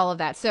all of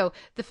that. So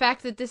the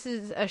fact that this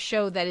is a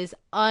show that is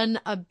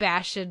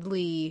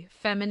unabashedly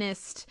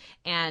feminist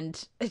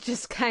and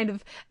just kind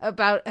of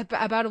about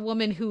a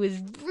woman who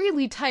is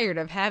really tired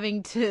of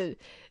having to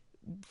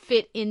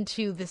fit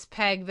into this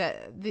peg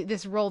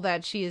this role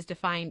that she is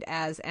defined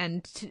as,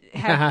 and to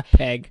have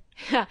peg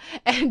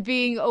and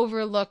being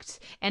overlooked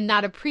and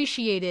not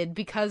appreciated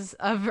because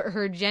of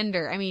her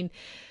gender. I mean,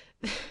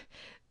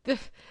 the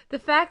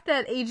fact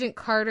that Agent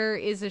Carter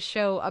is a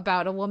show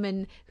about a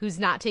woman who's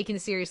not taken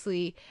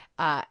seriously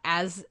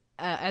as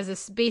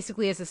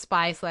basically as a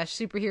spy /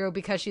 superhero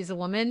because she's a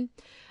woman,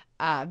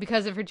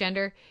 because of her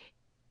gender,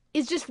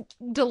 is just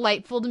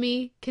delightful to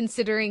me,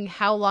 considering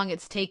how long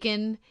it's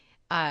taken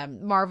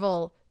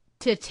Marvel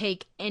to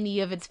take any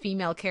of its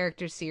female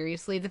characters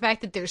seriously. The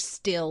fact that there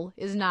still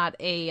is not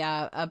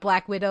a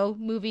Black Widow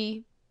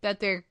movie that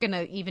they're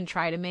gonna even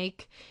try to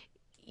make.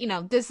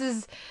 This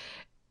is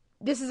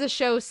a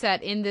show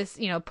set in this,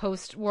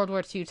 post World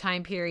War II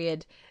time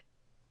period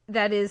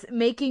that is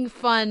making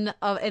fun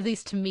of, at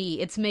least to me,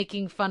 it's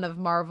making fun of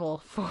Marvel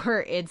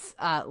for its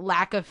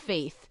lack of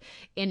faith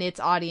in its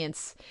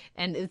audience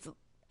and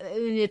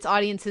its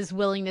audience's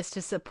willingness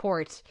to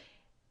support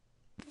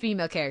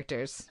female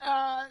characters.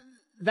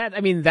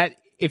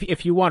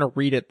 If you want to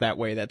read it that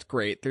way, that's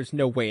great. There's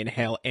no way in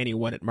hell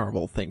anyone at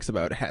Marvel thinks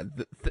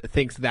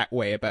that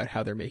way about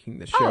how they're making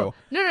the show. Oh,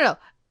 no.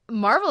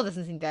 Marvel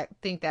doesn't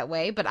think that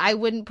way, but I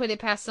wouldn't put it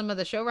past some of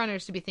the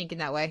showrunners to be thinking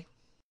that way.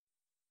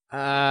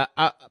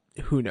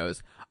 Who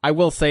knows? I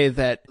will say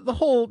that the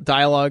whole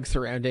dialogue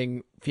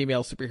surrounding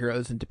female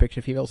superheroes and depiction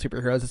of female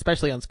superheroes,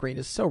 especially on screen,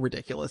 is so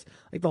ridiculous.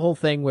 Like the whole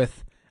thing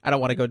with I don't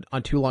want to go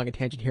on too long a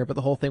tangent here, but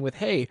the whole thing with,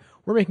 hey,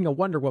 we're making a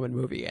Wonder Woman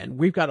movie and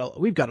we've got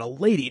a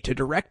lady to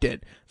direct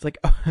it. It's like,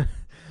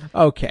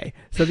 okay,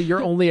 so that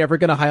you're only ever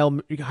going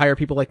to hire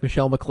people like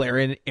Michelle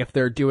McLaren if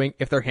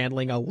they're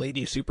handling a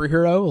lady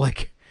superhero.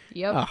 Like,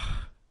 yep.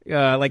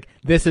 Like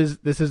this is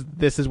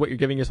what you're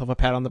giving yourself a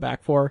pat on the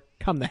back for.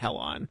 Come the hell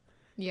on.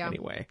 Yeah.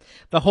 Anyway,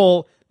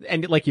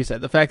 and like you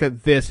said, the fact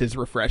that this is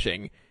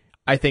refreshing,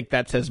 I think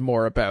that says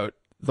more about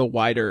the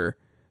wider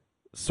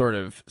sort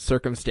of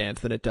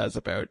circumstance than it does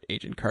about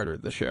Agent Carter,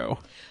 the show.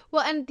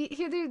 Well, and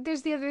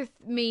there's the other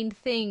main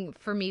thing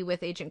for me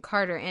with Agent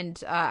Carter,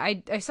 and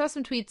I saw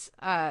some tweets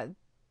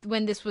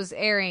when this was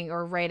airing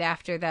or right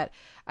after that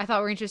I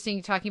thought were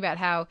interesting, talking about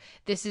how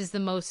this is the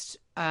most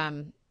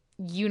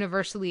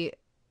universally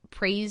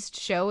praised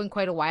show in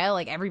quite a while.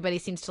 Like, everybody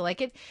seems to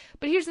like it.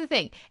 But here's the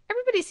thing.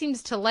 Everybody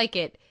seems to like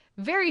it.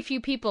 Very few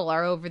people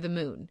are over the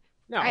moon.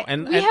 No,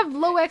 we have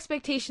low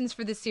expectations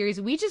for this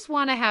series. We just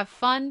want to have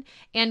fun.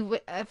 And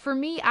for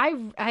me,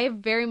 I have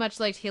very much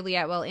liked Haley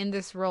Atwell in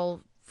this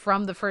role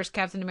from the first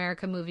Captain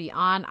America movie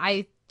on.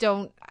 I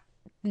don't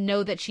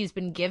know that she's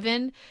been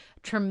given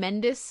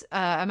tremendous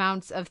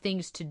amounts of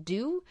things to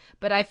do,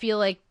 but I feel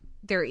like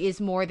there is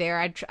more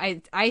there.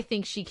 I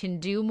think she can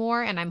do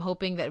more, and I'm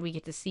hoping that we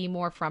get to see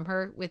more from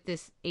her with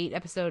this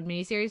 8-episode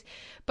miniseries.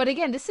 But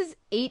again, this is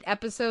 8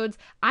 episodes.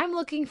 I'm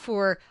looking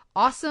for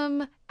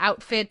awesome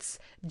outfits,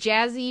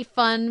 jazzy,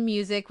 fun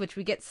music, which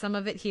we get some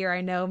of it here.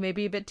 I know,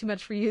 maybe a bit too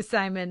much for you,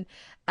 Simon.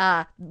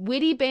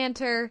 Witty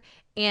banter,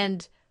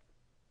 and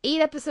 8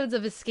 episodes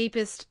of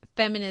escapist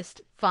feminist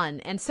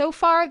fun. And so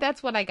far,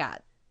 that's what I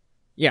got.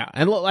 Yeah,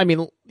 and I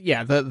mean,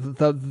 yeah,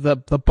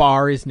 the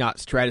bar is not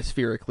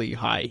stratospherically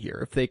high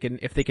here.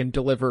 If they can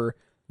deliver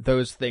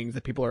those things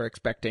that people are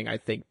expecting, I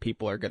think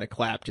people are going to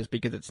clap, just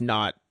because it's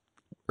not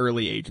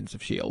early Agents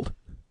of S.H.I.E.L.D.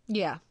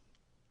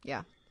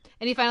 Yeah.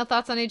 Any final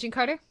thoughts on Agent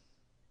Carter?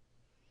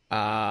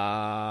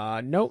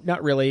 No,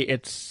 not really.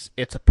 It's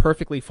a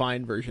perfectly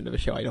fine version of a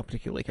show I don't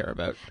particularly care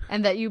about.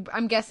 And that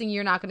I'm guessing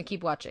you're not going to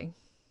keep watching.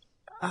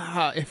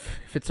 If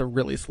it's a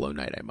really slow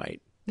night, I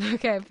might.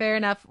 Okay, fair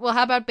enough. Well,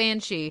 how about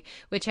Banshee,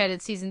 which had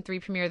its season 3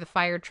 premiere, The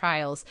Fire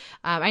Trials?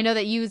 I know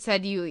that you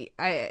said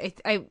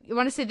I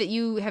want to say that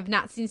you have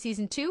not seen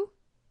season 2?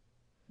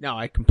 No,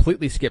 I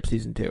completely skipped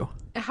season 2.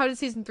 How did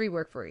season 3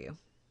 work for you?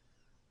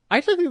 I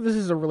actually think this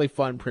is a really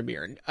fun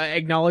premiere,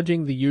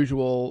 acknowledging the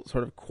usual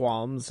sort of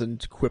qualms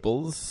and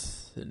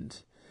quibbles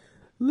and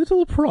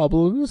little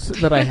problems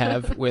that I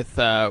have with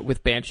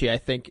Banshee. I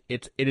think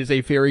it is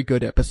a very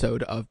good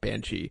episode of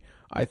Banshee.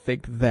 I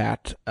think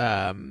that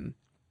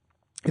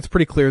it's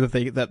pretty clear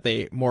that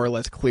they more or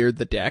less cleared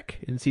the deck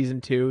in season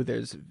 2.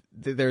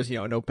 There's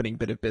an opening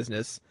bit of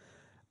business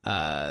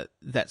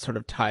that sort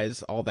of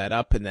ties all that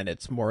up, and then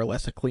it's more or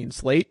less a clean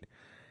slate.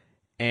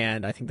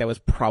 And I think that was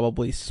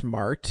probably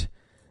smart.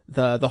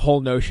 The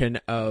whole notion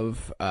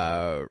of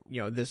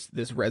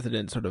this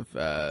resident sort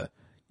of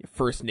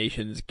First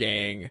Nations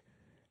gang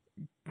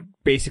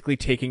basically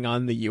taking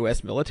on the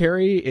U.S.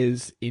 military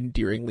is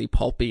endearingly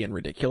pulpy and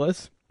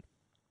ridiculous.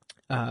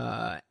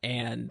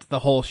 And the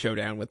whole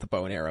showdown with the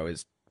bow and arrow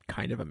is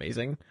kind of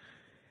amazing.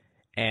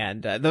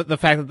 And the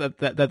fact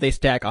that they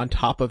stack on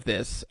top of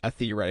this a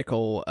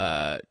theoretical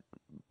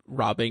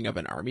robbing of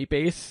an army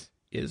base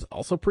is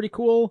also pretty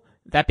cool.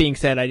 That being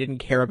said, I didn't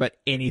care about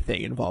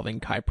anything involving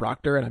Kai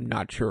Proctor, and I'm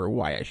not sure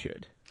why I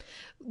should.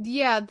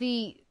 Yeah,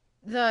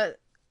 I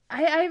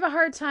have a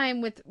hard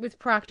time with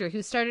Proctor,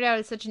 who started out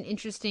as such an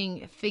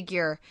interesting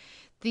figure.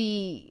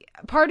 The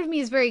part of me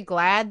is very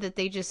glad that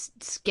they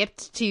just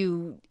skipped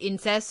to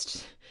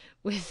incest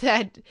with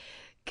that,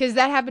 because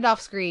that happened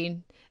off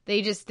screen.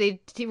 They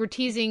were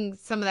teasing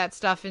some of that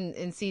stuff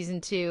in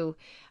season 2.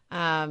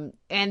 And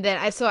then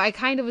I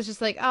kind of was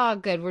just like, oh,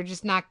 good. We're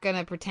just not going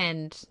to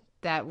pretend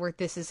that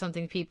this is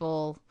something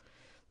people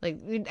like.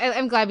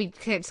 I'm glad we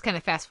just kind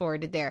of fast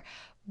forwarded there.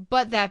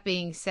 But that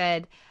being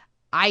said,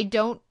 I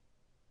don't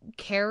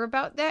care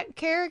about that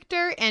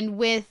character. And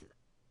with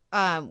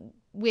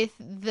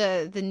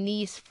the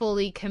niece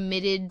fully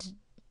committed,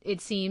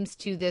 it seems,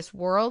 to this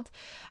world,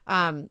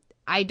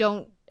 I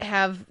don't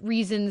have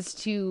reasons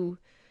to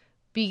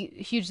be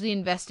hugely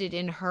invested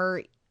in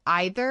her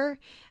either.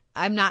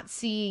 I'm not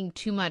seeing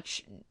too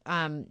much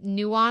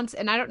nuance,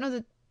 and I don't know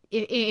that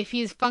if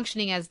he's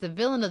functioning as the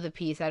villain of the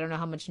piece, I don't know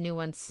how much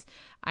nuance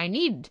I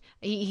need.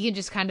 He can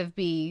just kind of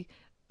be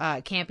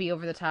campy,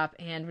 over the top,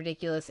 and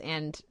ridiculous,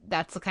 and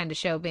that's the kind of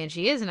show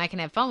Banshee is, and I can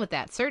have fun with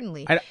that,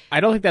 certainly. I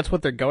don't think that's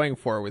what they're going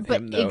for with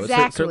him, though.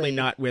 Exactly. Certainly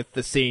not with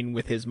the scene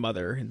with his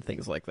mother and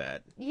things like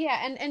that.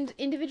 Yeah, and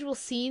individual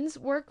scenes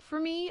work for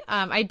me.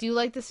 I do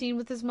like the scene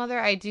with his mother.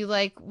 I do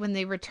like when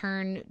they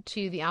return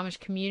to the Amish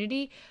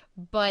community,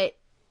 but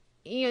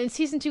in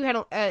season 2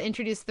 had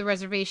introduced the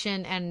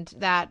reservation and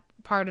that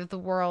part of the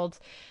world.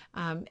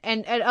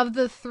 And of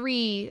the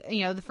 3,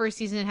 the first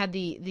season had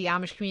the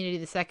Amish community,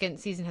 the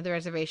second season had the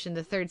reservation,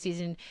 the third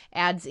season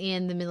adds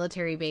in the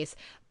military base.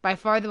 By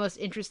far the most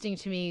interesting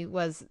to me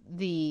was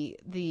the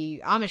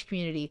Amish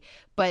community,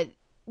 but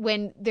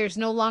when there's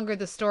no longer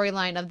the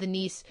storyline of the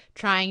niece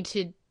trying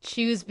to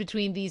choose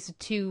between these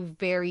two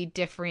very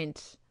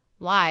different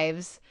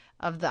lives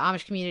of the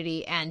Amish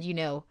community and, you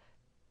know,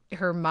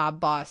 her mob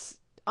boss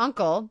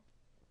uncle,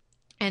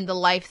 and the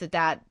life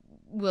that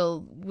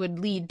would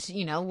lead to,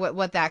 you know,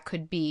 what that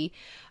could be,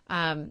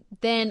 then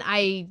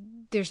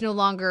there's no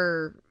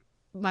longer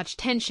much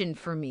tension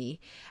for me.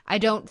 I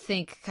don't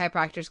think Kai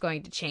Proctor's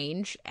going to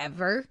change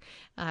ever.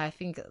 I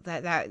think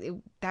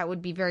that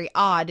would be very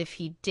odd if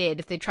he did,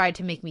 if they tried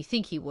to make me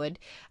think he would.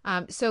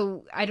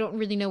 So I don't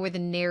really know where the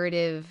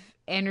narrative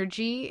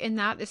energy in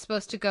that is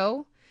supposed to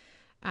go.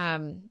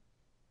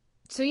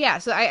 So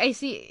I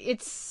see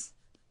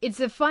it's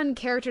a fun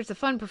character. It's a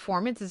fun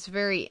performance. It's a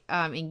very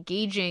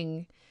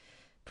engaging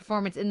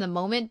performance in the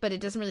moment, but it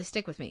doesn't really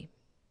stick with me.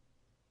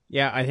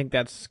 Yeah, I think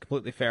that's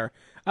completely fair.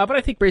 But I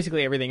think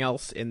basically everything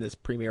else in this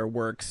premiere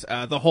works.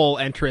 The whole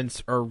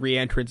entrance or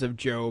re-entrance of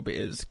Job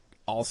is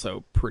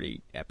also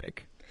pretty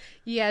epic.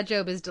 Yeah,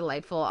 Job is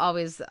delightful.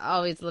 Always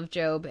loved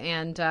Job.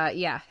 And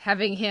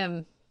having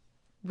him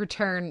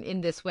return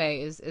in this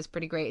way is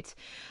pretty great.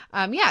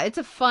 It's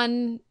a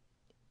fun,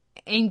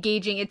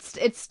 engaging.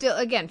 It's still,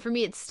 again, for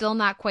me, it's still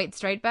not quite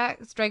Strike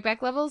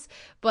Back levels,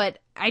 but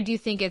I do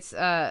think it's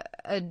a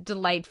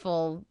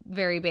delightful,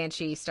 very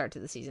Banshee start to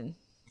the season.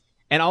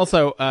 And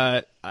also,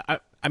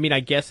 I mean,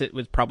 I guess it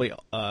was probably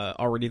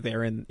already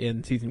there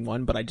in season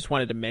 1, but I just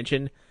wanted to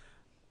mention,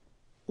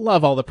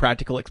 love all the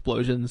practical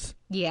explosions.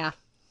 Yeah.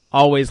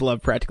 Always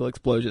love practical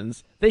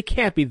explosions. They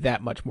can't be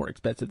that much more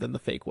expensive than the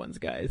fake ones,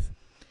 guys.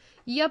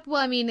 Yep.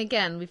 Well, I mean,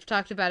 again, we've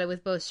talked about it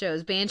with both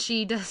shows.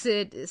 Banshee does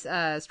it,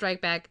 Strike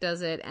Back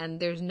does it, and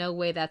there's no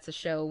way that's a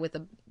show with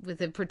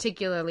a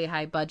particularly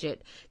high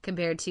budget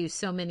compared to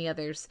so many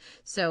others.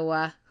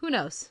 So who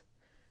knows?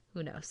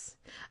 Who knows?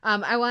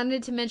 I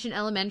wanted to mention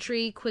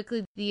Elementary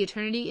quickly, the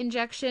Eternity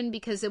Injection,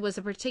 because it was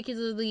a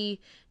particularly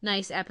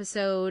nice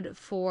episode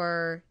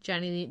for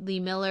Johnny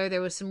Lee Miller.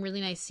 There was some really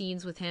nice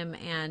scenes with him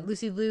and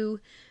Lucy Liu.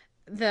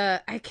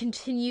 I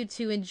continue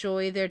to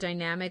enjoy their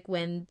dynamic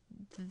when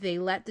they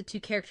let the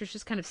two characters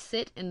just kind of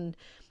sit and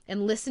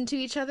listen to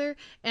each other.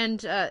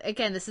 And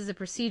again, this is a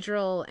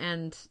procedural,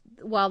 and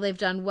while they've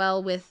done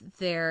well with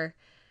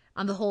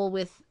on the whole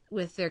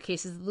with their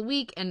cases of the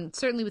week, and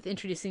certainly with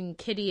introducing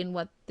Kitty and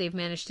what they've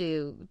managed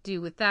to do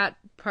with that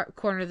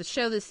corner of the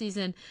show this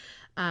season,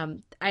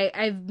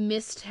 I've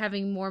missed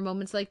having more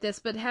moments like this,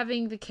 but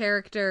having the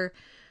character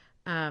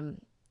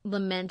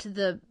lament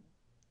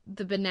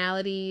the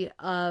banality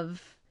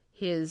of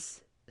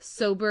his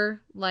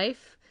sober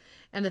life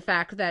and the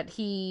fact that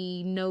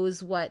he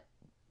knows what,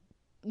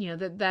 you know,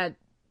 that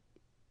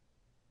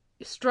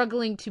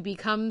struggling to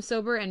become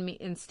sober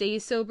and stay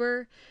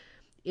sober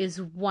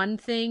is one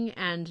thing,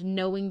 and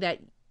knowing that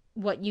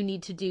what you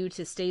need to do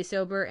to stay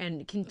sober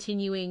and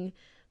continuing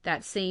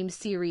that same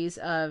series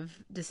of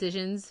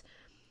decisions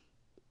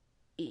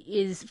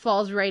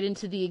falls right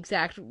into the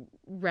exact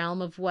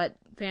realm of what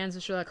fans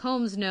of Sherlock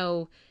Holmes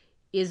know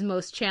is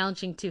most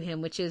challenging to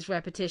him, which is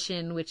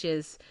repetition, which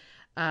is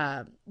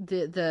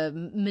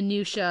the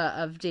minutia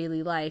of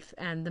daily life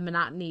and the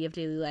monotony of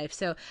daily life.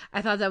 So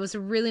I thought that was a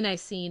really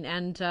nice scene,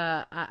 and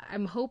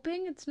I'm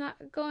hoping it's not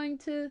going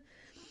to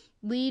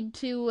lead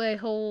to a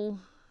whole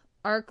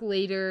arc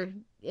later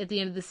at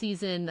the end of the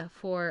season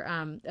for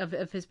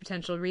of his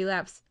potential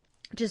relapse,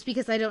 just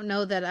because I don't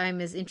know that I'm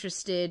as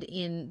interested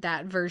in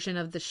that version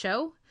of the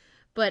show.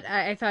 But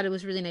I thought it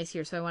was really nice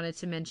here, so I wanted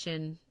to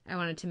mention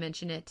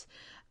it.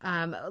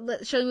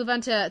 Shall we move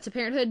on to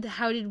Parenthood?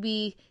 How did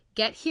we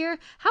get here?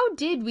 How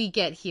did we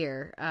get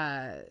here,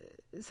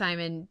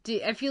 Simon?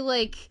 I feel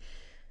like,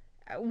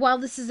 while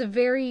this is a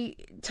very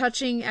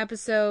touching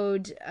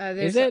episode,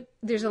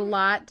 there's a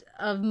lot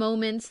of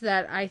moments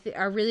that I think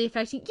are really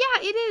affecting.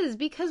 Yeah, it is,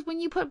 because when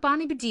you put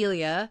Bonnie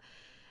Bedelia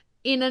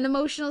in an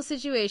emotional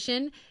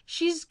situation,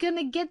 she's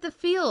gonna get the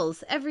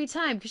feels every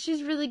time because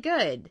she's really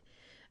good.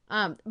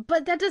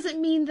 But that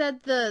doesn't mean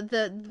that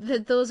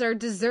that those are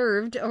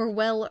deserved or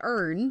well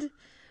earned.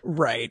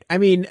 Right. I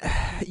mean,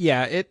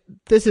 yeah,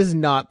 this is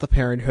not the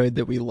Parenthood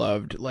that we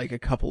loved like a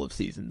couple of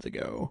seasons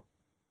ago.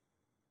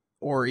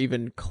 Or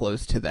even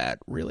close to that,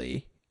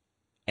 really.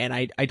 And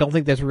I don't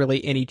think there's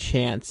really any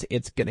chance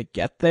it's gonna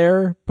get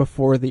there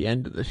before the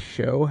end of the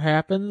show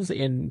happens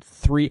in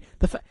 3.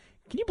 Can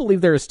you believe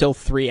there are still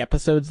 3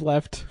 episodes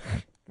left?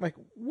 Like,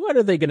 what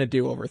are they gonna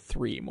do over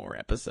 3 more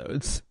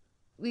episodes?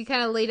 We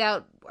kind of laid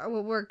out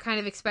what we're kind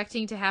of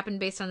expecting to happen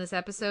based on this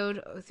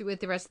episode with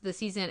the rest of the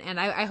season, and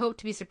I hope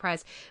to be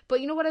surprised.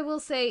 But you know what I will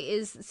say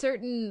is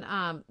certain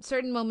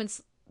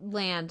moments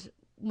land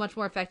much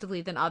more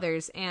effectively than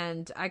others,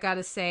 and I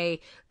gotta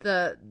say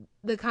the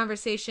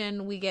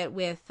conversation we get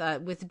with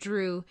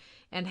Drew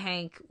and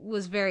Hank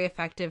was very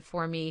effective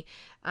for me.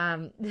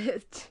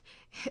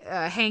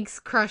 Hank's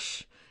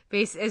crush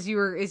base, as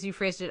you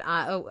phrased it,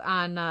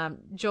 on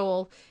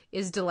Joel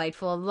is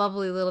delightful. A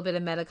lovely little bit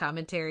of meta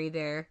commentary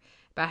there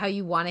about how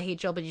you want to hate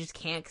Joel but you just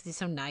can't because he's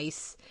so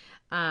nice.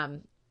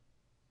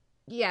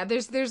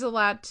 There's a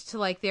lot to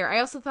like there. I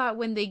also thought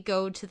when they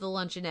go to the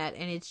luncheonette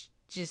and it's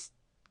just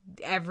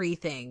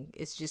everything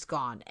is just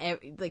gone.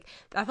 Like,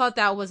 I thought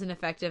that was an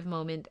effective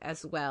moment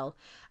as well.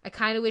 I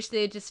kind of wish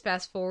they had just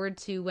fast forward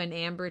to when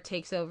Amber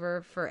takes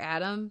over for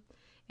Adam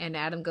and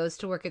Adam goes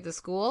to work at the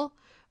school.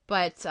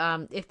 But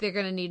if they're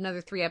going to need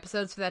another 3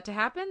 episodes for that to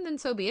happen, then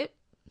so be it.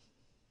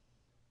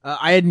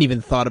 I hadn't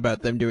even thought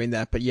about them doing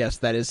that, but yes,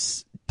 that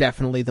is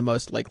definitely the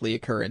most likely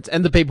occurrence.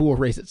 And the baby will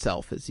raise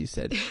itself, as you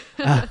said.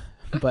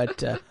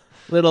 But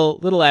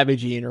little Abby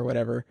Jean or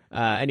whatever.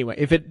 Anyway,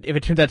 if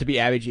it turns out to be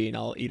Abby Jean,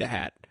 I'll eat a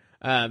hat.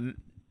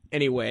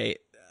 Anyway,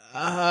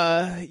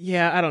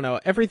 yeah, I don't know.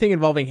 Everything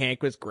involving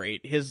Hank was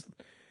great.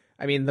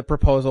 The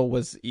proposal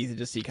was easy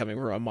to see coming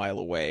from a mile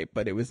away,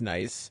 but it was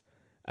nice,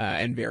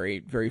 and very,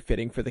 very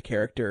fitting for the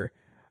character.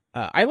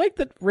 I like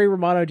that Ray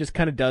Romano just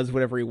kind of does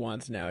whatever he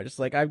wants now. Just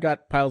like, I've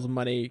got piles of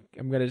money,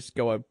 I'm gonna just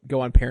go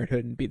on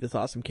Parenthood and be this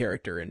awesome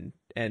character,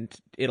 and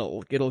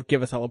it'll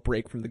give us all a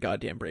break from the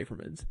goddamn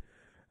Bravermans.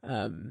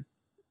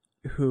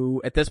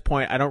 Who at this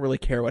point I don't really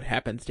care what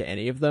happens to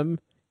any of them,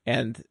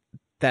 and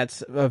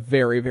that's a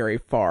very, very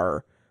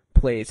far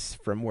place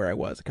from where I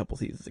was a couple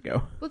seasons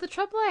ago. Well, the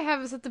trouble I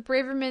have is that the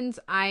Bravermans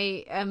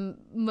I am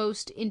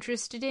most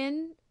interested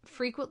in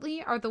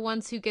frequently are the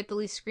ones who get the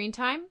least screen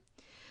time.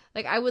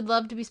 Like, I would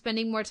love to be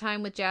spending more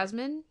time with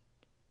Jasmine.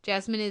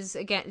 Jasmine's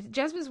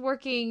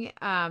working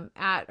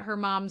at her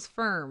mom's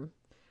firm,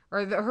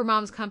 or her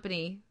mom's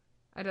company.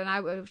 I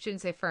shouldn't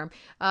say firm.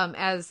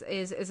 As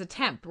a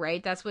temp,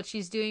 right? That's what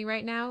she's doing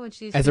right now, and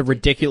she's a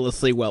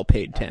ridiculously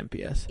well-paid temp.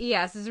 Yes.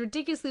 Yes, is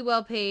ridiculously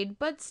well-paid,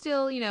 but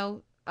still,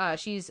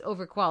 she's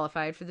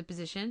overqualified for the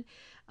position.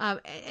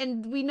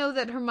 And we know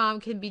that her mom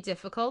can be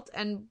difficult,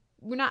 and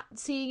we're not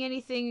seeing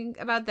anything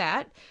about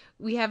that.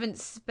 We haven't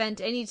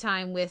spent any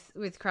time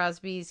with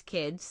Crosby's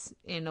kids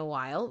in a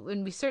while,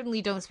 and we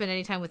certainly don't spend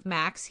any time with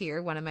Max here,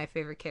 one of my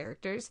favorite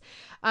characters.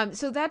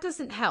 So that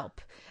doesn't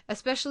help,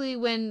 especially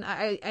when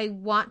I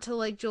want to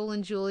like Joel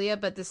and Julia,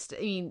 but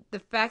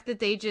the fact that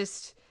they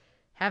just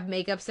have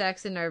makeup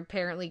sex and are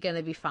apparently going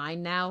to be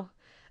fine now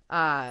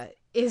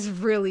is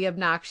really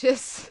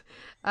obnoxious.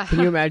 Can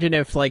you imagine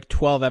if, like,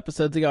 12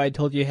 episodes ago I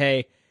told you,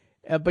 hey,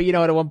 but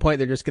at one point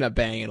they're just going to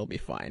bang, it'll be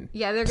fine.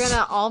 Yeah, they're going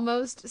to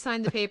almost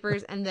sign the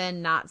papers and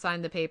then not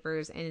sign the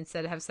papers and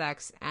instead have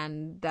sex,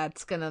 and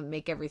that's going to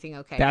make everything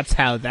okay. That's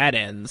how that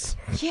ends.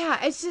 Yeah,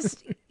 it's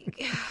just,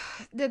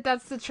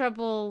 that's the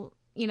trouble,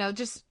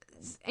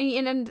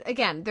 and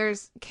again,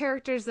 there's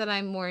characters that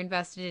I'm more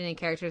invested in and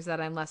characters that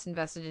I'm less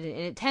invested in, and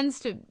it tends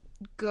to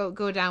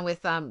go down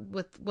with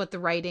what the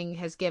writing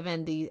has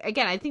given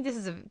again, I think this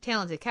is a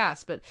talented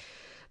cast, but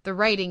the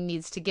writing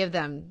needs to give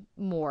them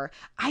more.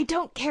 I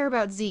don't care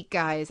about Zeke,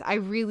 guys. I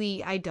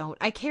don't.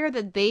 I care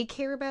that they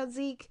care about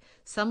Zeke,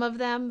 some of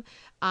them,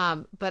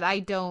 but I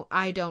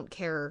don't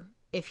care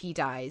if he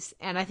dies.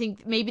 And I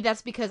think maybe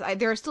that's because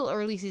there are still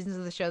early seasons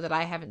of the show that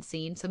I haven't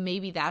seen, so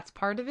maybe that's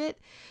part of it.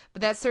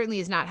 But that certainly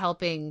is not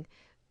helping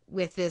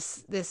with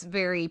this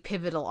very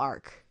pivotal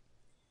arc.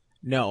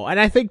 No,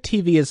 and I think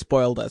TV has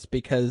spoiled us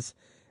because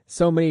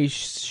so many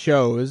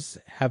shows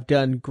have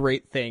done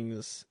great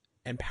things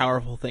and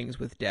powerful things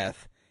with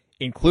death,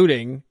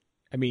 including,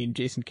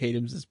 Jason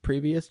Katims'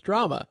 previous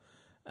drama.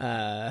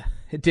 That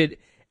did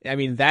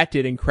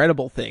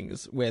incredible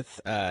things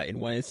with, in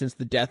one instance,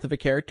 the death of a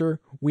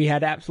character we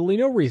had absolutely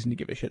no reason to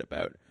give a shit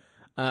about.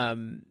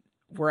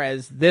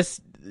 Whereas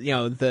this,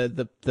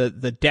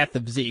 the death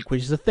of Zeke,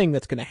 which is a thing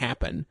that's going to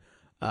happen,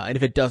 and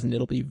if it doesn't,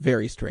 it'll be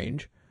very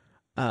strange.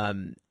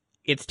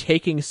 It's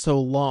taking so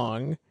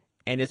long,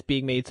 and it's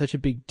being made such a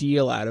big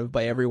deal out of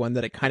by everyone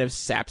that it kind of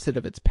saps it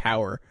of its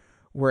power.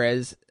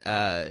 Whereas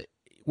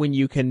when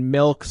you can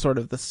milk sort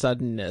of the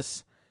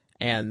suddenness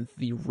and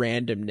the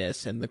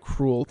randomness and the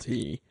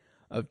cruelty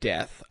of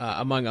death,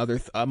 among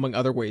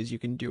other ways you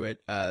can do it,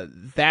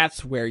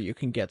 that's where you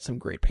can get some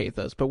great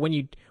pathos. But when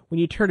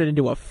you turn it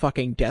into a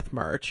fucking death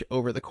march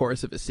over the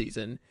course of a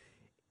season,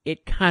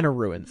 it kind of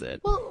ruins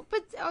it. Well,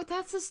 but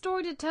that's a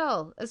story to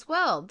tell as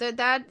well. That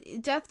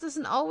death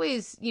doesn't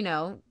always,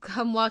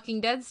 come Walking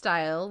Dead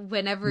style.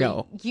 Whenever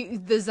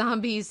the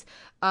zombies,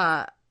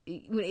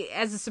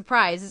 as a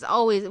surprise, is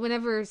always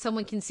whenever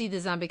someone can see the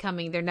zombie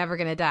coming, they're never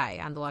gonna die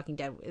on The Walking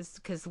Dead, is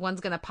because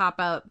one's gonna pop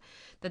out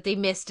that they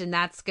missed, and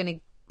that's gonna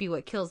be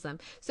what kills them.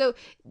 So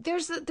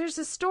there's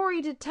a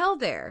story to tell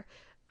there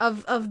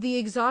of the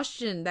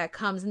exhaustion that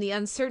comes and the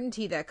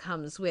uncertainty that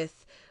comes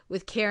with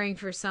caring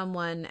for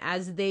someone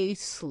as they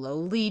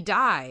slowly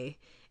die.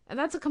 And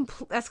that's a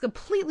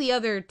completely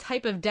other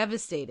type of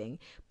devastating.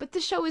 But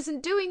the show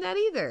isn't doing that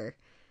either.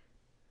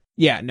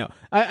 Yeah, no.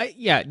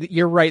 Yeah,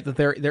 you're right that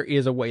there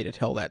is a way to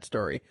tell that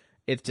story.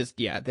 It's just,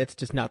 that's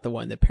just not the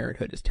one that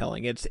Parenthood is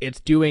telling.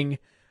 It's doing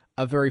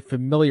a very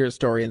familiar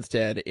story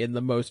instead in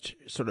the most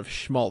sort of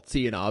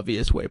schmaltzy and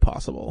obvious way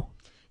possible.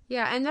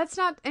 Yeah, and that's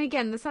not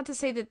to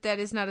say that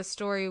is not a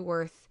story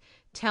worth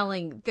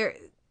telling.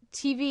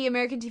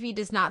 American TV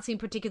does not seem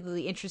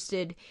particularly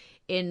interested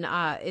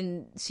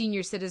in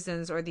senior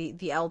citizens or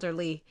the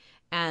elderly,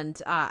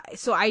 and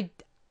so I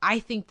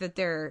think that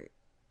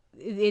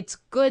it's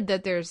good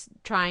that they're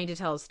trying to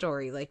tell a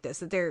story like this,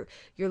 that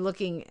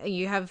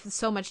you have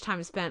so much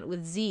time spent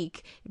with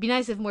Zeke. It'd be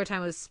nice if more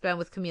time was spent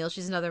with Camille.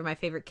 She's another of my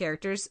favorite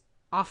characters,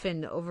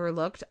 often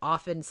overlooked,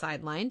 often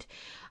sidelined.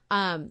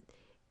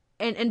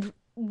 And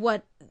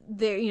what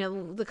they're,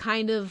 the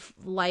kind of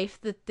life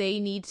that they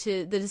need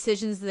to, the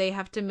decisions they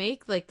have to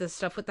make, like the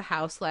stuff with the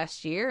house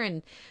last year,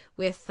 and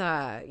with,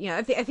 I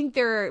think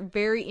there are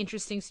very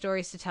interesting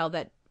stories to tell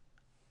that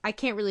I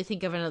can't really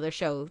think of another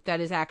show that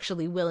is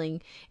actually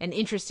willing and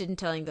interested in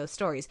telling those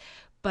stories,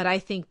 but I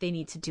think they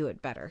need to do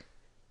it better.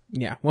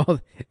 Yeah, well,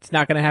 it's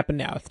not going to happen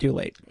now. It's too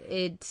late.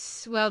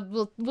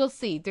 We'll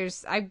see.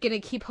 I'm going to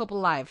keep hope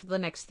alive for the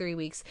next 3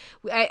 weeks.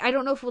 I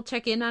don't know if we'll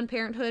check in on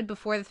Parenthood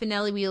before the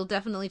finale. We'll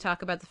definitely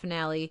talk about the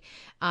finale,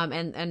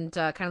 and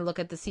kind of look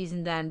at the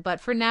season then. But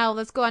for now,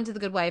 let's go on to The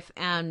Good Wife,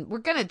 and we're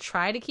going to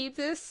try to keep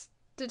this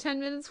to 10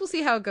 minutes. We'll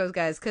see how it goes,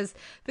 guys, because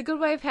The Good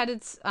Wife had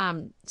its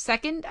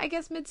second, I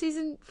guess,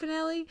 mid-season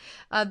finale,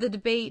 the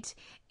debate,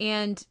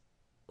 and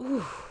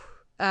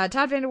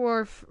Todd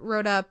VanDerWerff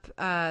wrote up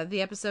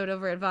the episode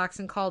over at Vox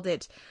and called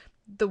it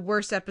the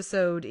worst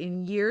episode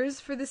in years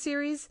for the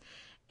series,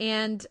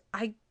 and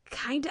I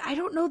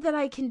don't know that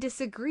I can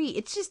disagree.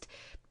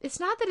 It's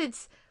not that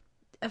it's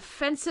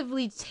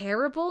offensively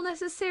terrible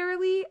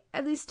necessarily,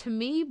 at least to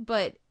me,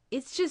 but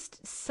it's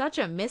just such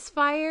a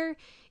misfire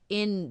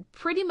in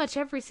pretty much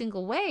every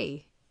single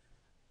way.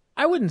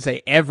 I wouldn't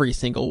say every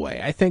single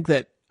way. I think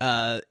that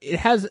it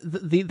has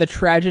the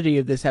tragedy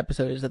of this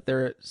episode is that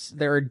there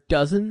are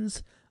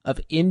dozens of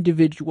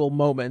individual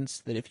moments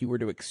that if you were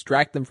to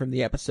extract them from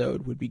the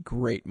episode would be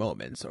great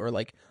moments, or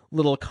like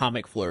little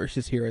comic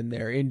flourishes here and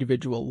there,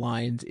 individual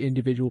lines,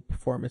 individual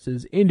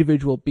performances,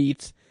 individual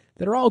beats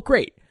that are all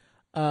great.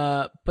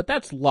 But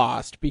that's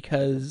lost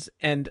because,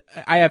 and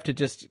I have to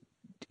just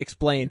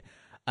explain,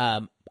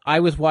 I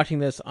was watching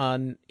this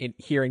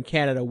here in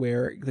Canada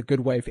where The Good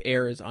Wife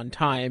airs on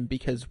time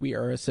because we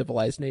are a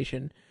civilized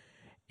nation.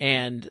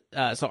 And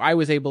so I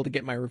was able to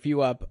get my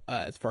review up,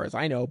 as far as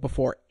I know,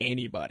 before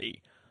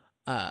anybody.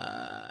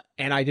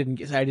 And I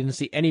didn't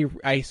see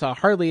I saw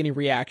hardly any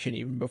reaction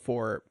even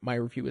before my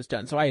review was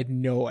done. So I had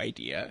no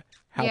idea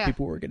how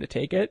people were going to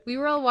take it. We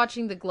were all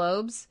watching the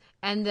Globes,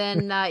 and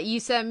then you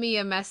sent me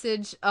a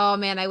message. Oh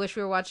man, I wish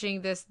we were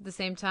watching this at the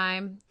same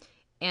time.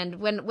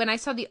 And when I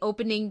saw the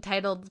opening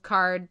title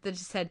card that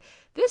just said,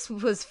 this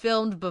was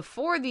filmed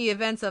before the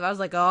events of, I was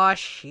like, oh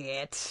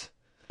shit.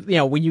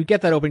 When you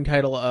get that opening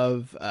title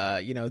of,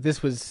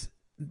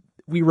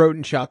 we wrote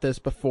and shot this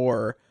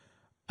before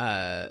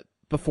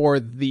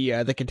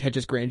the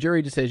contentious grand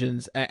jury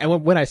decisions.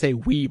 And when I say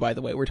we, by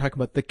the way, we're talking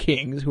about the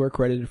Kings who are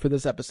credited for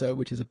this episode,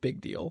 which is a big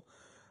deal.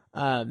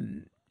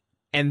 And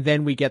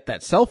then we get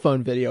that cell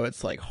phone video.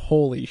 It's like,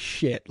 holy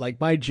shit.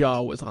 Like my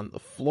jaw was on the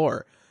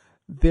floor.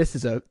 This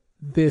is a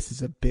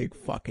big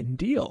fucking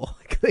deal.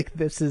 Like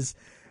this is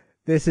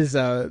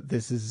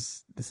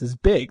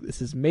big.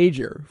 This is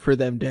major for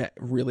them to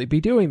really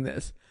be doing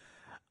this.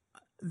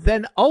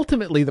 Then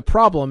ultimately the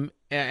problem,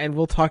 and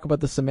we'll talk about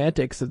the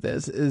semantics of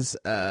this, is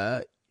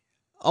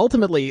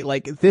ultimately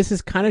like this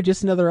is kind of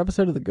just another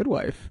episode of The Good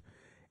Wife.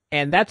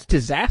 And that's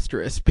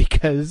disastrous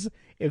because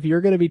if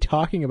you're going to be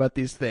talking about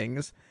these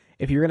things,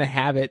 if you're going to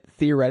have it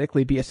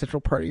theoretically be a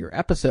central part of your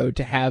episode,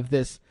 to have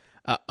this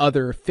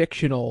other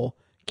fictional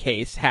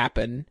case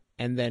happen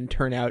and then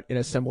turn out in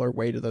a similar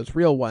way to those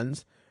real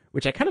ones,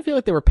 which I kind of feel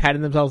like they were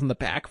patting themselves on the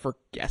back for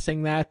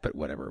guessing that, but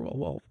whatever.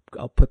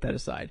 I'll put that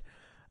aside.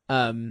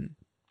 For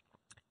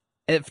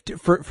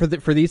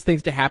these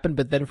things to happen,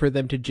 but then for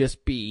them to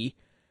just be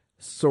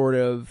sort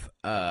of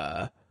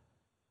a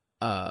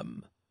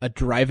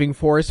driving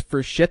force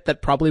for shit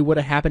that probably would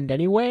have happened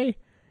anyway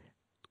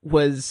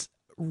was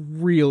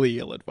really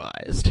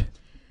ill-advised.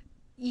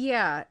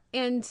 Yeah,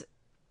 and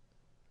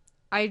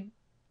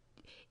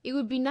it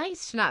would be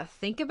nice to not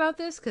think about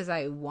this because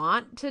I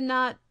want to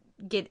not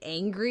get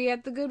angry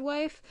at The Good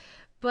Wife,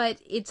 but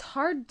it's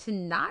hard to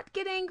not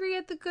get angry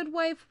at The Good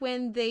Wife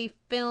when they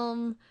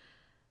film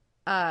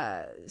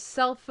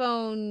cell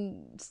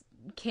phone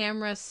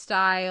camera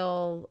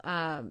style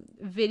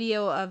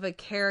video of a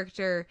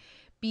character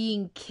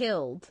being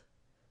killed.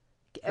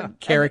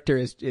 Character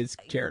is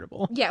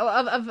charitable. Yeah,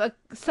 of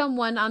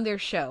someone on their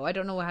show. I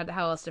don't know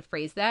how else to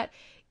phrase that.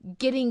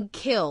 Getting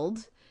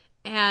killed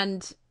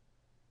and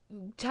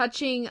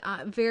touching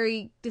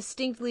very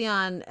distinctly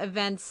on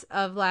events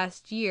of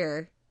last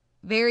year.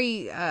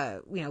 Very,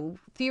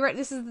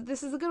 this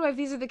is The Good Wife.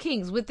 These are the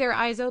Kings with their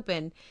eyes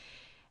open.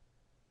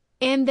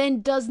 And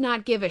then does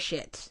not give a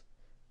shit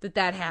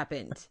that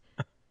happened.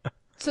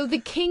 So the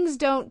Kings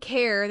don't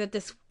care that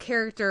this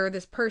character,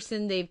 this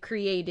person they've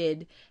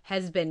created,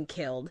 has been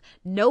killed.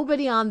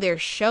 Nobody on their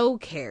show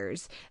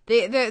cares.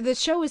 The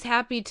show is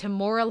happy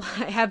to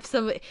have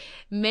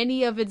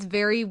many of its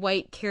very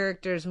white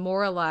characters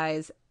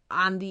moralize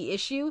on the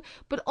issue,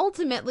 but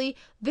ultimately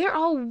they're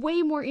all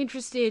way more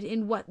interested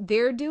in what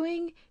they're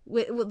doing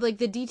with like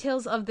the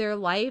details of their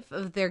life,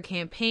 of their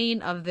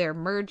campaign, of their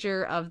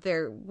merger, of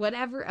their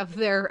whatever, of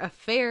their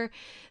affair,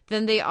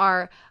 than they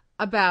are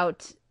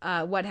about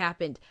what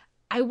happened.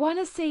 I want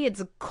to say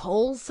it's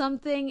Cole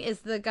something is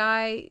the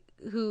guy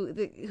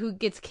who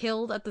gets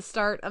killed at the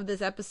start of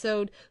this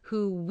episode,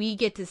 who we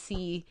get to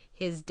see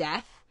his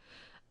death.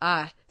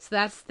 So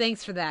that's,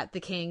 thanks for that, the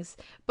Kings.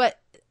 But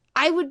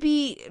I would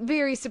be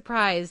very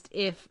surprised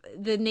if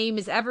the name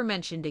is ever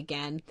mentioned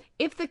again,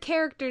 if the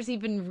characters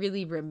even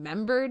really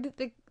remembered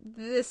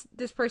this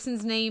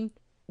person's name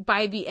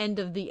by the end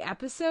of the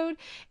episode.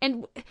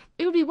 And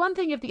it would be one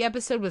thing if the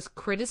episode was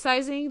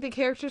criticizing the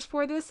characters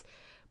for this,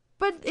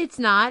 but it's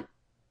not.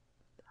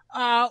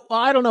 Well,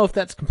 I don't know if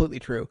that's completely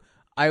true.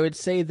 I would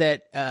say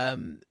that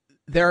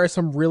there are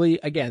some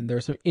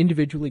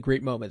individually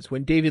great moments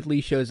when David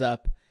Lee shows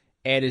up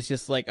and is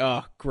just like,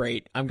 oh,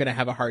 great, I'm going to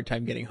have a hard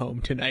time getting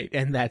home tonight.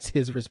 And that's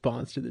his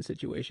response to the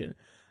situation.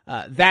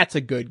 That's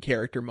a good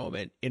character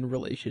moment in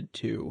relation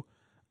to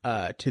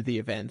the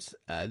events.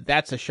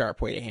 That's a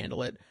sharp way to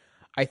handle it.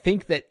 I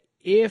think that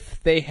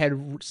if they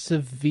had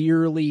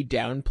severely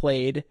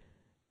downplayed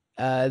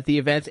the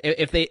events,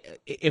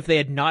 if they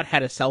had not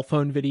had a cell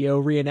phone video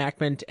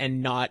reenactment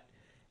and not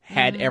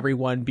had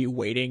everyone be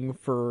waiting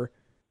for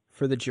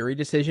the jury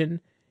decision,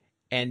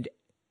 and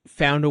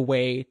found a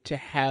way to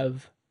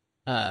have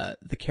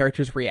the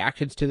characters'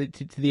 reactions to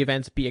the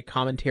events be a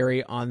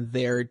commentary on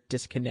their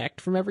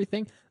disconnect from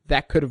everything,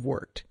 that could have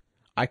worked.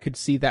 I could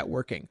see that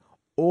working.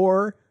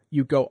 Or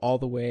you go all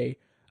the way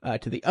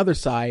to the other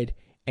side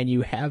and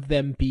you have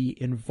them be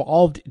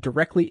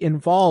directly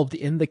involved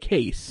in the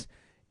case,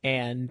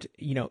 and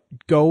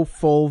go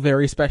full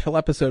very special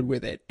episode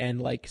with it,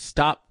 and like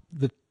stop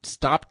the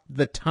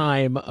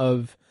time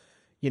of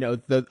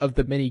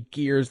the many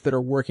gears that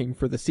are working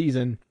for the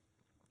season,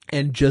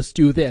 and just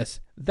do this.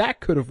 That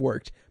could have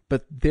worked,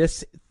 but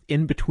this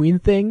in between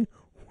thing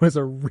was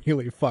a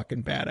really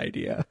fucking bad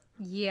idea.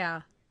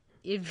 Yeah,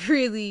 it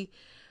really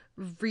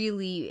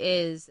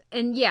is.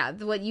 And yeah,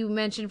 what you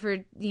mentioned for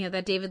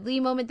that David Lee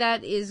moment,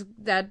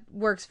 that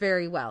works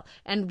very well.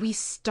 And we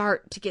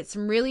start to get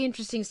some really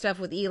interesting stuff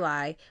with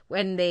Eli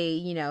when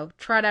they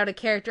trot out a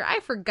character. I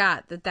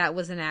forgot that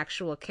was an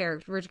actual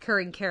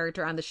recurring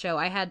character on the show.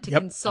 I had to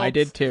consult. I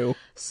did too.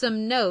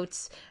 Some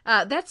notes.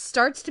 That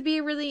starts to be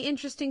a really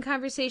interesting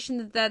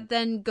conversation that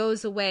then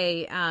goes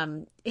away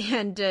and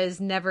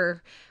is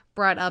never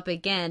brought up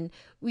again.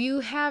 You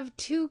have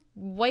two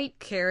white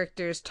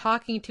characters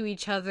talking to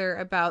each other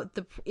about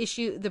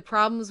the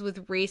problems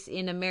with race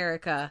in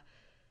America,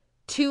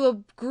 to a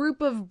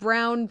group of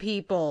brown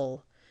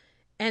people,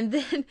 and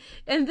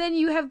then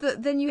you have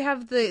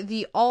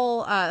the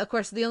all of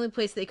course the only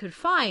place they could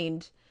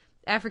find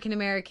African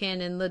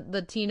American and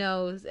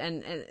Latinos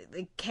and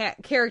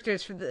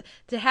characters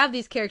to have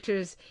these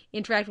characters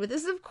interact with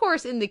is of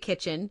course in the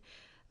kitchen.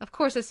 Of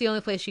course, that's the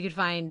only place you could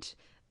find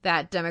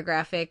that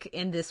demographic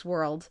in this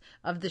world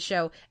of the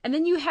show. And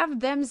then you have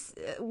them,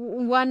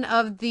 one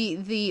of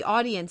the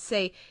audience,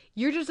 say,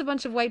 you're just a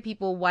bunch of white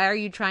people, why are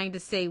you trying to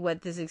say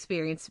what this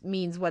experience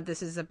means, what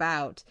this is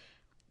about?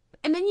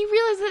 And then you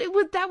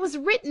realize that was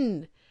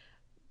written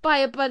by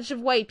a bunch of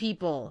white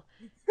people.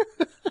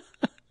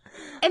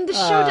 And the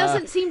show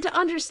doesn't seem to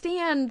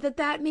understand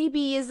that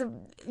maybe is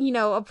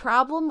a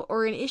problem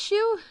or an issue.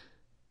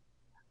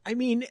 I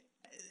mean,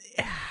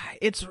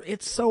 it's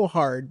so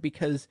hard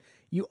because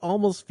you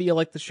almost feel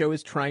like the show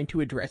is trying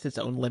to address its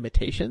own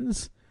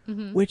limitations,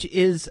 which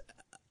is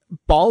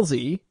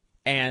ballsy.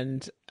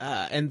 And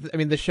I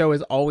mean, the show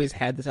has always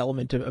had this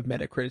element of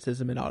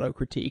meta-criticism and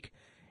auto-critique,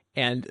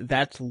 and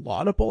that's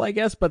laudable, I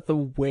guess. But the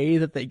way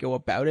that they go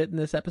about it in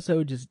this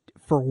episode just,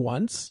 for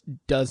once,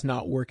 does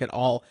not work at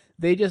all.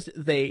 This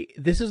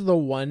is the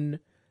one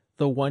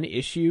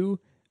issue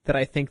that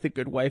I think The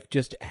Good Wife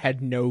just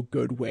had no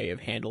good way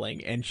of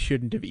handling and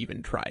shouldn't have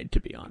even tried,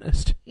 to be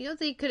honest. You know what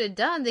they could have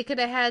done? They could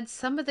have had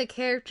some of the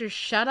characters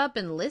shut up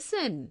and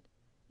listen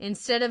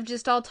instead of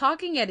just all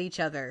talking at each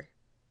other.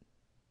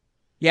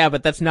 Yeah,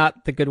 but that's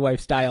not The Good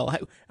Wife style.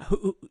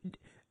 I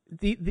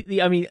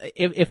mean,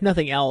 if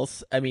nothing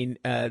else, I mean,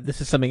 this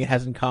is something it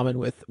has in common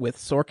with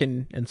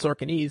Sorkin and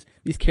Sorkinese.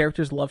 These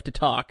characters love to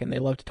talk, and they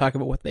love to talk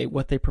about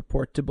what they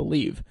purport to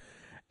believe.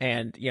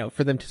 And,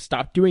 for them to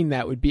stop doing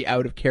that would be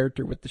out of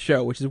character with the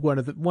show, which is one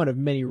of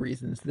many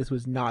reasons this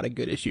was not a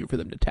good issue for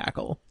them to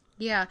tackle.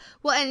 Yeah.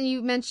 Well, and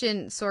you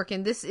mentioned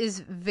Sorkin. This is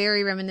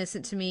very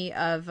reminiscent to me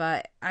of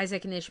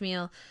Isaac and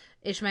Ishmael,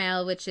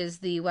 which is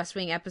the West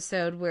Wing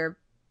episode where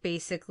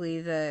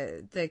basically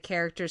the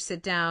characters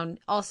sit down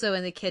also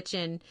in the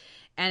kitchen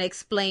and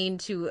explain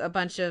to a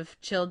bunch of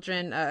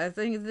children. I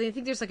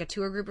think there's like a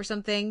tour group or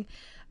something.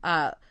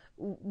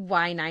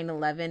 Why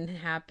 9/11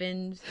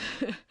 happened,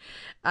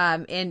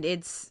 and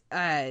it's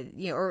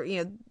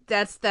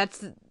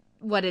that's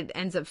what it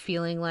ends up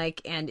feeling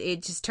like, and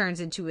it just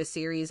turns into a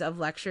series of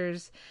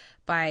lectures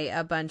by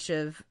a bunch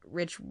of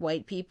rich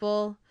white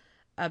people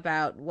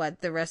about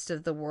what the rest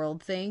of the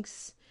world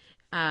thinks,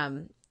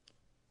 and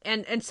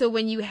so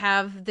when you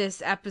have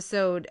this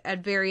episode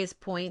at various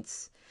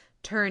points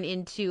turn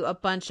into a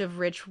bunch of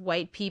rich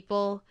white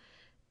people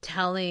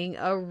telling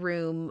a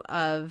room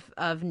of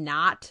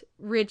not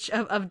rich,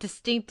 of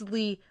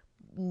distinctly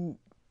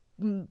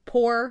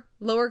poor,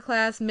 lower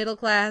class, middle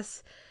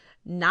class,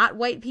 not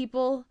white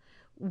people,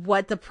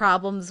 what the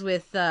problems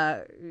with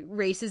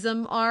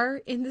racism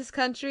are in this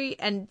country,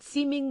 and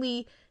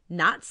seemingly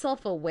not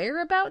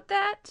self-aware about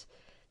that.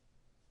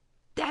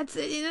 That's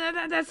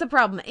the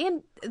problem.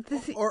 And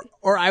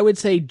or I would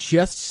say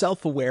just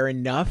self-aware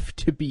enough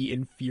to be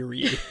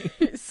infuriating.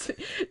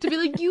 To be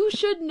like, you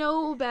should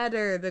know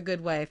better, The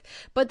Good Wife.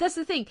 But that's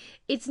the thing.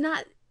 It's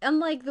not,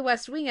 unlike the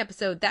West Wing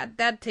episode,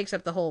 that takes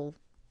up the whole,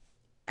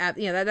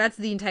 that's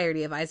the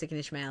entirety of Isaac and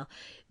Ishmael.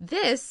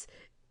 This,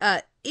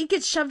 it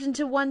gets shoved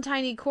into one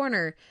tiny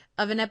corner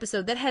of an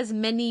episode that has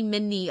many,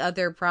 many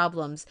other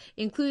problems,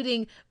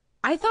 including,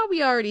 I thought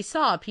we already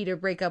saw Peter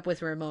break up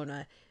with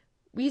Ramona.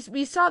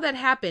 We saw that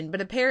happen,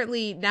 but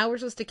apparently now we're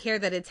supposed to care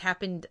that it's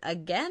happened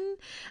again.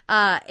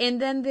 And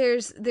then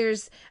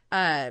there's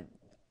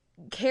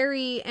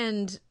Carrie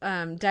and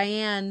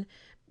Diane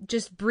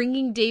just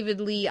bringing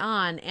David Lee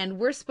on, and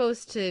we're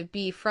supposed to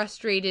be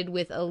frustrated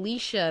with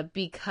Alicia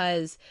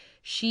because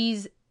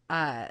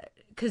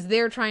because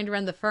they're trying to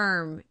run the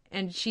firm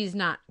and she's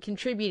not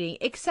contributing.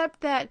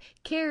 Except that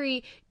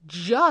Carrie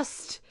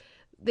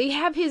they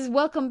have his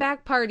welcome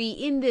back party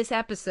in this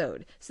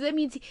episode. So that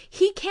means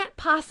he can't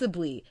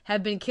possibly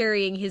have been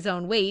carrying his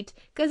own weight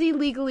because he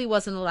legally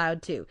wasn't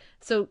allowed to.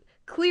 So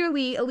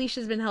clearly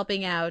Alicia's been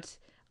helping out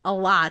a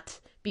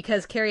lot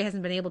because Carrie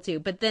hasn't been able to.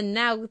 But then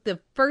now the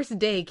first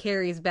day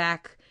Carrie's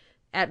back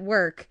at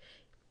work,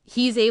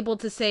 he's able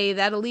to say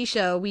that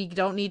Alicia, we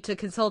don't need to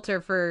consult her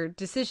for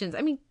decisions.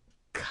 I mean,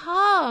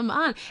 come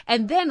on.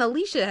 And then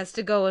Alicia has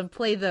to go and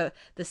play the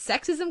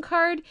sexism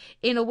card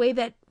in a way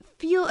that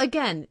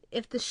again,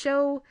 if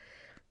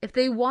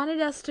they wanted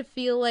us to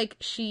feel like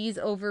she's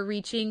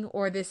overreaching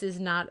or she's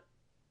not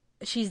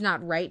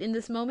right in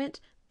this moment,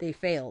 they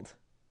failed.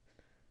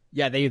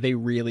 Yeah, they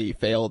really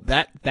failed.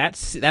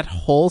 That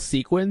whole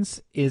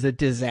sequence is a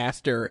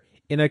disaster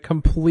in a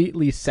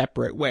completely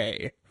separate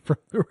way from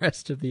the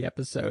rest of the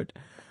episode.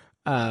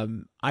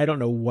 I don't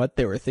know what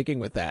they were thinking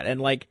with that. And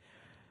like,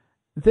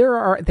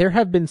 there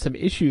have been some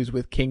issues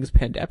with King's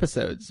Penned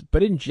episodes,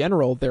 but in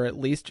general, they're at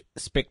least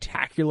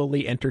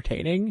spectacularly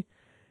entertaining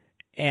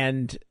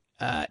and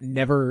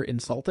never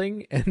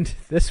insulting. And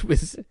this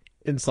was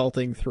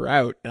insulting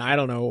throughout. And I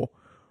don't know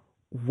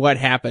what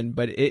happened,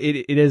 but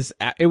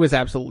it was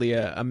absolutely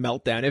a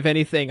meltdown. If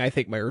anything, I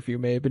think my review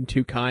may have been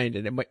too kind,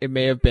 and it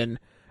may have been,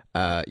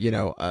 a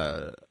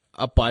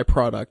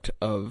byproduct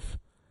of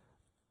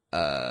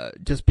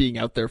just being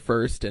out there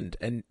first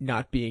and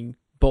not being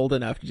bold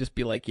enough to just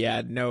be like,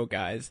 yeah, no,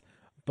 guys.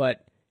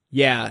 But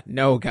yeah,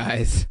 no,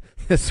 guys.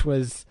 There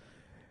was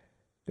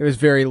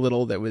very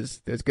little that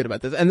was good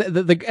about this, and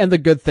the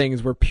good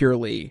things were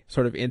purely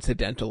sort of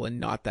incidental and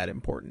not that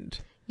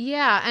important.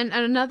 Yeah, and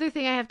another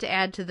thing I have to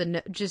add to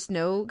the just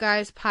no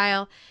guys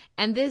pile,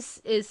 and this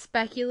is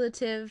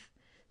speculative,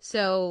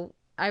 so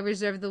I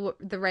reserve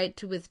the right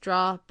to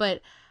withdraw,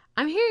 but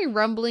I'm hearing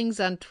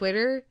rumblings on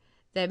Twitter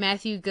that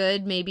Matthew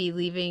Good may be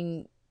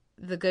leaving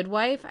The Good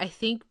Wife. I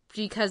think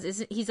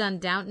because he's on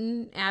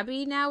Downton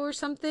Abbey now or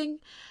something.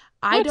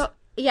 What?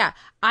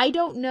 I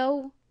don't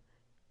know.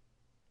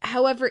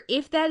 However,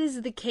 if that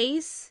is the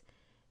case,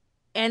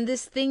 and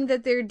this thing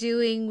that they're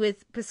doing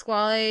with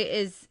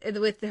Pasquale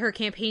with her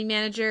campaign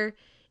manager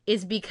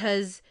is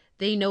because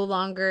they no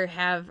longer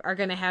are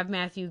going to have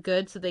Matthew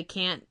Good, so they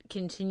can't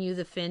continue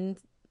the Finn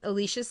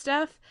Alicia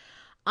stuff,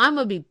 I'm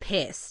gonna be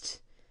pissed.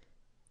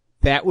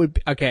 That would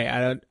be, okay.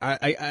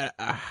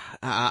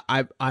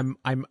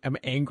 I'm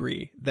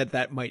angry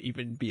that might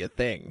even be a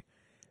thing,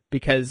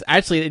 because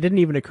actually it didn't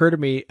even occur to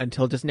me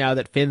until just now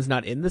that Finn's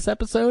not in this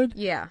episode.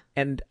 Yeah,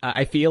 and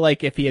I feel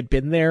like if he had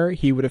been there,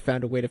 he would have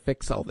found a way to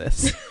fix all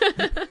this.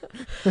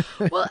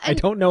 Well, I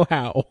don't know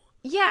how.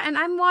 Yeah, and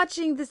I'm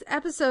watching this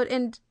episode,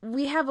 and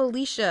we have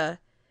Alicia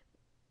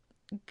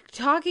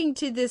talking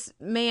to this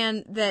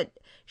man that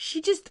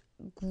she just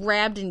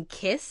grabbed and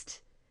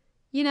kissed,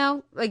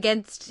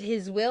 against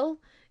his will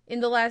in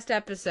the last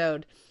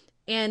episode,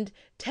 and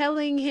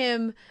telling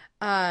him,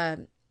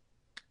 put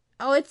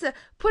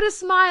a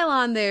smile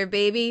on there,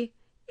 baby.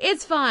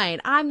 It's fine.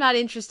 I'm not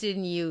interested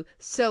in you.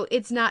 So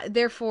it's not,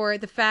 therefore,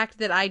 the fact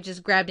that I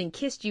just grabbed and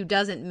kissed you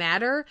doesn't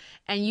matter,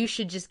 and you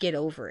should just get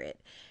over it.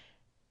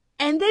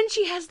 And then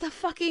she has the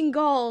fucking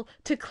gall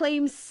to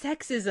claim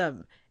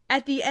sexism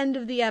at the end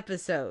of the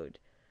episode.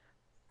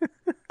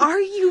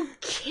 Are you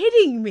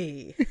kidding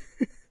me?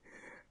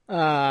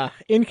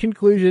 In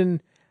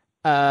conclusion,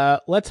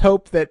 let's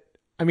hope that,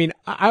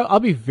 I'll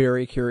be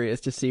very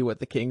curious to see what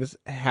the Kings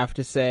have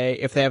to say,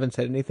 if they haven't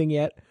said anything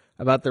yet,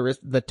 about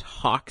the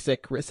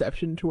toxic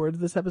reception towards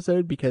this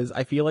episode, because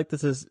I feel like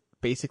this has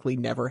basically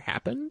never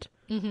happened.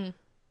 Mm-hmm.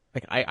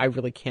 Like, I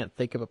really can't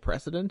think of a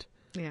precedent.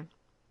 Yeah.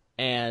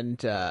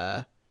 And,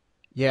 I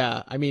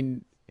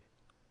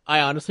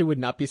honestly would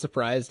not be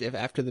surprised if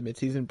after the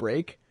mid-season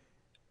break,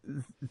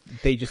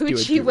 they just do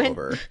a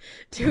do-over. Went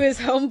to his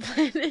home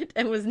planet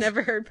and was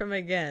never heard from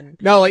again.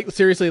 No, like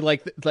seriously,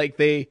 like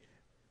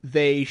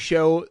they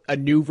show a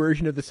new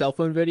version of the cell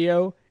phone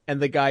video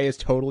and the guy is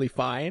totally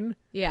fine.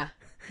 Yeah.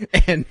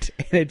 and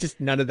it just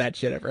none of that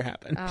shit ever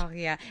happened. Oh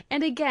yeah.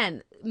 And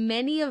again,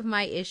 many of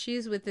my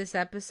issues with this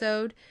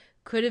episode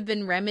could have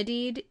been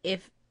remedied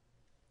if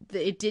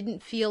it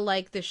didn't feel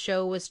like the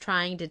show was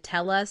trying to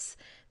tell us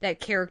that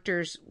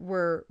characters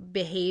were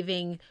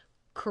behaving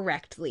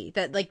correctly,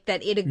 that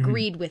it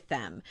agreed with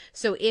them.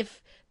 So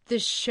if the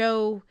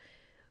show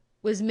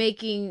was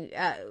making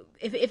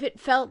if it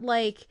felt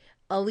like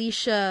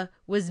Alicia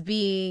was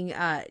being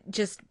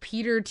just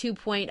Peter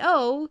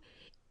 2.0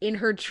 in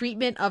her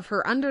treatment of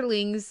her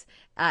underlings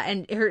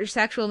and her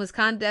sexual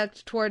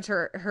misconduct towards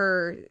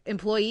her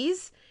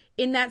employees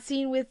in that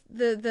scene with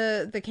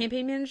the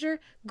campaign manager,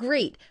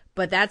 great,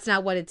 but that's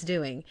not what it's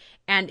doing.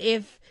 And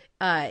if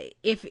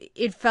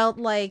it felt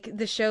like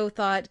the show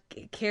thought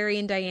Carrie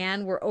and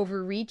Diane were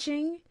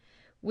overreaching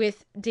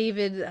with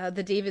David,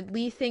 the David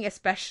Lee thing,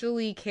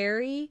 especially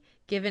Carrie,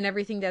 given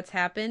everything that's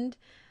happened,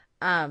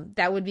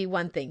 that would be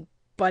one thing,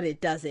 but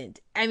it doesn't.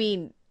 I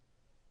mean,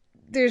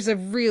 there's a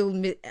real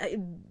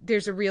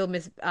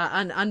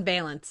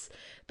unbalance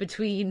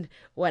between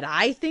what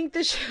I think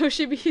the show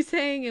should be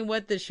saying and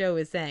what the show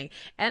is saying.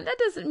 And that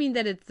doesn't mean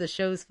that it's the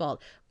show's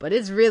fault, but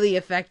it's really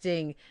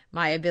affecting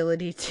my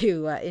ability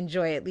to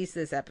enjoy at least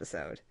this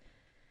episode.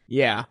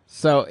 Yeah.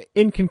 So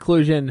in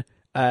conclusion,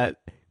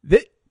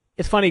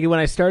 it's funny, when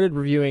I started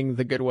reviewing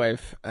The Good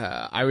Wife,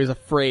 I was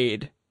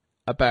afraid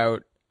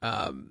about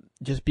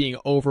just being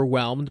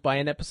overwhelmed by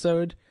an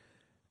episode.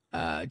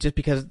 Just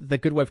because The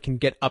Good Wife can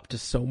get up to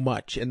so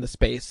much in the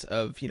space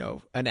of,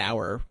 an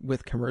hour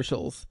with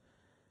commercials.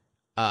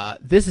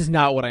 This is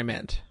not what I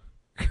meant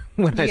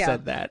when I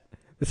said that.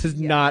 This is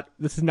not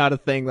a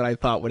thing that I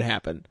thought would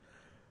happen.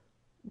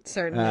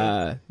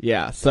 Certainly.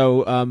 Yeah.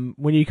 So,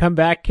 when you come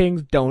back,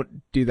 Kings,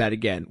 don't do that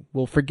again.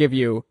 We'll forgive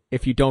you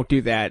if you don't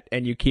do that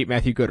and you keep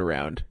Matthew Good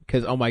around.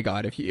 Cause, oh my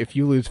God, if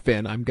you lose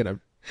Finn, I'm gonna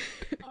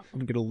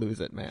lose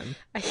it, man.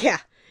 Yeah.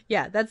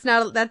 Yeah, that's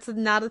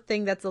not a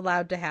thing that's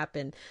allowed to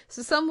happen.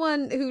 So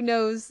someone who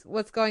knows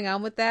what's going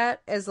on with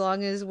that, as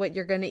long as what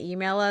you're going to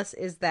email us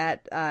is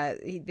that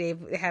they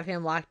have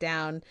him locked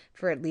down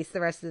for at least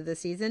the rest of the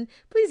season,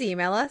 please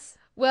email us.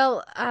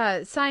 Well,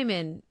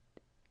 Simon,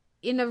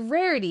 in a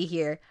rarity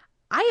here,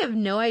 I have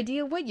no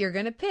idea what you're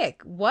going to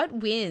pick. What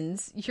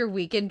wins your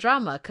weekend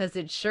drama? Because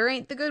it sure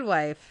ain't The Good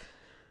Wife.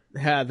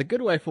 The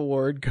Good Wife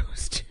award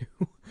goes to...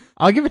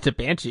 I'll give it to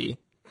Banshee.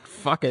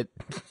 Fuck it.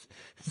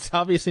 It's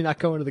obviously not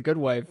going to The Good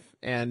Wife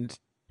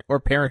or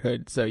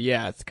Parenthood, so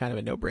yeah, it's kind of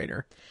a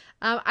no-brainer.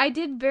 I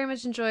did very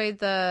much enjoy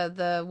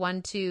the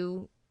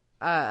 1-2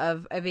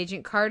 of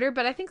Agent Carter,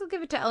 but I think I'll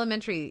give it to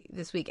Elementary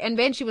this week. And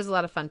Banshee was a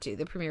lot of fun too.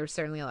 The premiere was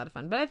certainly a lot of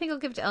fun, but I think I'll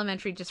give it to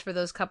Elementary just for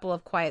those couple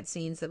of quiet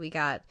scenes that we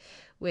got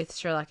with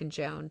Sherlock and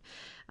Joan.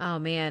 Oh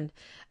man.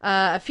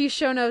 A few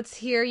show notes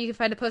here. You can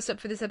find a post up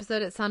for this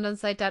episode at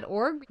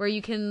soundonsight.org, where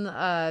you can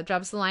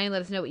drop us a line and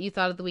let us know what you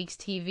thought of the week's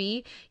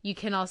TV. You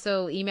can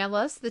also email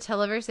us,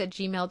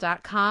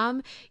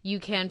 theteleverse@gmail.com. You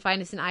can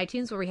find us in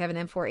iTunes, where we have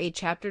an M4A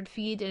chaptered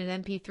feed and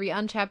an MP3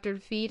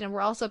 unchaptered feed. And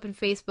we're also up in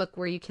Facebook,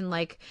 where you can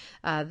like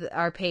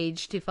our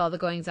page to follow the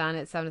goings on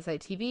at Sound on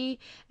Sight TV,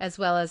 as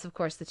well as, of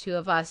course, the two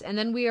of us. And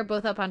then we are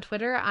both up on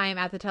Twitter. I am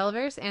at the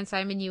Televerse, and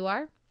Simon, you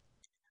are?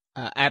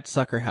 At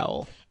Sucker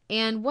Howl.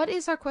 And what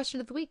is our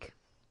question of the week?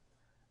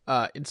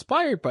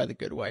 Inspired by The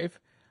Good Wife.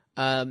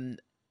 I'm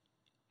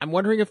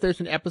wondering if there's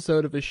an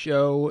episode of a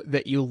show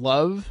that you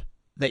love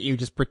that you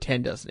just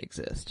pretend doesn't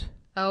exist.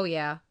 Oh,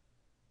 yeah.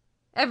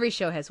 Every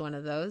show has one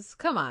of those.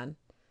 Come on.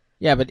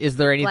 Yeah, but is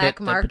there any Black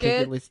that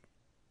Market? particularly...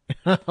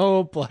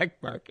 Oh,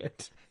 Black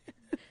Market.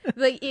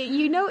 Like,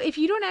 if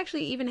you don't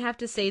actually even have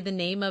to say the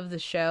name of the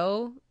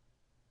show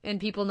and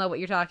people know what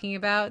you're talking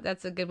about,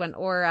 that's a good one.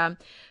 Or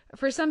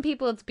for some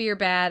people, it's Beer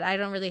Bad. I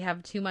don't really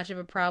have too much of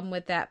a problem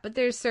with that, but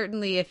there's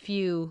certainly a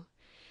few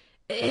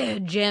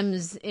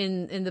gems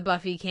in the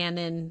Buffy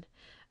canon.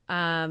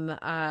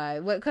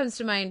 What comes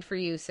to mind for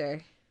you,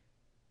 sir?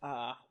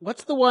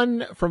 What's the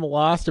one from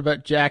Lost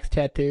about Jack's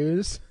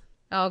tattoos?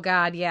 Oh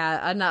God,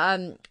 yeah.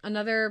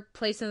 Another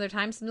Place, Another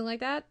Time, something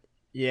like that.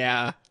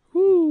 Yeah.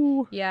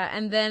 Woo. Yeah,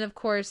 and then of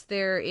course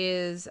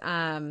there's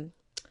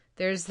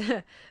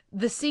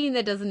the scene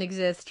that doesn't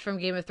exist from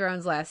Game of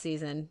Thrones last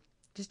season.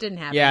 Just didn't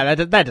happen. Yeah,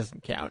 that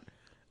doesn't count.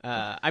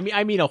 I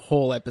mean a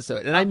whole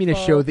episode, and I mean a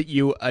show that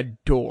you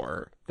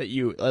adore, that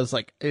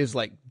is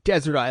like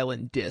Desert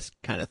Island Disc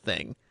kind of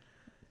thing.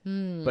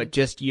 But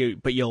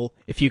you'll,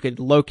 if you could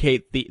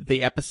locate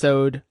the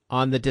episode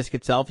on the disc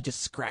itself,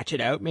 just scratch it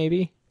out,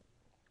 maybe.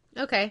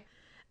 Okay.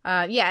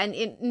 Yeah,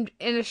 and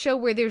in a show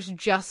where there's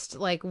just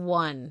like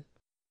one.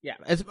 Yeah,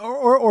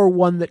 or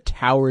one that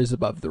towers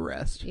above the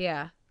rest.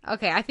 Yeah.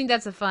 Okay, I think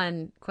that's a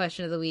fun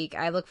question of the week.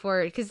 I look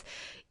forward, because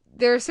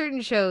there are certain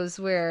shows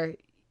where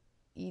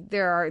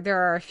there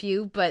are a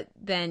few, but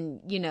then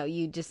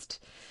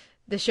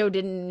the show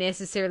didn't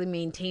necessarily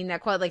maintain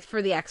that quality. Like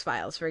for the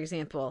X-Files, for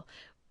example,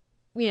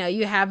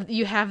 you have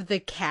the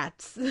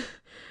cats,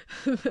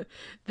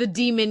 the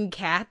demon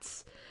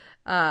cats.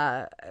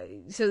 So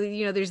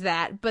there's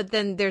that, but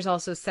then there's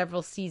also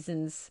several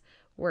seasons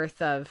worth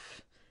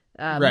of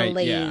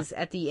malaise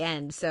at the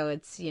end. So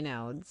it's,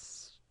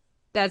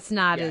 that's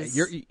not as...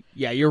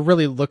 You're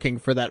really looking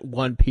for that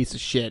one piece of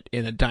shit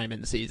in a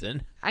Diamond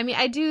season. I mean,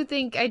 how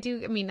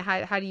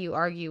do you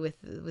argue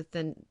with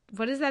the...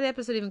 What is that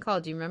episode even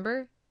called? Do you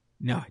remember?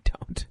 No, I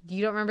don't.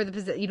 You don't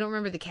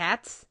remember the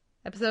cats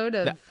episode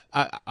of...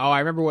 I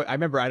remember. I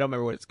don't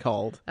remember what it's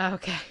called. Oh,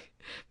 okay.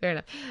 Fair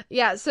enough.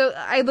 Yeah, so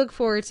I look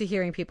forward to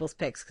hearing people's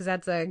picks because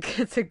that's a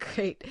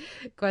great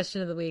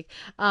question of the week.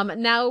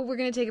 Now we're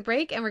going to take a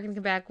break and we're going to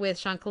come back with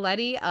Sean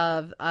Coletti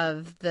of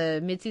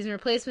the Midseason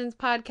Replacements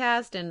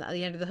podcast and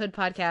the Under the Hood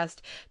podcast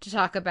to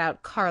talk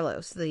about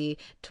Carlos, the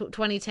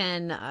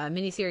 2010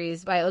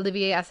 miniseries by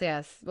Olivier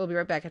Assayas. We'll be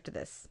right back after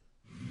this.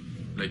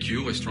 Like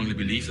you, I strongly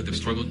believe that the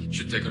struggle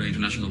should take on an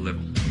international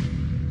level.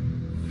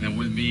 And I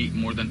will be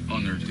more than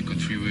honored to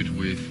contribute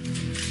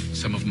with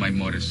some of my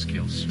modest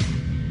skills.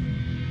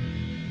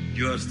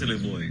 You are still a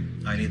boy.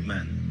 I need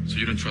men. So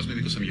you don't trust me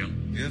because I'm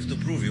young? You have to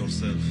prove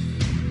yourself.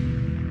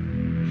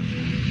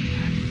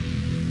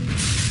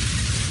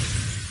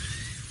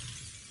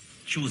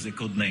 Choose a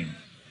code name.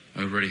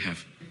 I already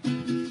have.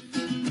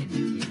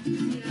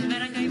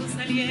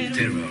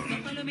 Terror,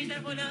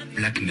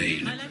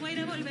 blackmail,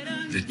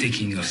 the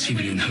taking of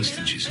civilian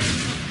hostages.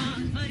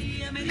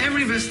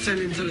 Every Western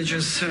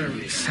intelligence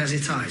service has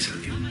its eyes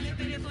on you.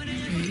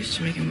 You're used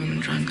to making women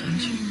drunk,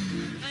 aren't you?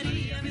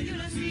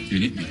 You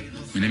need me.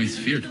 My name is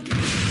Feared. I've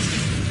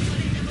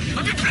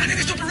been planning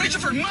this operation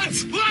for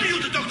months! Who are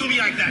you to talk to me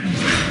like that?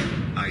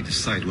 I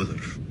decide whether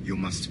you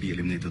must be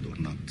eliminated or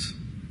not.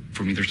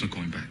 For me, there's no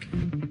going back.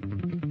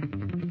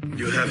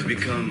 You have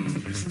become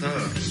a star.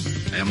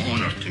 I am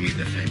honored to meet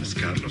the famous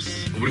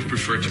Carlos. I would have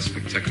preferred a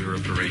spectacular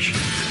operation.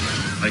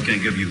 I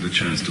can give you the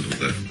chance to do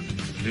that.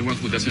 Anyone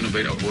who doesn't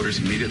obey our orders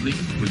immediately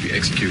will be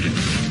executed.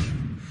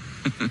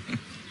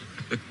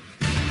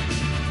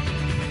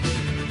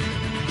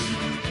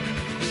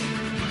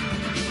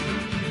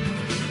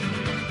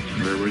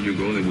 Wherever you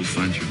go, they will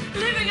find you.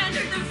 Living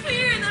under the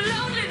fear and the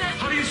loneliness.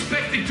 How do you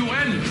expect it to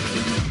end?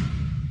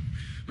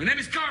 My name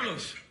is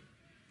Carlos.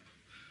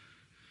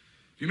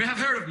 You may have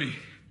heard of me.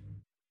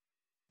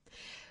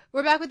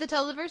 We're back with the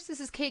Televerse. This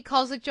is Kate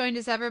Kulzick, joined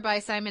as ever by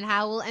Simon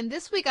Howell. And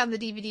this week on the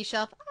DVD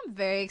shelf, I'm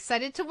very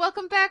excited to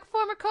welcome back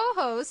former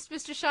co-host,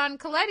 Mr. Sean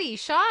Coletti.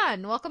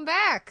 Sean, welcome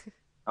back.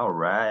 All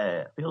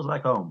right. Feels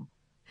like home.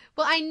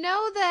 Well, I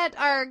know that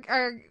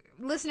our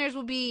listeners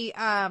will be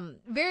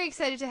very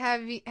excited to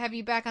have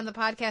you back on the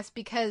podcast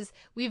because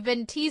we've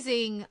been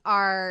teasing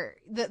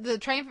the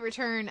triumphant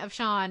return of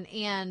Sean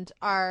and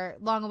our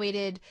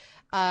long-awaited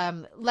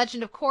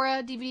Legend of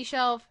Korra DVD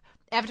shelf,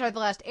 Avatar: The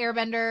Last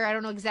Airbender. I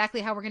don't know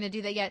exactly how we're going to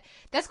do that yet.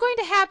 That's going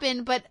to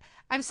happen, but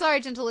I'm sorry,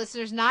 gentle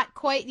listeners, not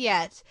quite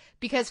yet.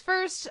 Because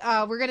first,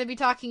 we're going to be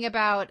talking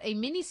about a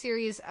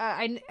miniseries.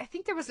 I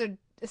think there was a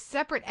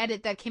separate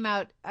edit that came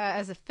out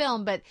as a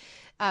film, but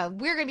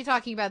we're going to be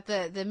talking about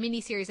the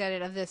miniseries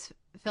edit of this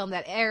film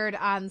that aired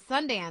on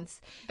Sundance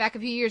back a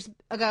few years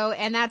ago,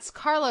 and that's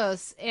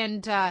Carlos.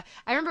 And I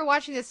remember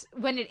watching this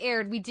when it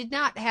aired. We did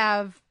not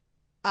have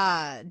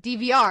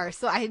DVR,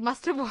 so I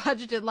must have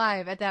watched it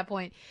live at that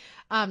point,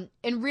 and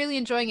really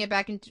enjoying it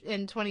back in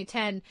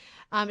 2010.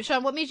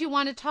 Sean, what made you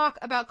want to talk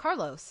about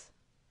Carlos?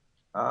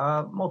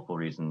 Multiple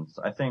reasons.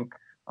 I think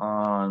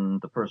on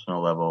the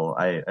personal level,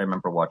 I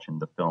remember watching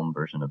the film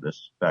version of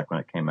this back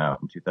when it came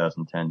out in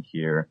 2010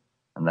 here,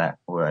 and that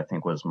I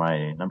think was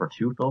my number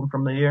 2 film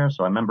from the year.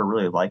 So I remember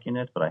really liking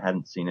it, but I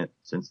hadn't seen it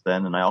since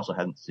then, and I also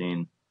hadn't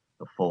seen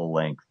the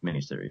full-length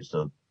miniseries.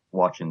 So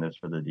watching this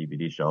for the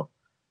DVD shelf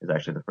is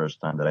actually the first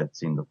time that I'd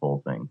seen the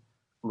full thing.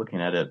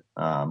 Looking at it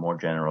more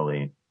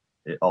generally,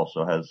 it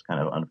also has kind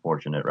of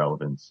unfortunate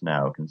relevance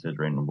now,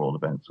 considering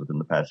world events within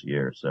the past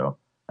year. So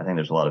I think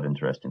there's a lot of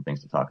interesting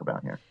things to talk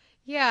about here.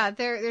 Yeah,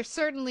 there's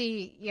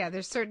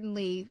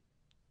certainly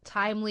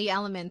timely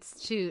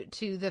elements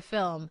to the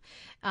film.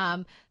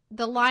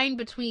 The line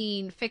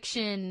between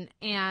fiction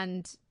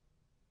and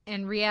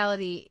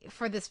reality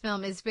for this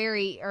film is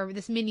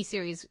this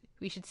miniseries,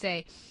 we should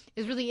say,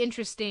 is really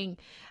interesting.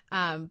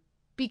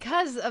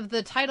 Because of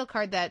the title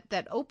card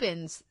that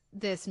opens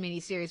this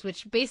miniseries,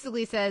 which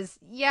basically says,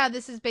 yeah,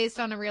 this is based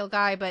on a real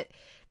guy, but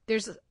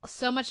there's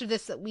so much of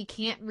this that we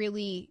can't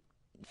really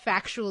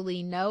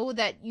factually know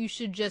that you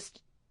should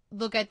just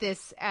look at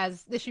this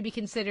as this should be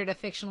considered a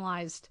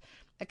fictionalized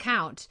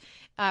account.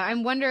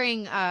 I'm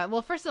wondering,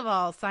 well, first of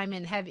all,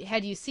 Simon,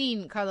 had you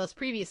seen Carlos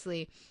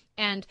previously,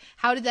 and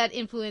how did that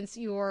influence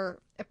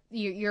your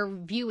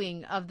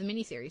viewing of the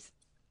miniseries?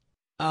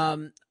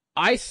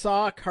 I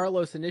saw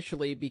Carlos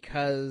initially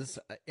because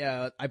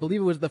I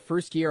believe it was the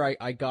first year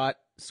I got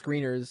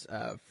screeners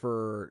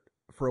for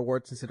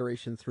awards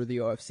consideration through the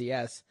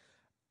OFCS.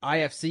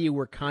 IFC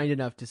were kind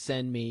enough to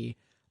send me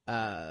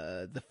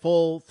the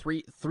full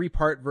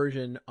three-part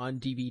version on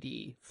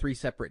DVD, 3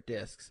 separate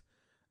discs,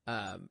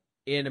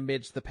 in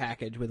amidst the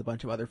package with a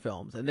bunch of other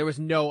films. And there was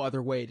no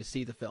other way to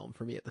see the film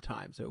for me at the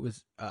time, so it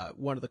was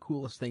one of the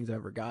coolest things I've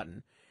ever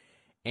gotten.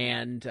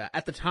 And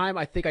at the time,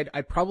 I think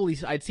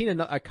I'd seen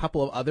a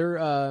couple of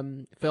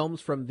other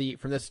films from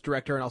this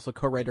director and also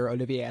co-writer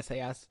Olivier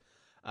Assayas.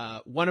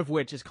 One of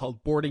which is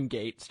called Boarding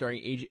Gate,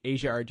 starring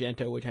Asia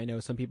Argento, which I know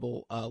some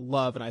people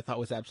love and I thought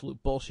was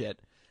absolute bullshit.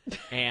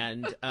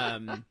 And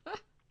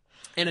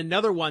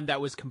another one that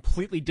was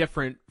completely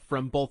different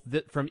from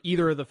from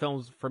either of the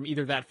films, from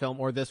either that film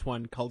or this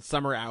one, called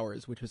Summer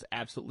Hours, which was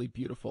absolutely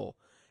beautiful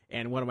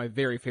and one of my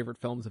very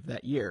favorite films of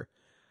that year.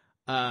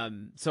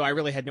 So I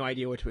really had no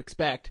idea what to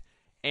expect.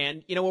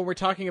 And, when we're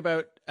talking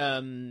about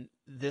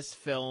this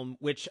film,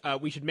 which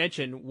we should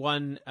mention,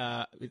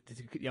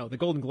 the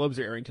Golden Globes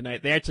are airing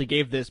tonight. They actually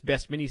gave this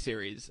Best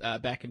Miniseries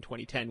back in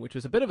 2010, which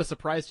was a bit of a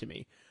surprise to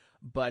me.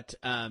 But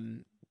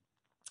when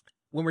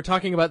we're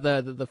talking about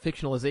the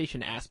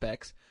fictionalization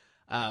aspects,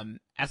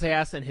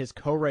 Assayas and his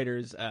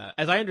co-writers,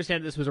 as I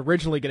understand, this was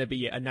originally going to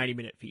be a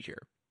 90-minute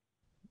feature.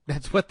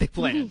 That's what they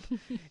planned.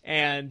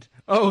 And,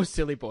 oh,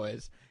 silly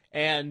boys.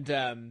 And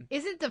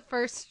isn't the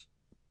first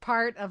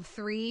part of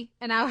 3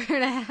 an hour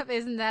and a half?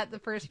 Isn't that the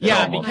first part?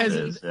 Yeah,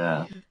 because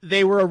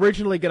they were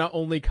originally going to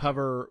only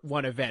cover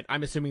one event.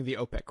 I'm assuming the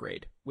OPEC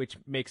raid, which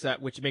makes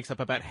up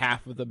about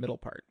half of the middle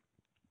part.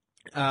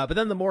 But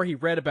then the more he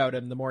read about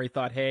him, the more he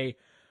thought, hey,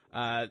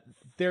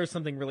 there's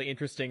something really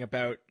interesting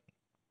about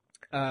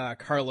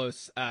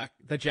Carlos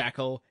the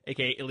Jackal,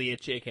 aka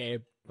Ilyich, aka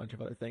a bunch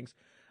of other things,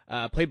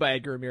 played by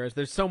Edgar Ramirez.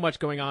 There's so much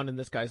going on in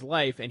this guy's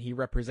life, and he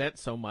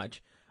represents so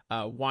much.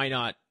 Why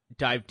not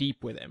dive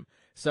deep with him?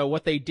 So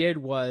what they did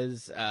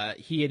was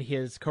he and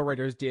his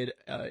co-writers did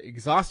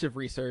exhaustive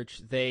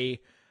research. They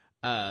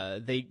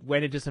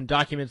went into some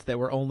documents that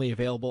were only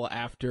available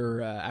after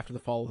the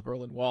fall of the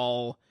Berlin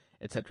Wall,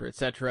 etc.,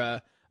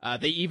 etc.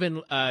 They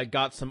even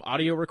got some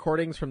audio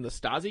recordings from the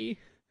Stasi,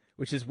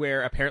 which is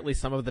where apparently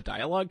some of the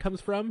dialogue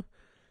comes from.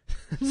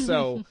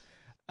 So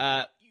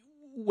the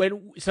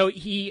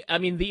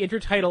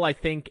intertitle, I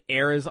think,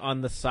 errs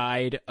on the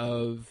side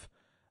of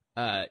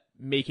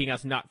making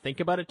us not think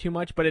about it too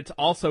much, but it's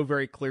also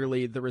very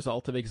clearly the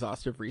result of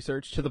exhaustive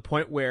research, to the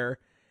point where,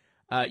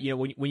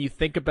 when you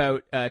think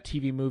about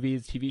TV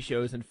movies, TV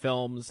shows, and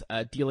films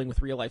dealing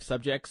with real life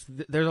subjects,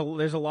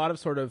 there's a lot of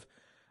sort of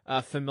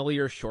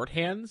familiar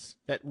shorthands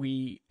that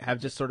we have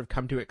just sort of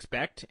come to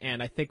expect.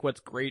 And I think what's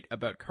great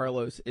about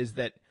Carlos is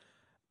that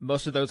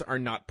most of those are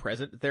not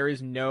present. There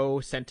is no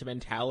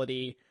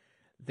sentimentality.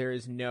 There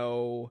is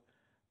no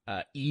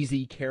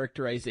easy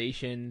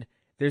characterization.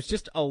 There's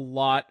just a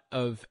lot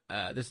of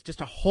there's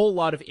just a whole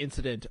lot of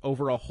incident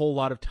over a whole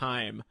lot of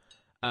time,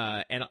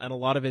 and a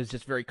lot of it is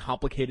just very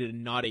complicated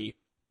and naughty,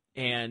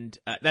 and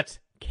that's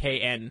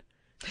KN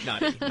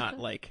naughty, not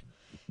like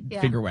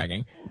finger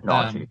wagging.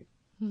 Naughty.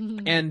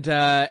 And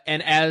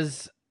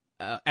as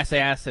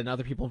Assayas and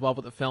other people involved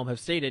with the film have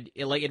stated,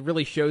 it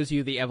really shows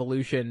you the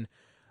evolution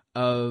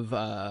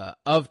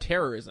of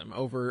terrorism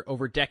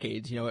over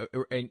decades.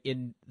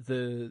 In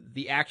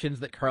the actions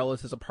that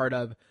Carlos is a part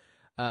of.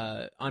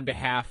 On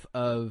behalf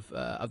of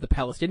the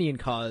Palestinian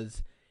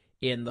cause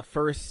in the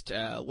first,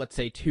 let's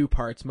say, 2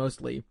 parts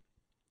mostly,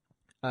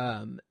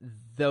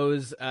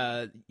 those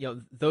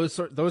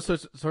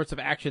sorts of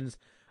actions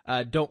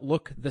don't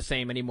look the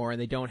same anymore, and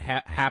they don't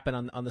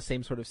happen on the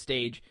same sort of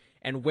stage.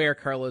 And where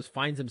Carlos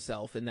finds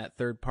himself in that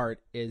 3rd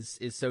part is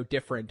so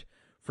different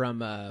from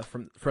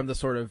the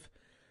sort of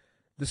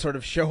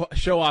show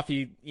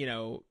offy,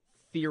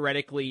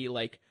 theoretically,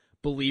 like,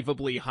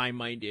 believably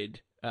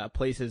high-minded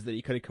places that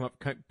he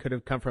could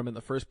have come from in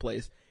the first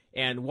place.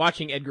 And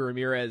watching Edgar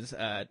Ramirez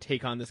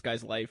take on this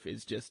guy's life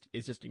is just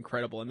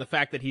incredible. And the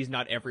fact that he's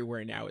not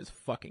everywhere now is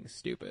fucking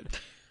stupid.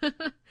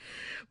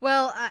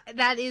 Well,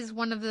 that is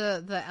one of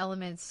the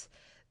elements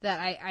that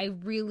I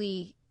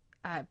really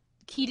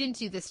keyed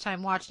into this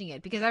time watching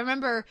it, because I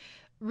remember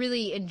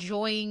really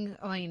enjoying,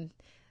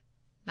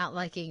 not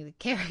liking the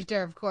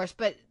character, of course,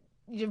 but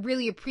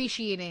really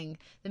appreciating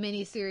the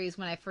miniseries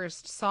when I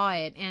first saw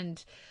it.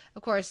 And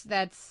of course,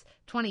 that's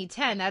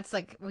 2010. That's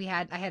like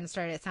I hadn't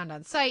started at Sound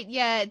On Sight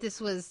yet. This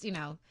was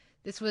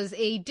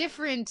a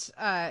different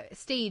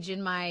stage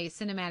in my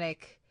cinematic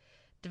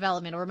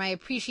development, or my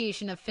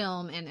appreciation of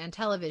film and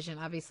television.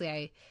 Obviously,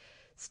 I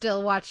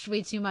still watched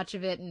way too much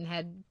of it and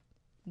had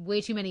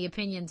way too many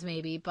opinions,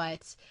 maybe,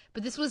 but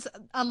this was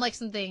unlike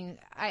anything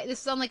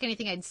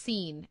I'd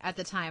seen at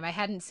the time. I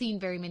hadn't seen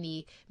very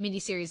many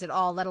miniseries at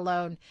all, let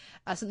alone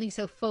something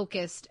so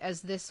focused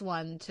as this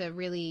one, to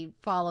really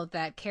follow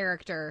that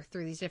character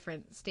through these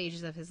different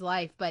stages of his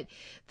life. But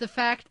the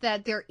fact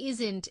that there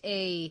isn't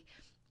a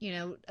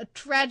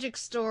tragic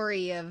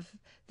story of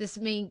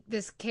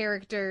this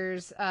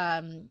character's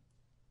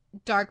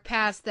dark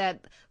past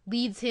that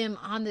leads him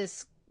on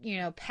this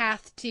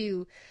path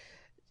to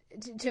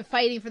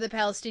fighting for the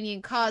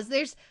Palestinian cause.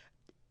 There's,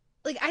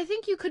 I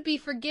think you could be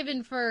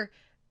forgiven for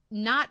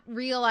not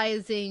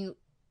realizing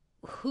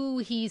who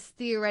he's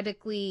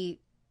theoretically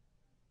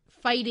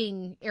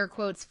fighting, air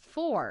quotes,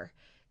 for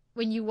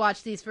when you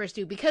watch these first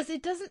 2, because he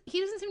doesn't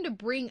seem to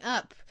bring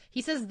up,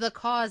 he says the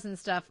cause and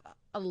stuff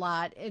a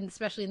lot, and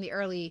especially in the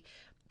early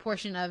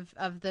portion of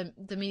the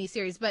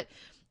miniseries, but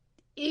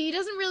he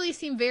doesn't really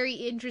seem very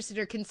interested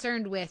or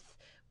concerned with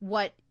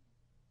what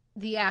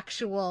the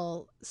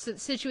actual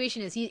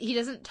situation is. He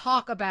doesn't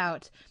talk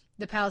about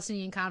the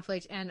Palestinian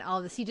conflict and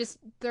all this. He just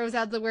throws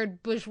out the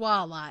word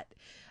bourgeois a lot.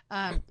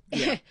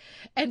 Yeah.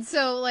 And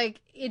so, like,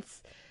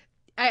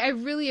 I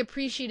really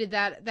appreciated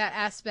that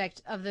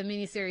aspect of the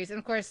miniseries. And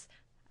of course,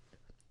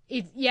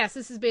 yes,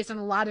 this is based on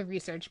a lot of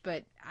research,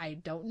 but I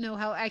don't know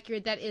how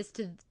accurate that is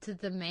to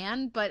the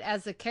man. But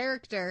as a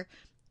character,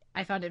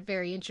 I found it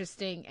very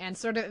interesting and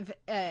sort of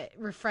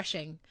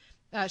refreshing.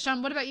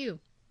 Sean, what about you?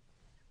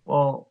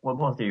 Well, what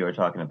both of you are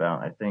talking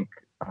about, I think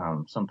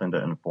something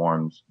that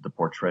informs the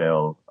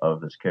portrayal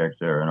of this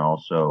character and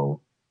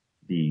also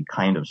the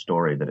kind of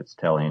story that it's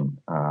telling,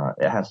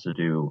 it has to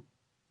do,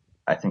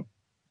 I think,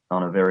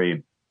 on a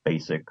very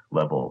basic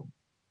level,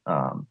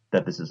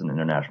 that this is an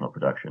international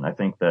production. I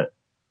think that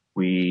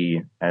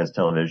we, as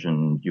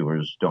television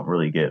viewers, don't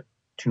really get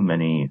too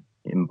many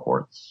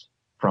imports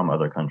from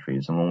other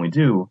countries. And when we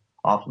do,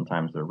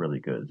 oftentimes they're really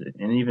good.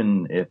 And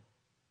even if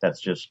that's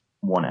just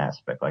one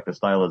aspect, like the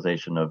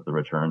stylization of The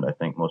Returned, I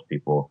think most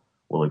people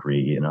will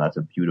agree, you know, that's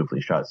a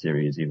beautifully shot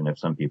series, even if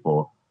some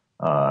people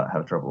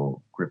have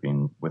trouble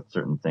gripping with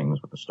certain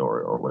things with the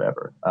story or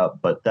whatever.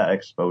 But that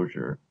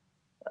exposure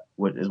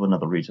is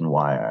another reason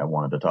why I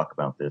wanted to talk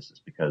about this,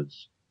 is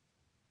because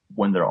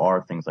when there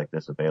are things like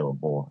this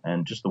available,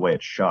 and just the way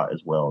it's shot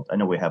as well. I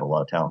know we have a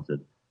lot of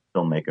talented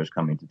filmmakers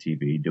coming to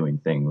TV doing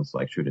things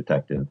like True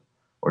Detective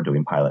or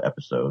doing pilot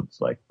episodes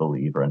like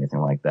Believe or anything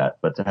like that.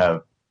 But to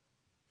have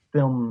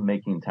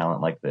filmmaking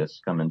talent like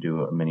this come and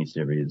do a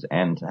miniseries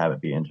and to have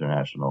it be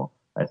international,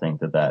 I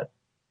think that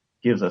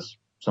gives us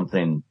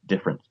something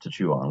different to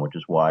chew on, which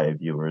is why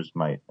viewers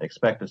might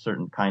expect a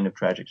certain kind of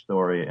tragic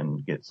story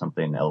and get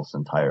something else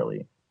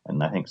entirely.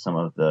 And I think some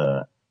of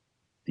the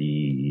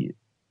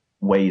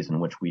ways in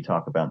which we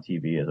talk about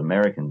TV as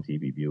American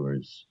TV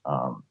viewers,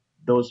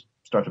 those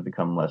start to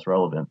become less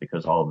relevant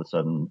because all of a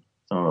sudden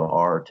some of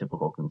our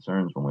typical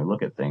concerns when we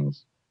look at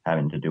things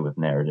having to do with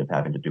narrative,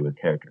 having to do with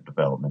character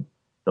development,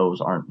 those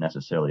aren't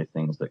necessarily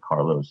things that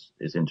Carlos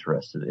is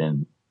interested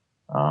in,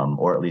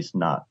 or at least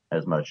not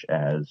as much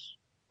as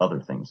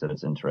other things that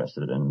it's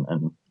interested in.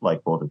 And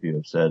like both of you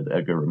have said,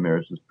 Edgar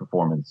Ramirez's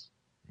performance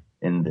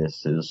in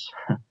this is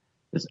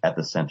at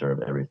the center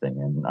of everything.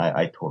 And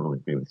I totally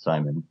agree with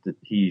Simon that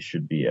he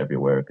should be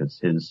everywhere because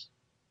his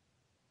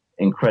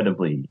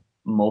incredibly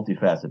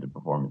multifaceted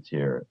performance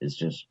here is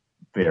just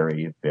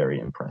very, very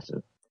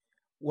impressive.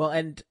 Well,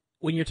 and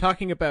when you're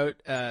talking about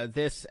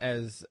this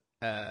as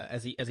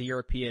a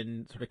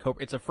European sort of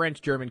it's a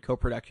French-German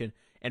co-production.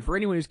 And for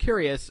anyone who's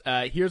curious,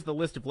 here's the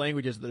list of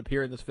languages that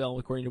appear in this film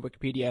according to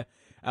Wikipedia.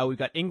 We've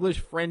got English,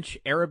 French,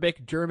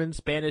 Arabic, German,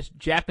 Spanish,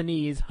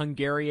 Japanese,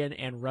 Hungarian,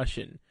 and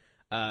Russian.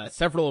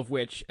 Several of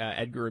which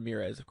Edgar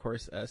Ramirez, of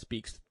course,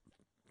 speaks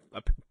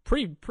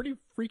pretty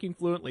freaking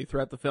fluently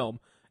throughout the film.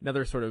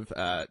 Another sort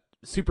of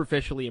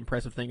superficially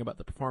impressive thing about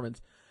the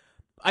performance.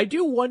 I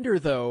do wonder,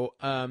 though,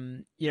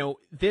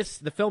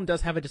 the film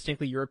does have a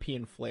distinctly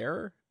European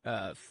flair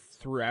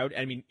throughout.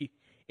 I mean,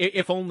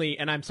 if only,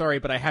 and I'm sorry,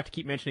 but I have to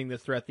keep mentioning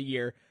this throughout the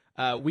year,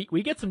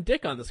 we get some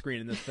dick on the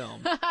screen in this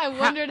film. I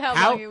wondered how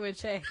long it would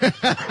take.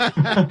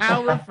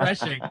 How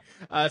refreshing!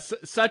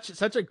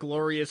 Such a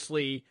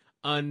gloriously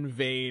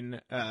unvain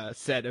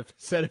set of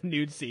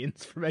nude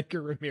scenes from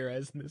Edgar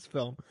Ramirez in this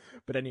film.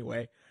 But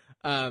anyway,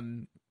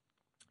 peeing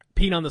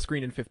on the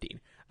screen in 15.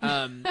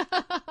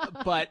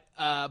 But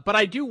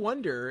I do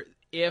wonder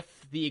if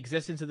the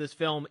existence of this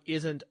film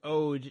isn't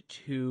owed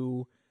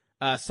to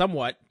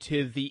somewhat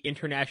to the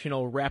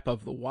international rep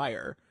of The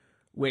Wire,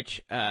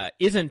 which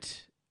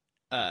isn't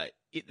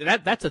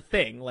that's a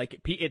thing.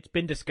 Like it's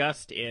been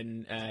discussed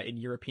in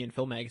European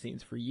film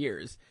magazines for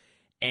years,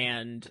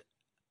 and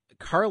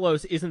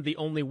Carlos isn't the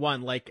only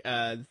one. Like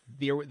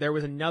there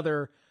was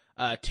another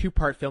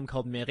 2-part film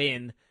called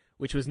Mérine,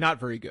 which was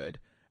not very good.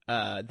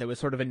 There was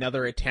sort of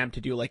another attempt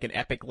to do like an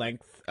epic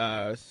length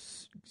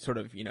sort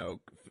of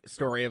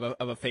story of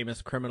a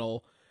famous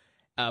criminal.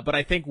 But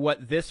I think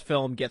what this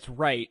film gets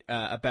right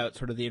about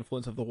sort of the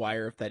influence of The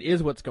Wire, if that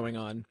is what's going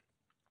on,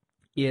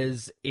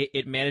 is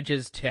it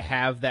manages to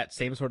have that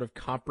same sort of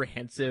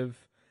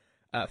comprehensive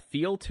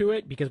feel to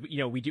it, because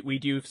we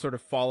do sort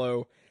of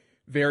follow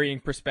varying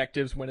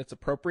perspectives when it's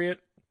appropriate.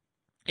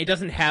 It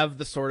doesn't have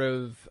the sort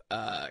of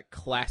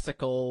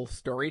classical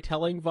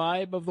storytelling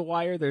vibe of The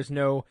Wire. There's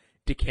no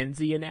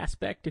Dickensian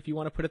aspect, if you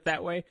want to put it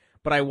that way.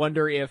 But I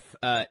wonder if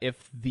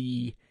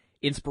the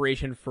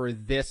inspiration for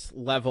this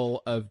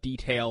level of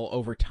detail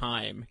over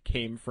time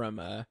came from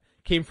the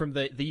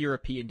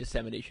European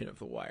dissemination of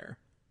The Wire.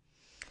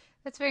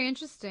 That's very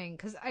interesting,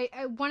 because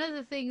I one of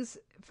the things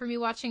for me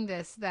watching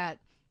this that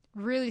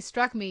really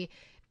struck me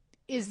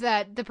is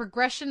that the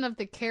progression of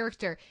the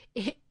character,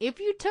 if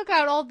you took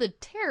out all the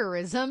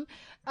terrorism,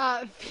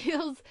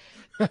 feels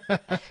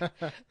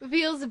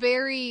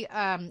very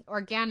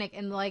organic,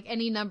 and like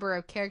any number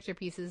of character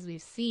pieces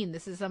we've seen.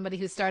 This is somebody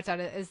who starts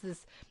out as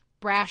this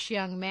brash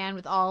young man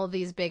with all of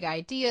these big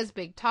ideas,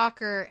 big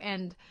talker,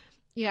 and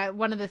Yeah,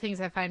 one of the things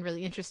I find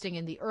really interesting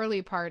in the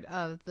early part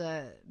of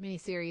the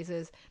miniseries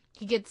is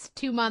he gets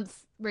 2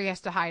 months where he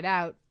has to hide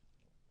out.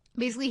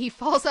 Basically, he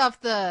falls off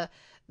the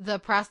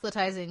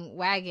proselytizing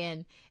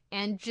wagon,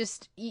 and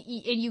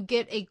you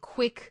get a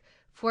quick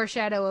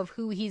foreshadow of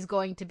who he's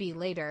going to be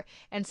later.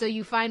 And so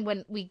you find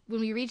when we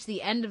reach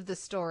the end of the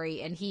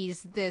story and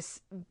he's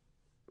this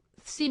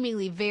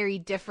seemingly very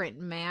different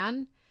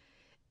man,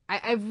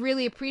 I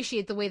really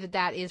appreciate the way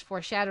that is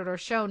foreshadowed or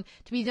shown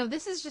to be,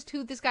 this is just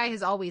who this guy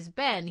has always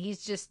been.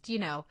 He's just,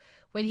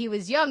 when he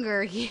was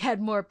younger, he had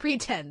more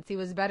pretense. He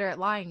was better at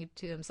lying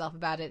to himself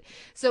about it.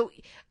 So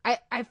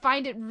I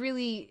find it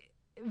really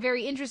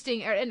very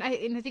interesting. And I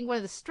think one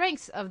of the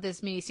strengths of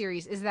this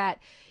miniseries is that,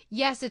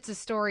 yes, it's a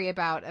story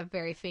about a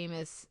very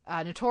famous,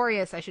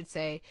 notorious, I should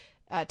say,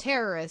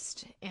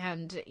 terrorist.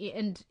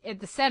 And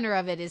at the center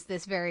of it is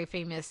this very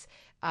famous,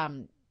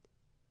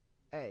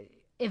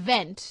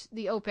 event,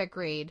 the OPEC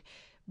raid,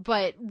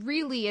 but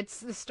really it's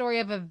the story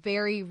of a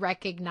very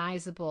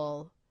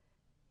recognizable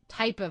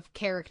type of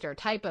character,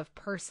 type of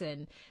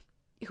person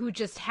who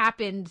just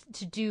happened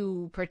to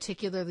do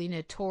particularly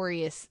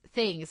notorious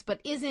things, but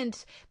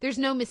there's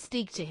no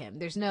mystique to him.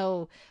 There's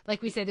no,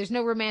 like we said, there's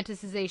no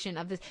romanticization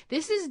of this.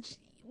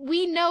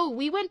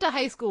 We went to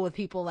high school with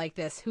people like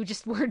this who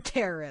just weren't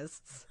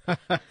terrorists.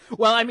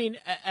 Well, I mean,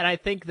 and I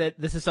think that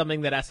this is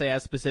something that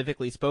SAS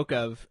specifically spoke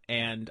of,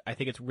 and I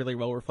think it's really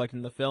well reflected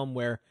in the film,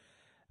 where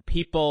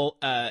people,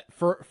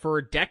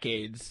 for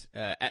decades,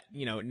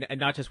 and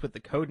not just with the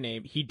code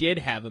name, he did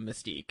have a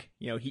mystique.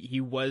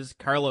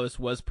 Carlos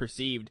was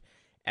perceived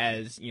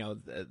as,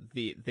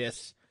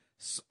 this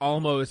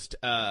almost,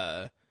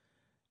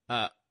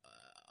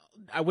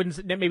 I wouldn't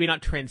say, maybe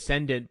not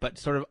transcendent, but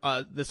sort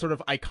of the sort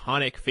of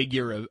iconic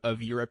figure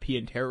of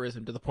European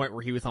terrorism, to the point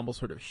where he was almost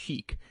sort of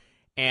chic.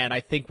 And I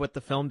think what the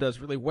film does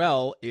really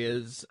well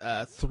is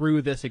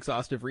through this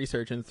exhaustive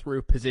research and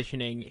through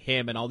positioning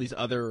him and all these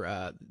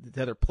other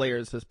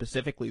players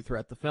specifically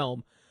throughout the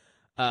film,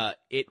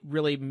 it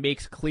really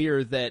makes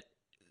clear that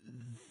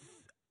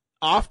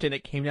often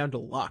it came down to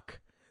luck.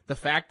 The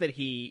fact that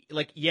he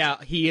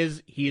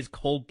is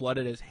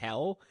cold-blooded as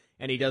hell,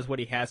 and he does what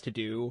he has to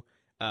do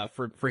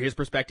for his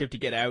perspective to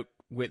get out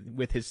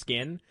with his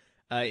skin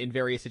in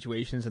various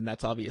situations, and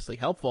that's obviously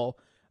helpful.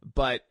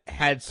 But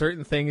had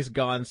certain things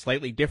gone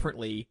slightly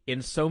differently,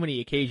 in so many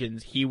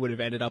occasions, he would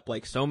have ended up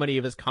like so many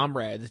of his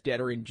comrades,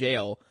 dead or in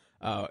jail.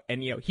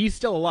 And he's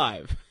still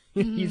alive.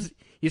 Mm-hmm.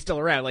 He's still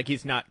around. Like,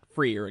 he's not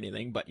free or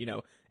anything, but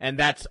and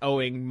that's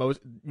owing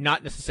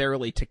not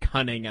necessarily to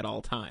cunning at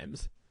all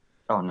times.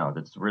 Oh no,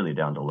 that's really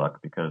down to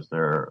luck, because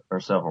there are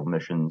several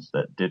missions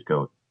that did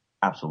go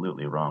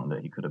absolutely wrong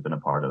that he could have been a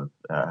part of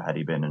had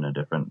he been in a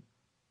different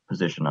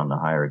position on the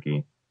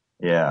hierarchy.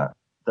 Yeah,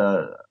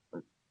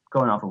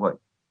 going off of what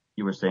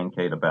you were saying,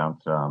 Kate,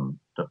 about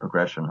the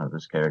progression of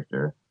his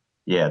character,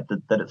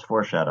 that it's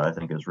foreshadowed, I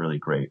think, is really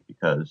great,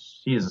 because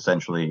he is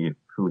essentially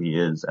who he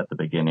is at the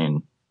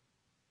beginning.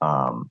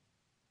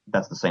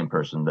 That's the same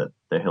person that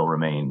he'll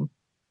remain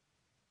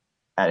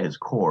at his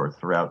core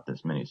throughout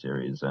this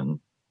miniseries, and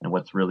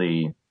what's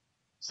really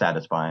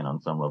satisfying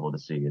on some level to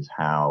see is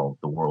how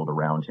the world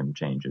around him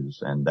changes,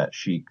 and that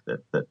chic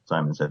that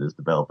Simon said is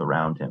developed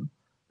around him,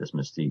 this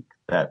mystique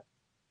that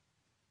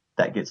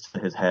gets to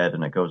his head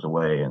and it goes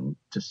away, and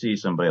to see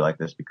somebody like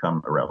this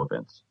become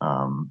irrelevant,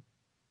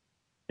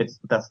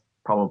 that's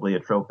probably a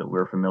trope that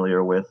we're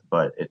familiar with,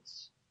 but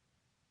it's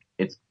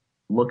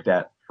looked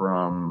at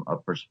from a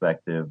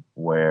perspective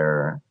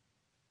where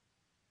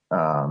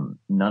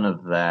none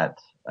of that,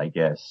 I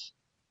guess,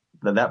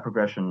 that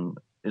progression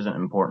isn't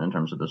important in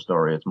terms of the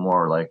story. It's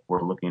more like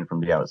we're looking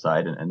from the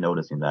outside and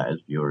noticing that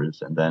as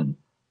viewers, and then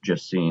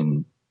just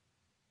seeing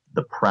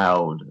the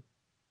proud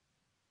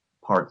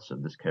parts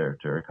of this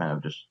character kind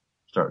of just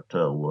start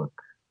to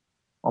look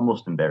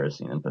almost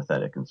embarrassing and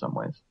pathetic in some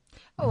ways.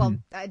 Oh, well,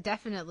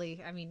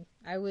 definitely. I mean,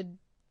 I would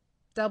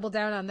double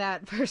down on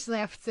that. Personally,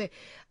 I would say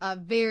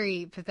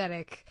very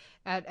pathetic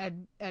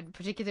at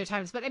particular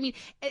times. But I mean,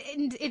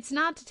 and it's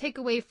not to take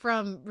away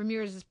from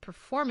Ramirez's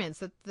performance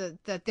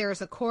that there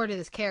is a core to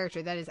this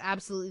character that is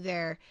absolutely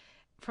there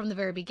from the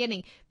very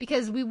beginning,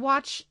 because we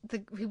watch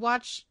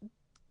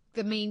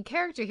the main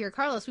character here,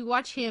 Carlos. We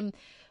watch him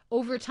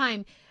over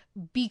time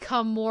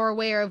become more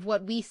aware of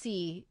what we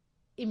see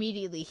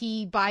immediately.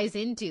 He buys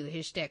into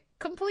his shtick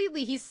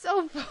completely. He's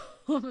so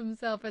full of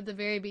himself at the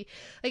very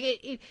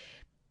beginning.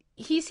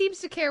 He seems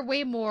to care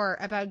way more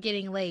about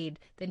getting laid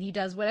than he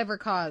does whatever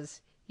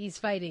cause he's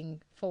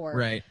fighting for.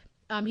 Right.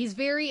 He's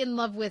very in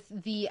love with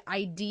the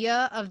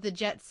idea of the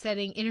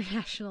jet-setting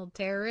international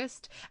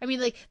terrorist. I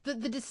mean, like,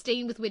 the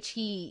disdain with which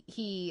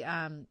he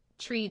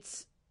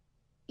treats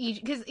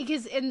each,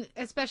 because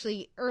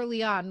especially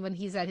early on when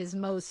he's at his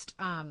most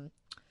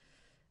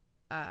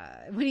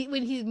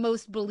when he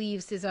most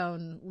believes his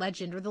own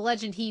legend, or the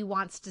legend he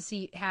wants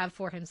to have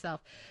for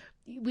himself.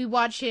 We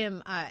watch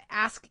him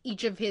ask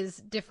each of his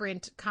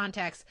different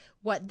contacts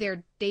what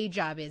their day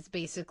job is,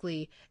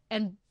 basically,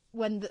 and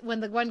when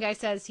the one guy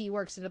says he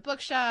works in a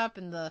bookshop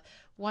and the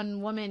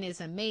one woman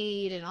is a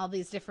maid and all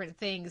these different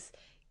things,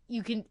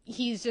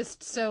 he's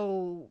just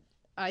so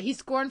he's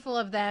scornful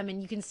of them,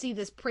 and you can see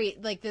this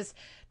because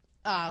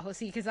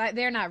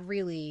they're not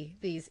really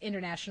these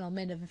international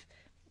men of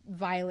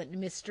violent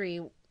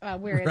mystery,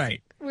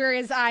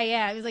 whereas I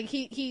am. It's like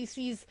he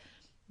sees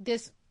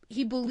this,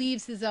 he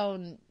believes his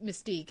own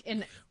mystique,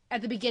 and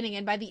at the beginning,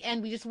 and by the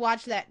end, we just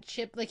watch that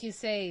chip, like you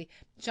say,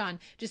 Sean,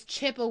 just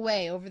chip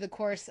away over the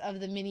course of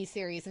the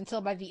miniseries until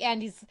by the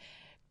end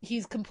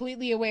he's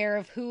completely aware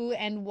of who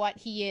and what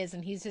he is,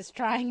 and he's just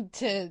trying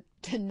to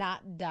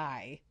not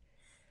die.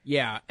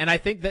 Yeah, and I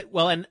think that,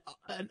 well, and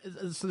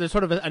so there's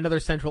sort of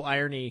another central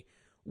irony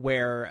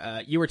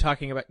where you were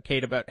talking about,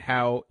 Kate, about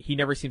how he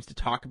never seems to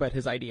talk about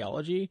his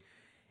ideology,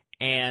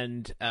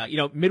 and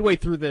midway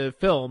through the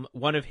film,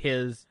 one of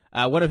his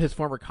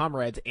former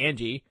comrades,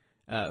 Angie,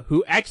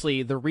 who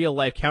actually the real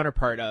life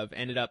counterpart of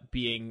ended up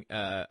being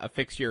a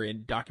fixture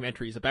in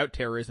documentaries about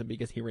terrorism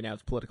because he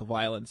renounced political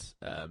violence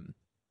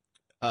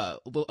a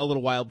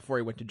little while before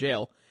he went to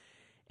jail.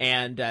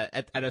 And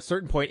at a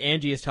certain point,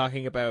 Angie is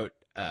talking about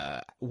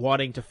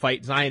wanting to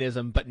fight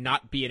Zionism but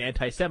not be an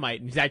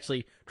anti-Semite, and he's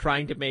actually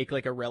trying to make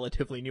like a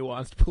relatively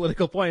nuanced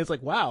political point. It's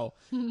like, wow,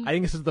 I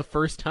think this is the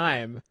first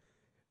time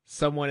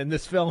someone in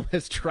this film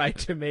has tried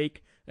to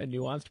make a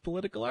nuanced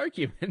political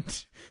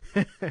argument.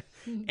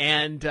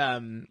 and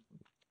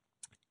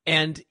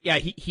yeah,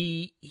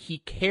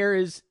 he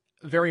cares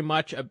very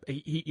much.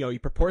 He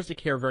purports to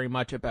care very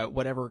much about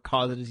whatever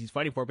cause it is he's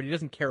fighting for, but he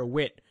doesn't care a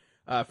whit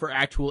for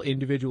actual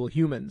individual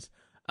humans,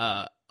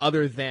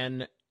 other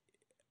than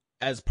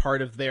as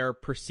part of their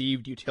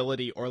perceived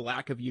utility or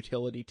lack of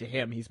utility to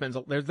him. He spends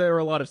there are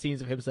a lot of scenes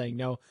of him saying,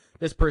 no,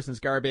 this person's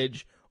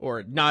garbage,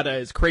 or Nada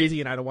is crazy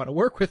and I don't want to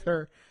work with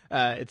her,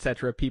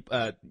 etc.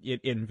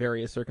 In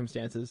various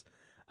circumstances.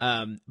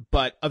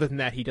 But other than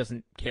that, he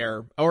doesn't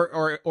care.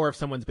 Or if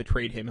someone's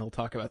betrayed him, he'll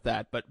talk about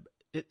that. But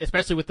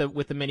especially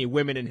with the many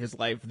women in his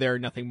life, they're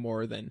nothing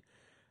more than,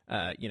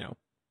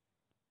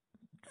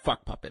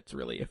 fuck puppets,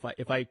 really,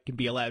 if I can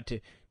be allowed to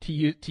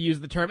use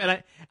the term.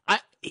 And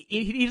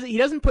he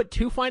doesn't put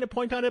too fine a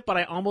point on it, but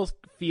I almost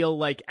feel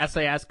like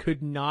SIS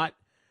could not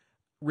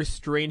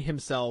restrain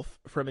himself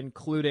from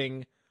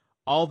including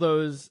all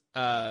those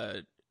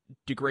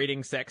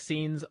degrading sex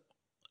scenes,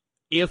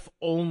 if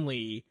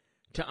only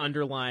to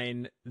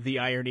underline the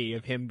irony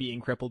of him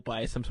being crippled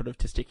by some sort of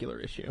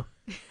testicular issue.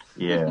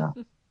 Yeah,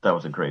 that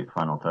was a great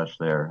final touch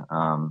there.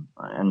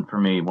 And for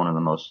me, one of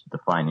the most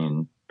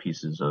defining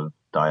pieces of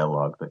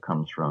dialogue that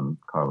comes from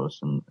Carlos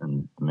in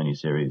the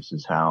miniseries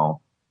is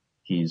how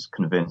he's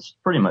convinced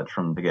pretty much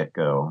from the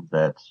get-go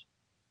that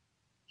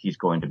he's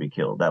going to be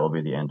killed. That will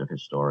be the end of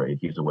his story.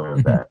 He's aware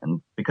of that.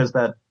 And because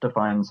that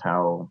defines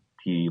how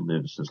he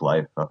lives his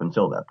life up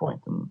until that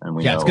point. And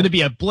we know it's going to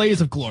be a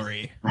blaze of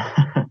glory.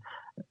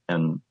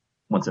 And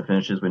once it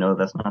finishes, we know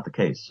that's not the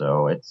case.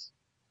 So it's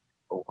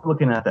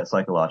looking at that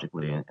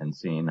psychologically and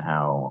seeing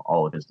how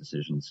all of his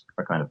decisions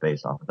are kind of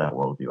based off of that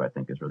worldview, I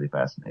think is really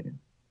fascinating.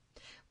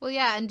 Well,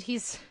 yeah, and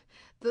he's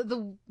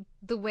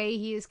the way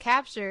he is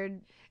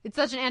captured. It's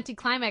such an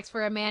anticlimax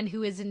for a man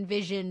who has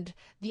envisioned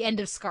the end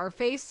of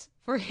Scarface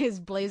for his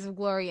Blaze of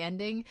Glory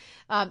ending.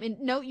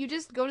 And no, you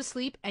just go to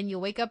sleep and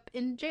you'll wake up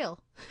in jail.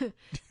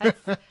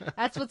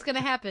 That's what's going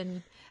to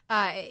happen.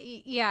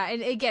 Yeah,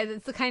 and again,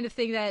 it's the kind of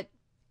thing that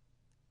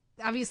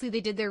obviously they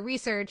did their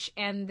research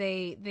and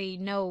they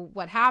know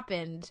what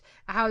happened,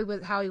 how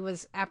he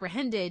was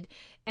apprehended,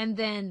 and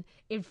then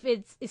it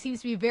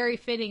seems to be very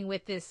fitting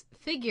with this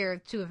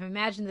figure to have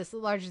imagined this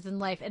larger than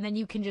life, and then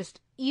you can just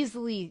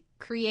easily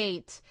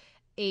create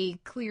a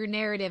clear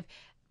narrative.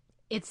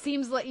 It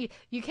seems like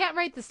you can't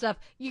write this stuff.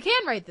 You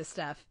can write this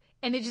stuff,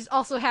 and it just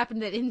also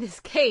happened that in this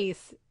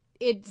case,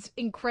 it's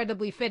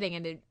incredibly fitting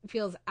and it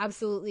feels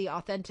absolutely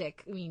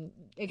authentic. I mean,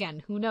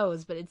 again, who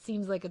knows, but it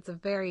seems like it's a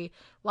very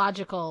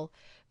logical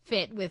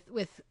fit with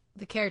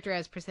the character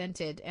as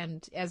presented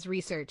and as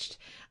researched.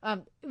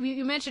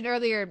 You mentioned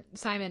earlier,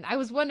 Simon, I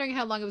was wondering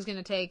how long it was going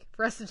to take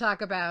for us to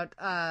talk about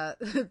all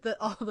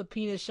the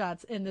penis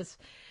shots in this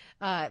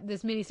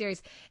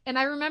miniseries. And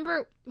I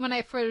remember when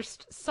I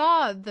first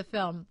saw the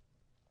film,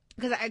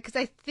 because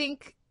I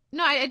think,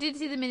 no, I did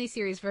see the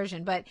miniseries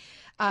version, but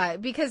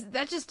because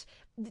that just,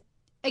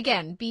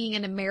 again, being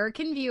an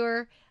American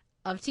viewer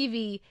of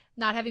TV,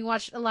 not having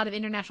watched a lot of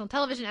international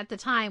television at the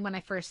time when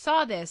I first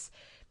saw this,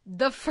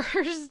 the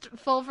first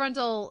full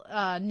frontal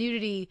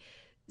nudity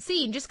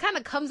scene just kind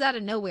of comes out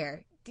of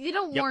nowhere. They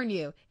don't warn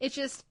you. It's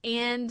just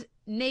and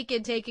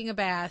naked taking a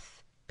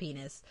bath,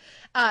 penis.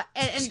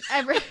 And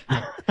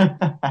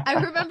I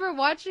remember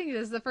watching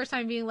this the first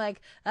time being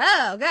like,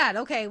 oh God,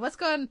 okay, what's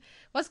going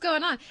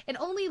on? And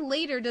only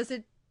later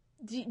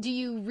do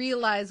you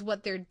realize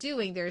what they're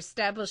doing. They're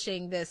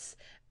establishing this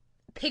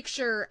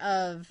picture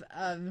of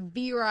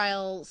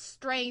virile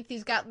strength.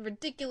 He's got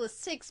ridiculous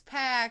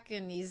six-pack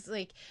and he's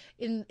like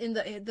in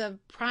the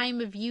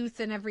prime of youth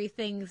and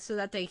everything, so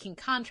that they can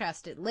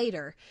contrast it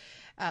later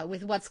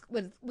with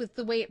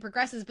the way it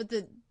progresses. But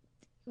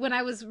when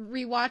I was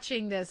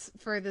rewatching this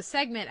for the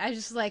segment, I was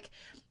just like,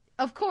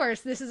 of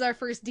course, this is our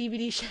first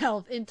DVD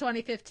shelf in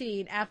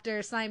 2015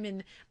 after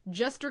Simon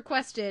just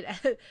requested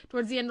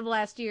towards the end of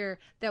last year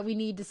that we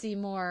need to see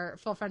more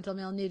full frontal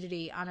male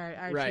nudity on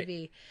our Right.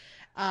 TV.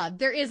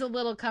 There is a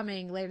little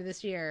coming later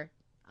this year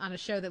on a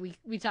show that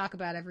we talk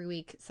about every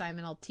week.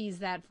 Simon, I'll tease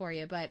that for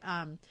you. But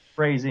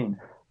Phrasing.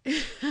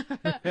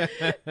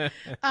 but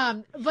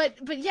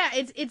yeah,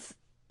 it's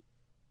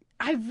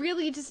I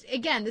really just,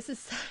 again, this is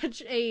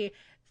such a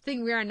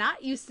thing we are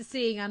not used to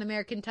seeing on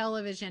American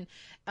television,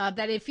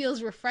 that it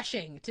feels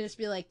refreshing to just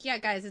be like, yeah,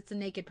 guys, it's a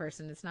naked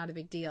person. It's not a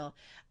big deal.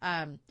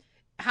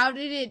 How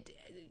did it,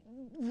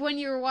 when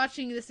you were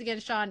watching this again,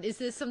 Sean, is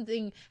this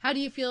something, how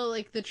do you feel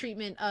like the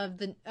treatment of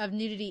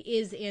nudity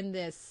is in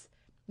this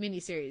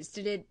miniseries?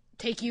 Did it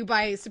take you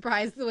by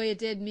surprise the way it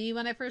did me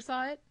when I first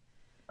saw it?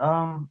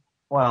 Well,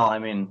 I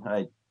mean,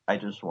 I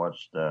just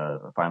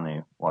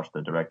finally watched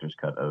the director's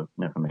cut of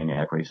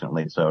Nymphomaniac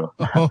recently, so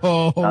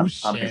I'm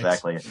shit.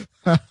 exactly.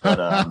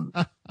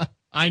 But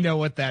I know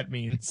what that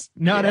means.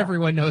 Not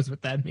everyone knows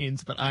what that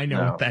means, but I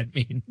know what that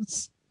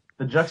means.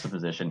 The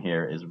juxtaposition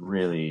here is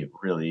really,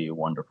 really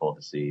wonderful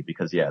to see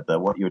because,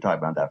 what you were talking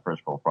about, that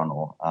first full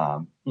frontal,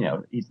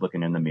 he's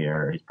looking in the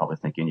mirror. He's probably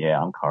thinking,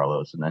 yeah, I'm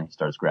Carlos. And then he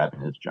starts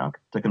grabbing his junk.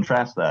 To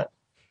contrast that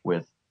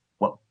with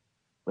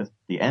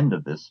the end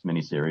of this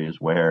miniseries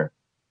where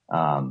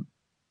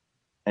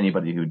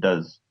anybody who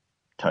does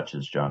touch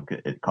his junk,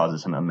 it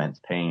causes him immense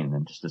pain.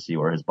 And just to see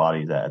where his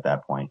body's at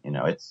that point,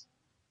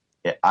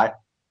 I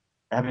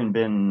haven't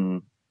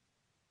been,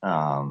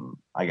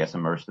 I guess,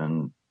 immersed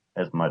in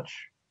as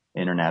much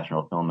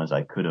international film as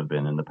I could have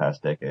been in the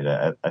past decade.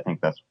 I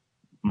think that's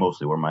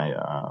mostly where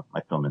my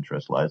film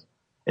interest lies.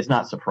 It's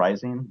not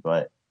surprising,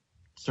 but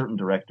certain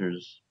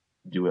directors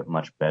do it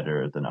much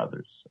better than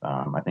others.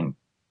 I think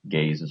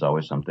gaze is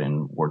always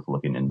something worth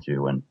looking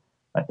into, and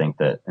I think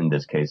that in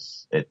this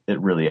case, it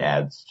really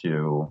adds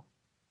to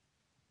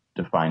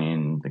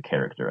defining the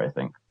character, I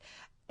think.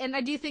 And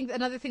I do think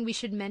another thing we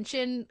should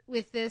mention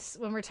with this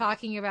when we're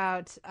talking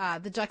about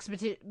the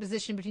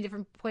juxtaposition between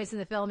different points in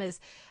the film is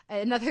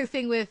another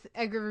thing with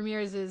Edgar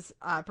Ramirez's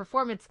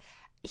performance.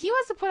 He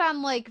wants to put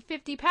on like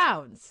 50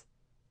 pounds.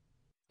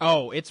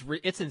 Oh, it's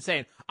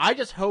insane. I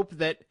just hope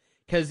that,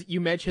 because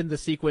you mentioned the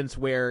sequence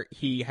where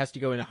he has to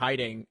go into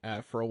hiding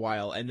for a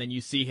while, and then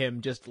you see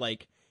him just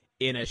like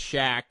in a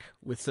shack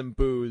with some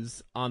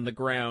booze on the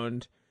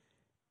ground,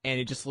 and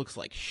it just looks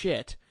like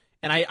shit.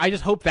 And I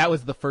just hope that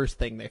was the first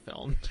thing they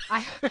filmed,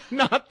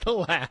 not the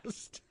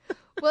last.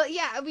 Well,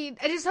 yeah, I mean,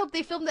 I just hope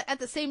they filmed it at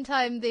the same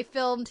time they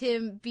filmed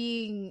him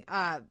being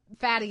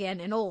fat again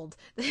and old.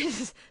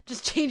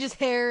 Just change his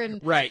hair and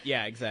right,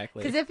 yeah,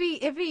 exactly. Because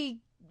if he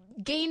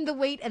gained the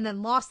weight and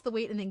then lost the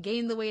weight and then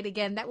gained the weight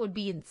again, that would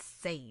be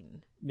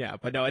insane. Yeah,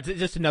 but no, it's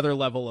just another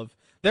level of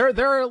there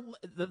are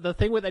the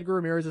thing with Edgar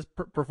Ramirez's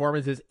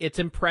performance is it's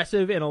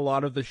impressive in a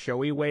lot of the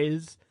showy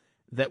ways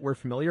that we're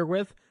familiar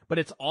with, but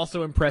it's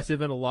also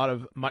impressive in a lot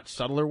of much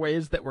subtler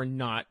ways that we're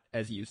not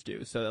as used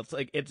to. So it's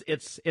like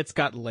it's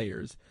got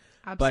layers.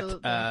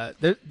 Absolutely.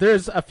 But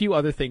there's a few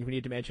other things we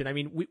need to mention. I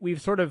mean,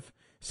 we've sort of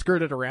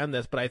skirted around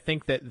this, but I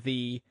think that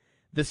the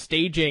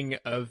staging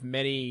of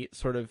many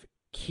sort of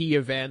key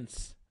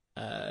events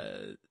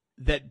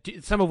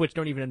some of which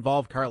don't even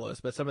involve Carlos,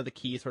 but some of the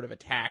key sort of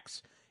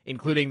attacks,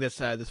 including this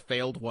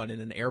failed one in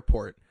an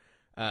airport.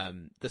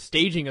 The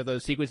staging of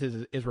those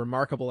sequences is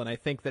remarkable, and I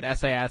think that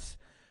SIS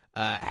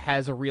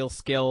has a real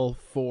skill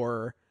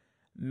for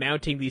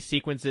mounting these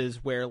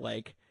sequences where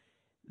like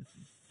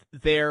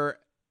they're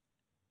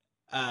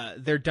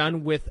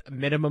done with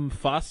minimum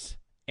fuss,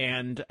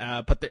 and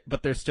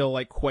but they're still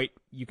like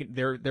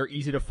they're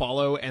easy to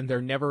follow, and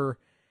they're never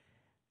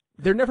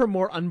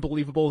more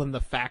unbelievable than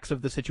the facts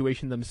of the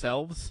situation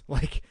themselves.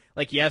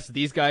 Like yes,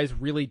 these guys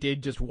really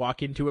did just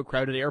walk into a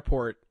crowded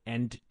airport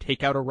and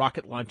take out a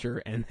rocket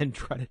launcher and then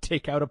try to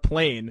take out a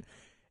plane.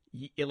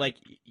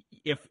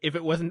 If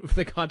it wasn't for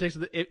the context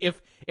of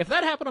if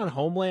that happened on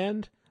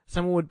Homeland,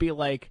 someone would be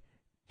like,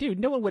 dude,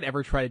 no one would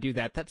ever try to do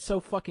that. That's so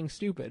fucking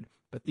stupid.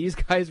 But these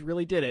guys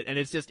really did it, and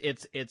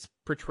it's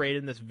portrayed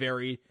in this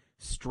very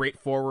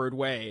straightforward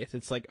way.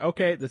 It's like,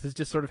 okay, this is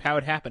just sort of how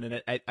it happened,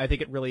 and I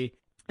think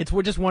it's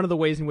just one of the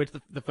ways in which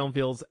the film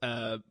feels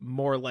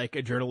more like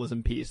a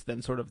journalism piece than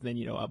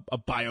a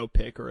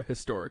biopic or a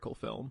historical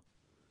film.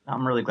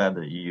 I'm really glad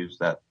that you used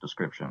that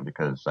description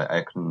because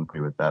I couldn't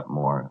agree with that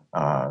more.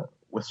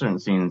 With certain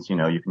scenes,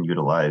 you can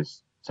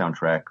utilize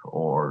soundtrack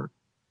or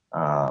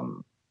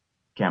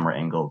camera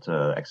angle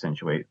to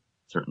accentuate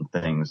certain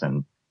things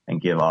and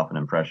give off an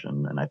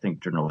impression. And I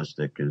think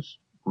journalistic is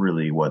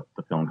really what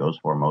the film goes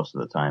for most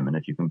of the time. And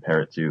if you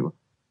compare it to,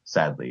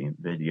 sadly,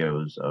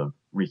 videos of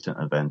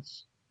recent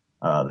events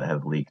that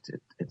have leaked,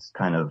 it's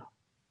kind of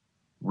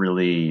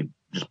really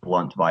just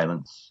blunt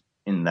violence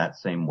in that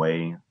same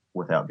way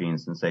without being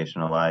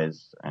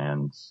sensationalized.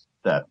 And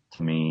that,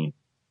 to me,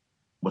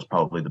 was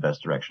probably the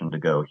best direction to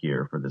go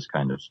here for this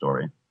kind of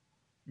story.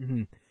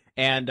 Mm-hmm.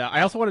 And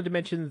I also wanted to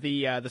mention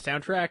the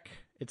soundtrack.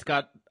 It's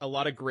got a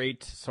lot of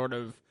great sort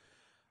of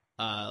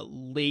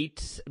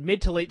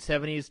mid to late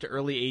 70s to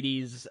early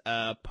 80s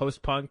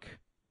post-punk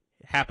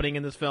happening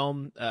in this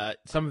film.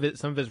 Some of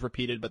it is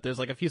repeated, but there's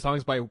like a few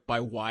songs by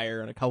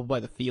Wire and a couple by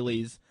the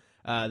Feelies.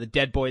 The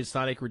Dead Boys'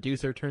 Sonic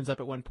Reducer turns up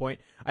at one point.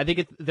 I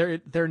think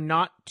they're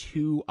not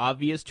too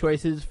obvious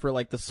choices for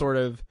like the sort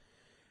of,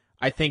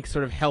 I think,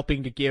 sort of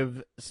helping to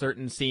give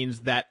certain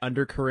scenes that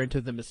undercurrent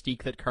of the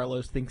mystique that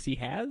Carlos thinks he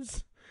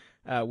has,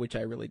 which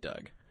I really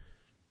dug.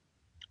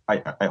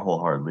 I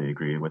wholeheartedly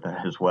agree with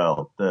that as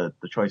well. The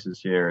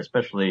choices here,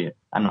 especially,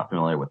 I'm not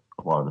familiar with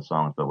a lot of the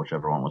songs, but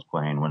whichever one was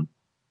playing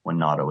when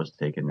Nada was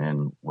taken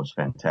in was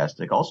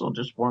fantastic. Also,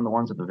 just one of the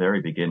ones at the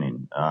very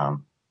beginning,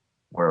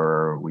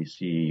 where we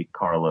see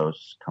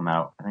Carlos come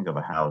out, I think, of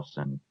a house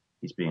and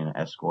he's being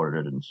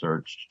escorted and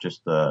searched.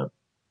 Just the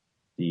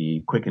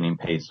quickening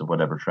pace of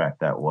whatever track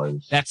that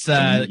was. That's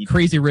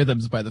Crazy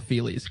Rhythms by the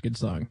Feelies. Good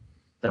song.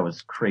 That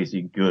was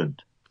crazy good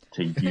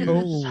to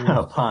use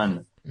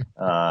upon.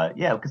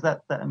 Yeah, because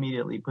that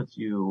immediately puts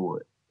you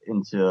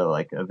into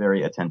like a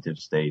very attentive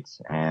state,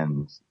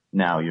 and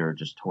now you're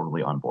just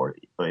totally on board.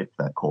 If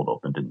that cold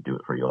open didn't do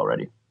it for you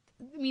already.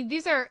 I mean,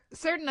 these are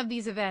certain of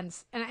these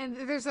events, and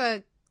there's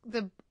a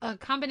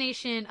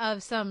combination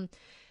of some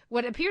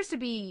what appears to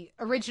be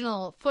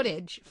original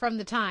footage from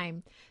the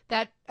time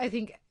that I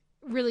think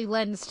really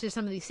lends to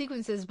some of these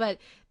sequences, but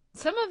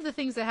some of the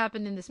things that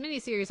happen in this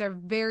miniseries are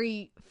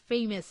very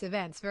famous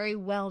events, very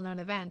well-known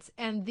events,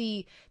 and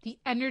the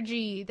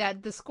energy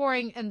that the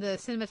scoring and the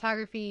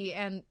cinematography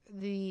and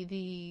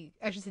the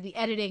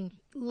editing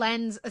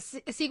lends a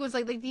sequence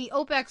like the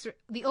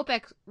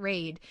OPEC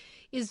raid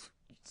is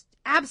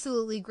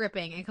absolutely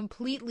gripping and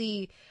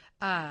completely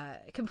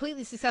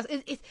successful.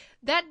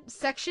 That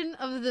section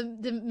of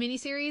the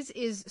miniseries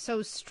is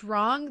so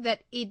strong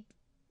that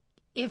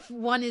if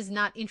one is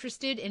not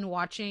interested in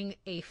watching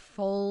a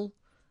full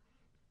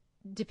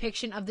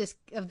depiction of this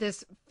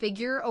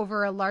figure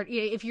over a large,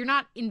 if you're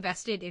not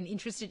invested and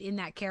interested in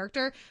that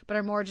character, but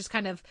are more just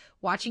kind of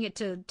watching it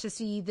to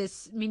see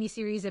this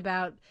miniseries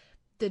about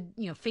the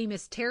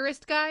famous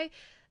terrorist guy,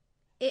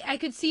 I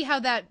could see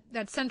how that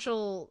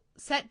central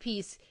set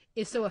piece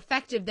is so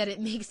effective that it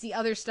makes the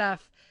other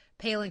stuff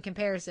pale in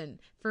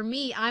comparison. For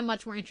me, I'm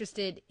much more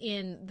interested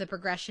in the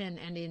progression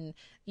and in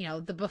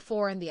the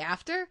before and the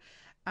after.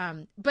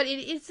 But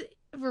it's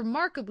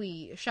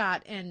remarkably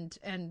shot and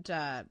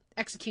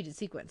executed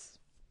sequence.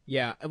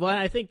 Yeah, well,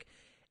 I think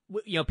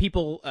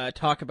people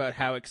talk about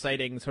how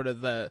exciting sort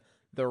of the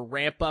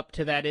ramp up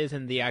to that is,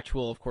 and the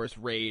actual, of course,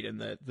 raid and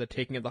the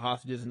taking of the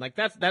hostages, and like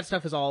that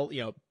stuff is all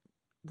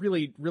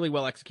really really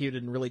well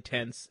executed and really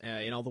tense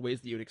in all the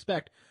ways that you would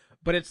expect.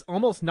 But it's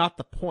almost not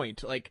the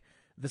point. Like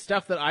the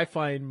stuff that I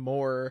find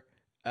more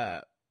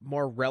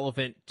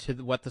relevant to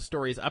what the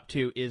story is up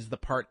to is the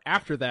part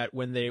after that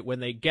when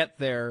they get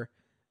the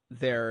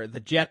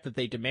jet that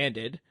they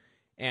demanded,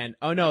 and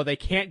oh no, they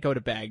can't go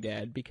to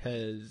Baghdad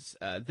because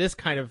this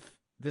kind of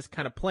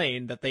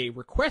plane that they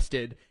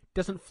requested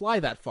doesn't fly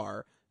that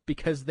far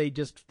because they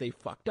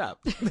fucked up.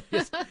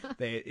 It's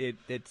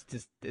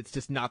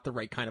just not the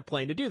right kind of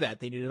plane to do that.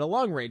 They needed a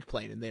long range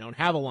plane, and they don't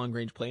have a long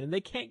range plane, and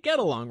they can't get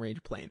a long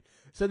range plane.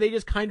 So they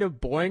just kind of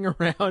boing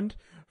around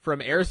from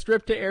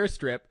airstrip to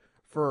airstrip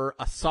for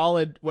a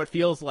solid, what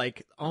feels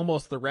like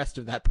almost the rest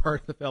of that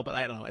part of the film, but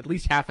I don't know, at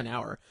least half an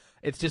hour.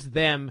 It's just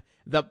them,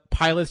 the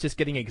pilot's just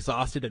getting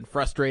exhausted and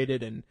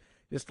frustrated, and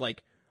just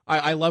like,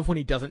 I love when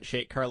he doesn't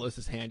shake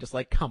Carlos's hand, just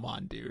like, come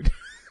on, dude.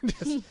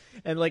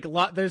 And like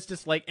there's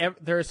just like,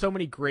 there are so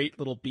many great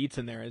little beats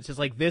in there. It's just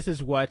like, this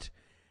is like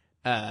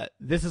the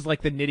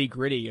nitty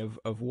gritty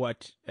of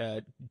what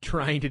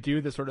trying to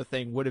do this sort of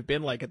thing would have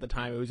been like at the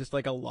time. It was just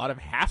like a lot of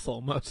hassle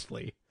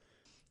mostly.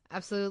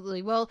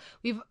 Absolutely. Well,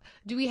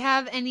 do we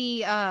have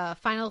any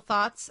final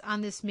thoughts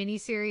on this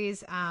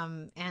miniseries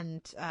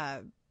and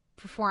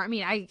perform? I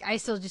mean, I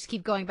still just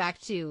keep going back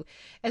to,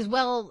 as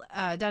well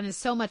done as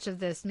so much of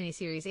this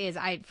miniseries is.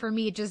 For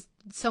me, just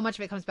so much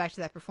of it comes back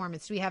to that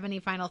performance. Do we have any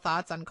final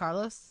thoughts on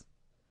Carlos?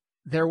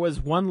 There was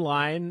one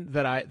line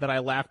that I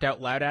laughed out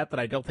loud at that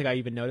I don't think I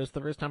even noticed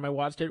the first time I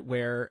watched it,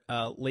 where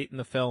late in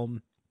the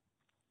film,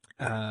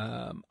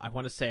 I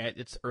want to say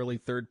it's early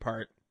third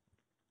part,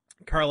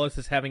 Carlos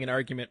is having an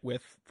argument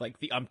with like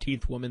the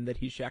umpteenth woman that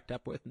he's shacked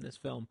up with in this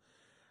film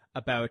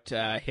about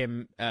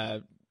him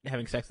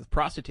having sex with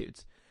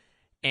prostitutes,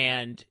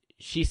 and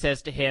she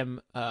says to him,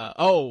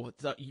 "Oh,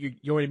 so you're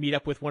going to meet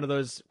up with one of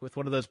those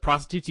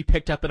prostitutes you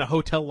picked up in a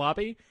hotel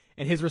lobby?"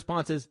 And his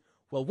response is,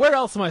 "Well, where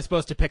else am I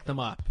supposed to pick them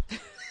up?"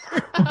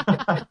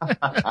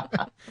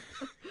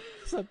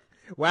 So,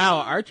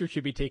 wow, Archer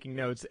should be taking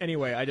notes.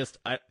 Anyway,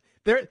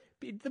 the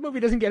movie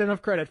doesn't get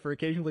enough credit for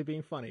occasionally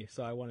being funny,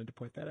 so I wanted to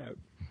point that out.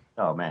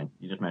 Oh man,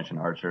 you just mentioned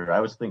Archer. I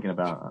was thinking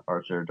about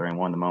Archer during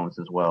one of the moments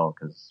as well,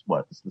 because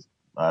this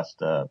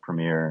last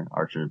premiere,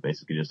 Archer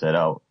basically just said,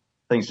 "Oh,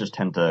 things just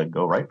tend to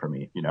go right for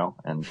me,"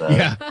 and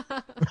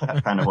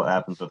kind of what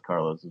happens with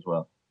Carlos as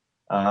well.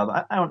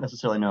 I don't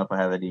necessarily know if I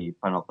have any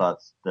final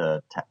thoughts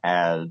to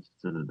add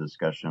to the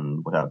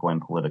discussion without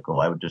going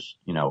political. I would just,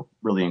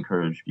 really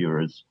encourage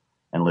viewers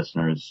and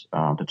listeners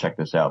to check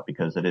this out,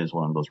 because it is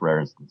one of those rare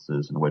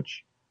instances in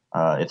which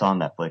it's on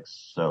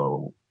Netflix,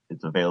 so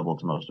it's available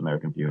to most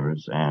American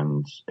viewers,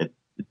 and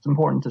it's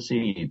important to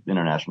see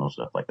international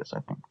stuff like this,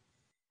 I think.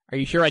 Are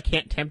you sure I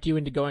can't tempt you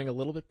into going a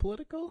little bit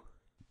political?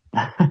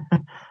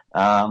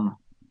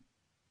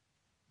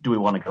 Do we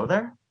want to go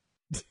there?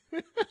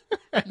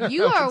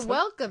 You are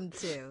welcome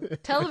to.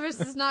 Televerse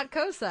is not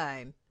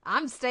cosign.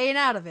 I'm staying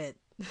out of it.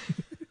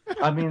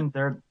 I mean,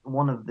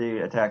 one of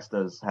the attacks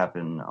does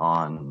happen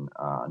on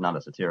not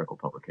a satirical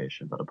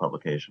publication, but a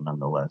publication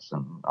nonetheless,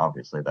 and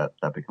obviously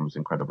that becomes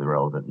incredibly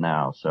relevant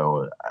now.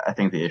 So I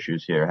think the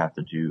issues here have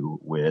to do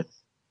with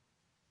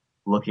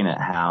looking at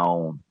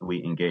how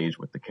we engage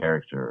with the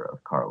character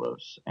of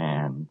Carlos,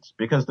 and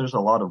because there's a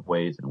lot of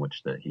ways in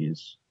which that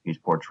he's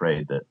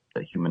portrayed that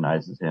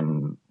humanizes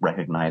him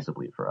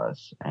recognizably for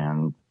us,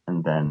 and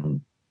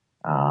then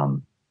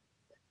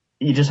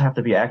you just have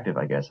to be active,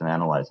 I guess, in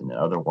analyzing it.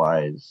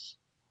 Otherwise,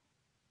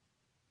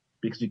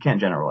 because you can't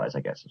generalize,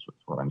 I guess is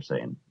what I'm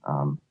saying.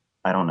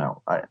 I don't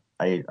know.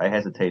 I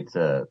hesitate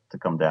to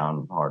come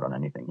down hard on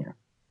anything here.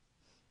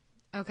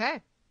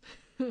 Okay.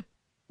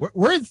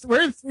 We're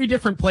in three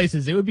different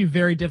places. It would be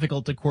very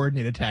difficult to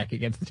coordinate attack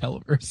against the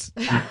Televerse.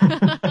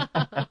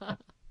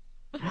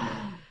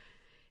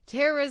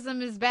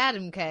 Terrorism is bad,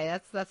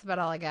 MK. That's about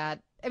all I got.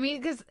 I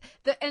mean, because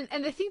and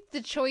I think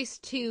the choice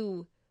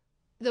to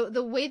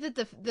the way that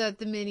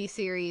the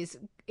miniseries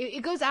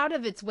it goes out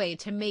of its way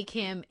to make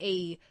him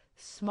a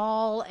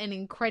small and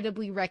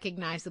incredibly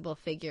recognizable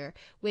figure,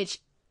 which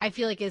I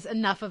feel like is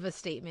enough of a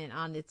statement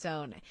on its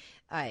own.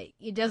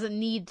 It doesn't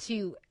need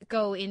to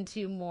go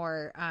into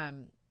more.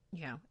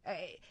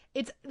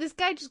 This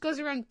guy just goes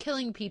around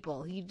killing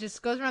people. He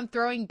just goes around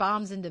throwing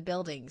bombs into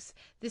buildings.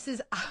 This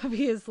is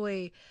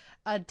obviously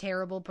a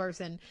terrible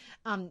person.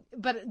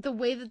 But the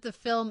way that the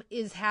film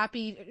is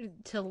happy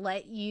to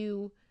let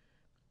you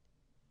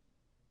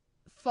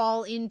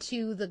fall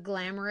into the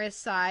glamorous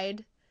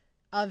side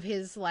of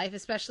his life,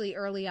 especially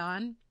early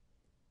on,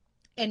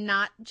 and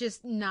not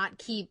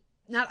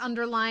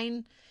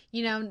underline,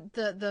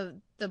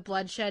 the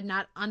bloodshed,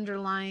 not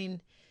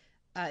underline,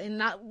 and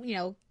not,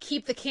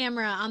 keep the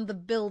camera on the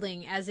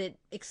building as it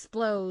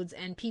explodes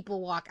and people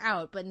walk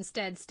out, but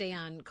instead stay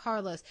on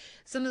Carlos.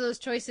 Some of those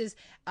choices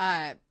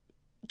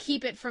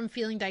keep it from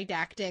feeling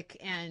didactic,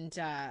 and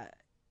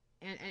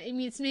I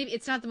mean,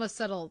 it's not the most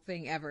subtle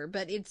thing ever,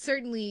 but it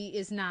certainly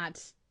is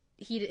not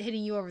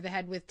hitting you over the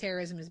head with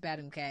terrorism is bad,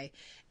 MK.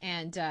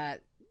 And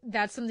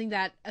that's something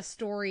that a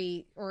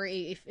story or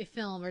a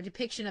film or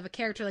depiction of a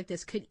character like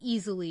this could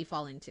easily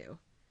fall into.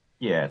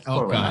 Yeah, it's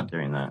totally not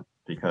doing that.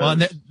 Because... Well,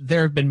 and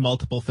there have been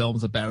multiple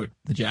films about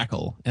the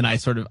Jackal, and I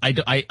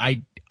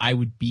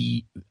would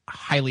be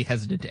highly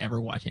hesitant to ever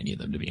watch any of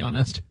them, to be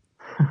honest.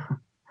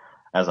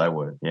 As I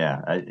would, yeah.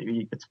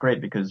 It's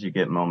great because you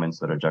get moments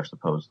that are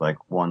juxtaposed,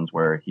 like ones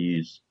where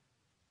he's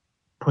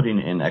putting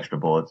in extra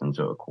bullets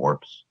into a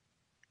corpse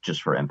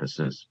just for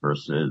emphasis,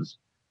 versus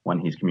when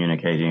he's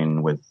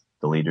communicating with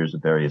the leaders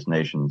of various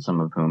nations,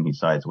 some of whom he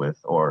sides with,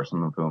 or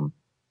some of whom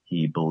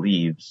he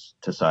believes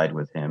to side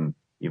with him,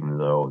 even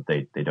though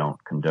they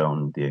don't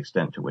condone the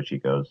extent to which he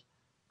goes.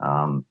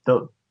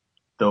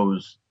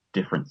 Those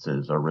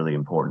differences are really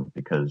important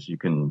because you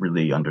can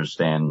really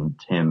understand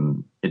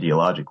him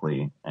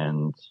ideologically,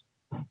 and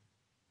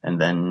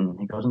then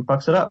he goes and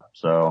fucks it up.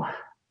 So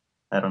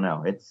I don't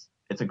know.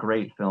 It's a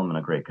great film and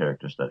a great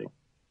character study.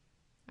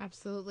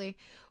 Absolutely.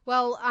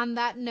 Well, on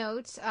that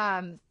note,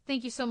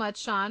 thank you so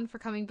much, Sean, for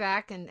coming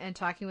back and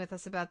talking with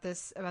us about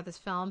this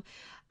film.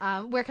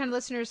 Where can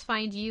listeners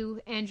find you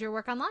and your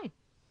work online?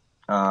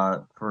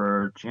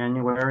 For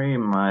January,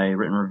 my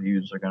written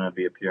reviews are going to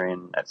be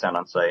appearing at Sound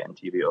On Sight and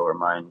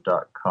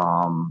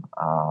TVOvermind.com.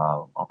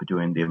 I'll be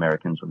doing The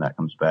Americans when that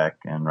comes back,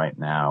 and right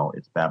now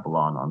it's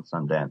Babylon on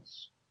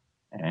Sundance,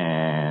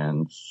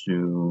 and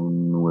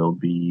soon will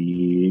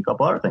be a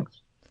couple other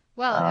things.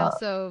 Well,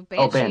 also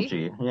Banshee. Oh,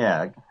 Banshee.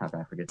 Yeah, how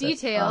can I forget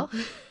Detail.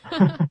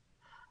 that?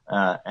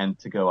 And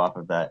to go off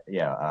of that,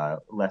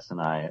 Les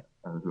and I,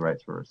 who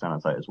writes for Sound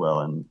On Sight as well,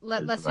 and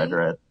is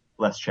writer at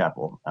Les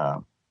Chappell,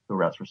 who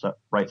writes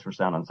for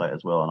Sound On Sight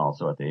as well, and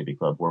also at the AV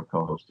Club. We're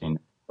co-hosting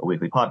a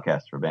weekly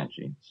podcast for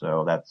Banshee.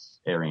 So that's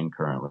airing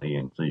currently,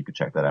 and so you can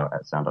check that out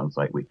at Sound On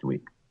Sight week to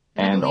week.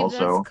 And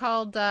also that's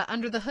called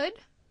Under the Hood?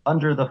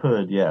 Under the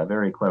Hood, yeah,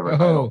 very clever.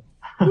 Oh,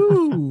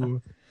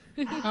 ooh,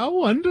 how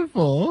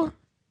wonderful.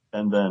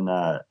 And then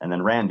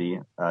Randy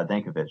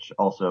Dankovich,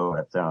 also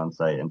at Sound On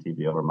Sight and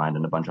TV Overmind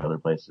and a bunch of other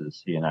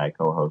places. He and I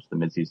co-host the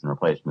Mid-Season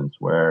Replacements,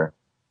 where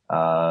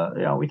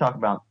we talk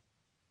about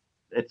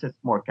it's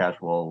more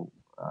casual,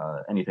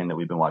 anything that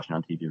we've been watching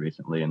on TV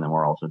recently, and then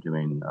we're also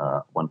doing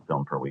one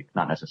film per week,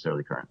 not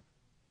necessarily current.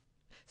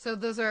 So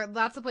those are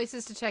lots of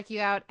places to check you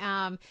out.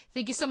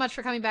 Thank you so much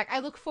for coming back. I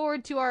look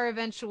forward to our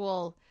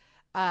eventual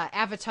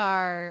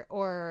Avatar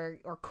or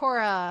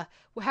Korra,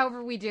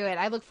 however we do it.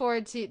 I look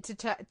forward to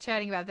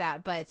chatting about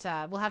that, but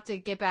we'll have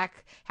to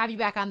have you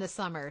back on this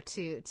summer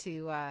to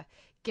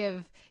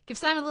give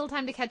Simon a little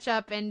time to catch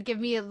up and give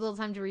me a little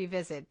time to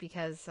revisit,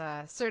 because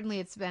certainly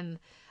it's been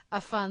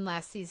fun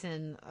last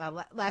season.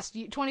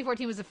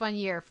 2014 was a fun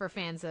year for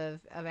fans of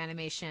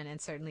animation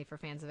and certainly for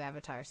fans of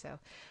Avatar. So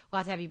we'll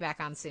have to have you back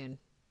on soon.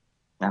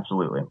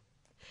 Absolutely.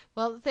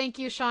 Well, thank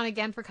you, Sean,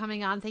 again for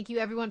coming on. Thank you,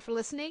 everyone, for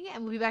listening,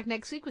 and we'll be back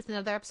next week with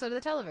another episode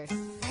of The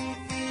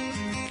Televerse.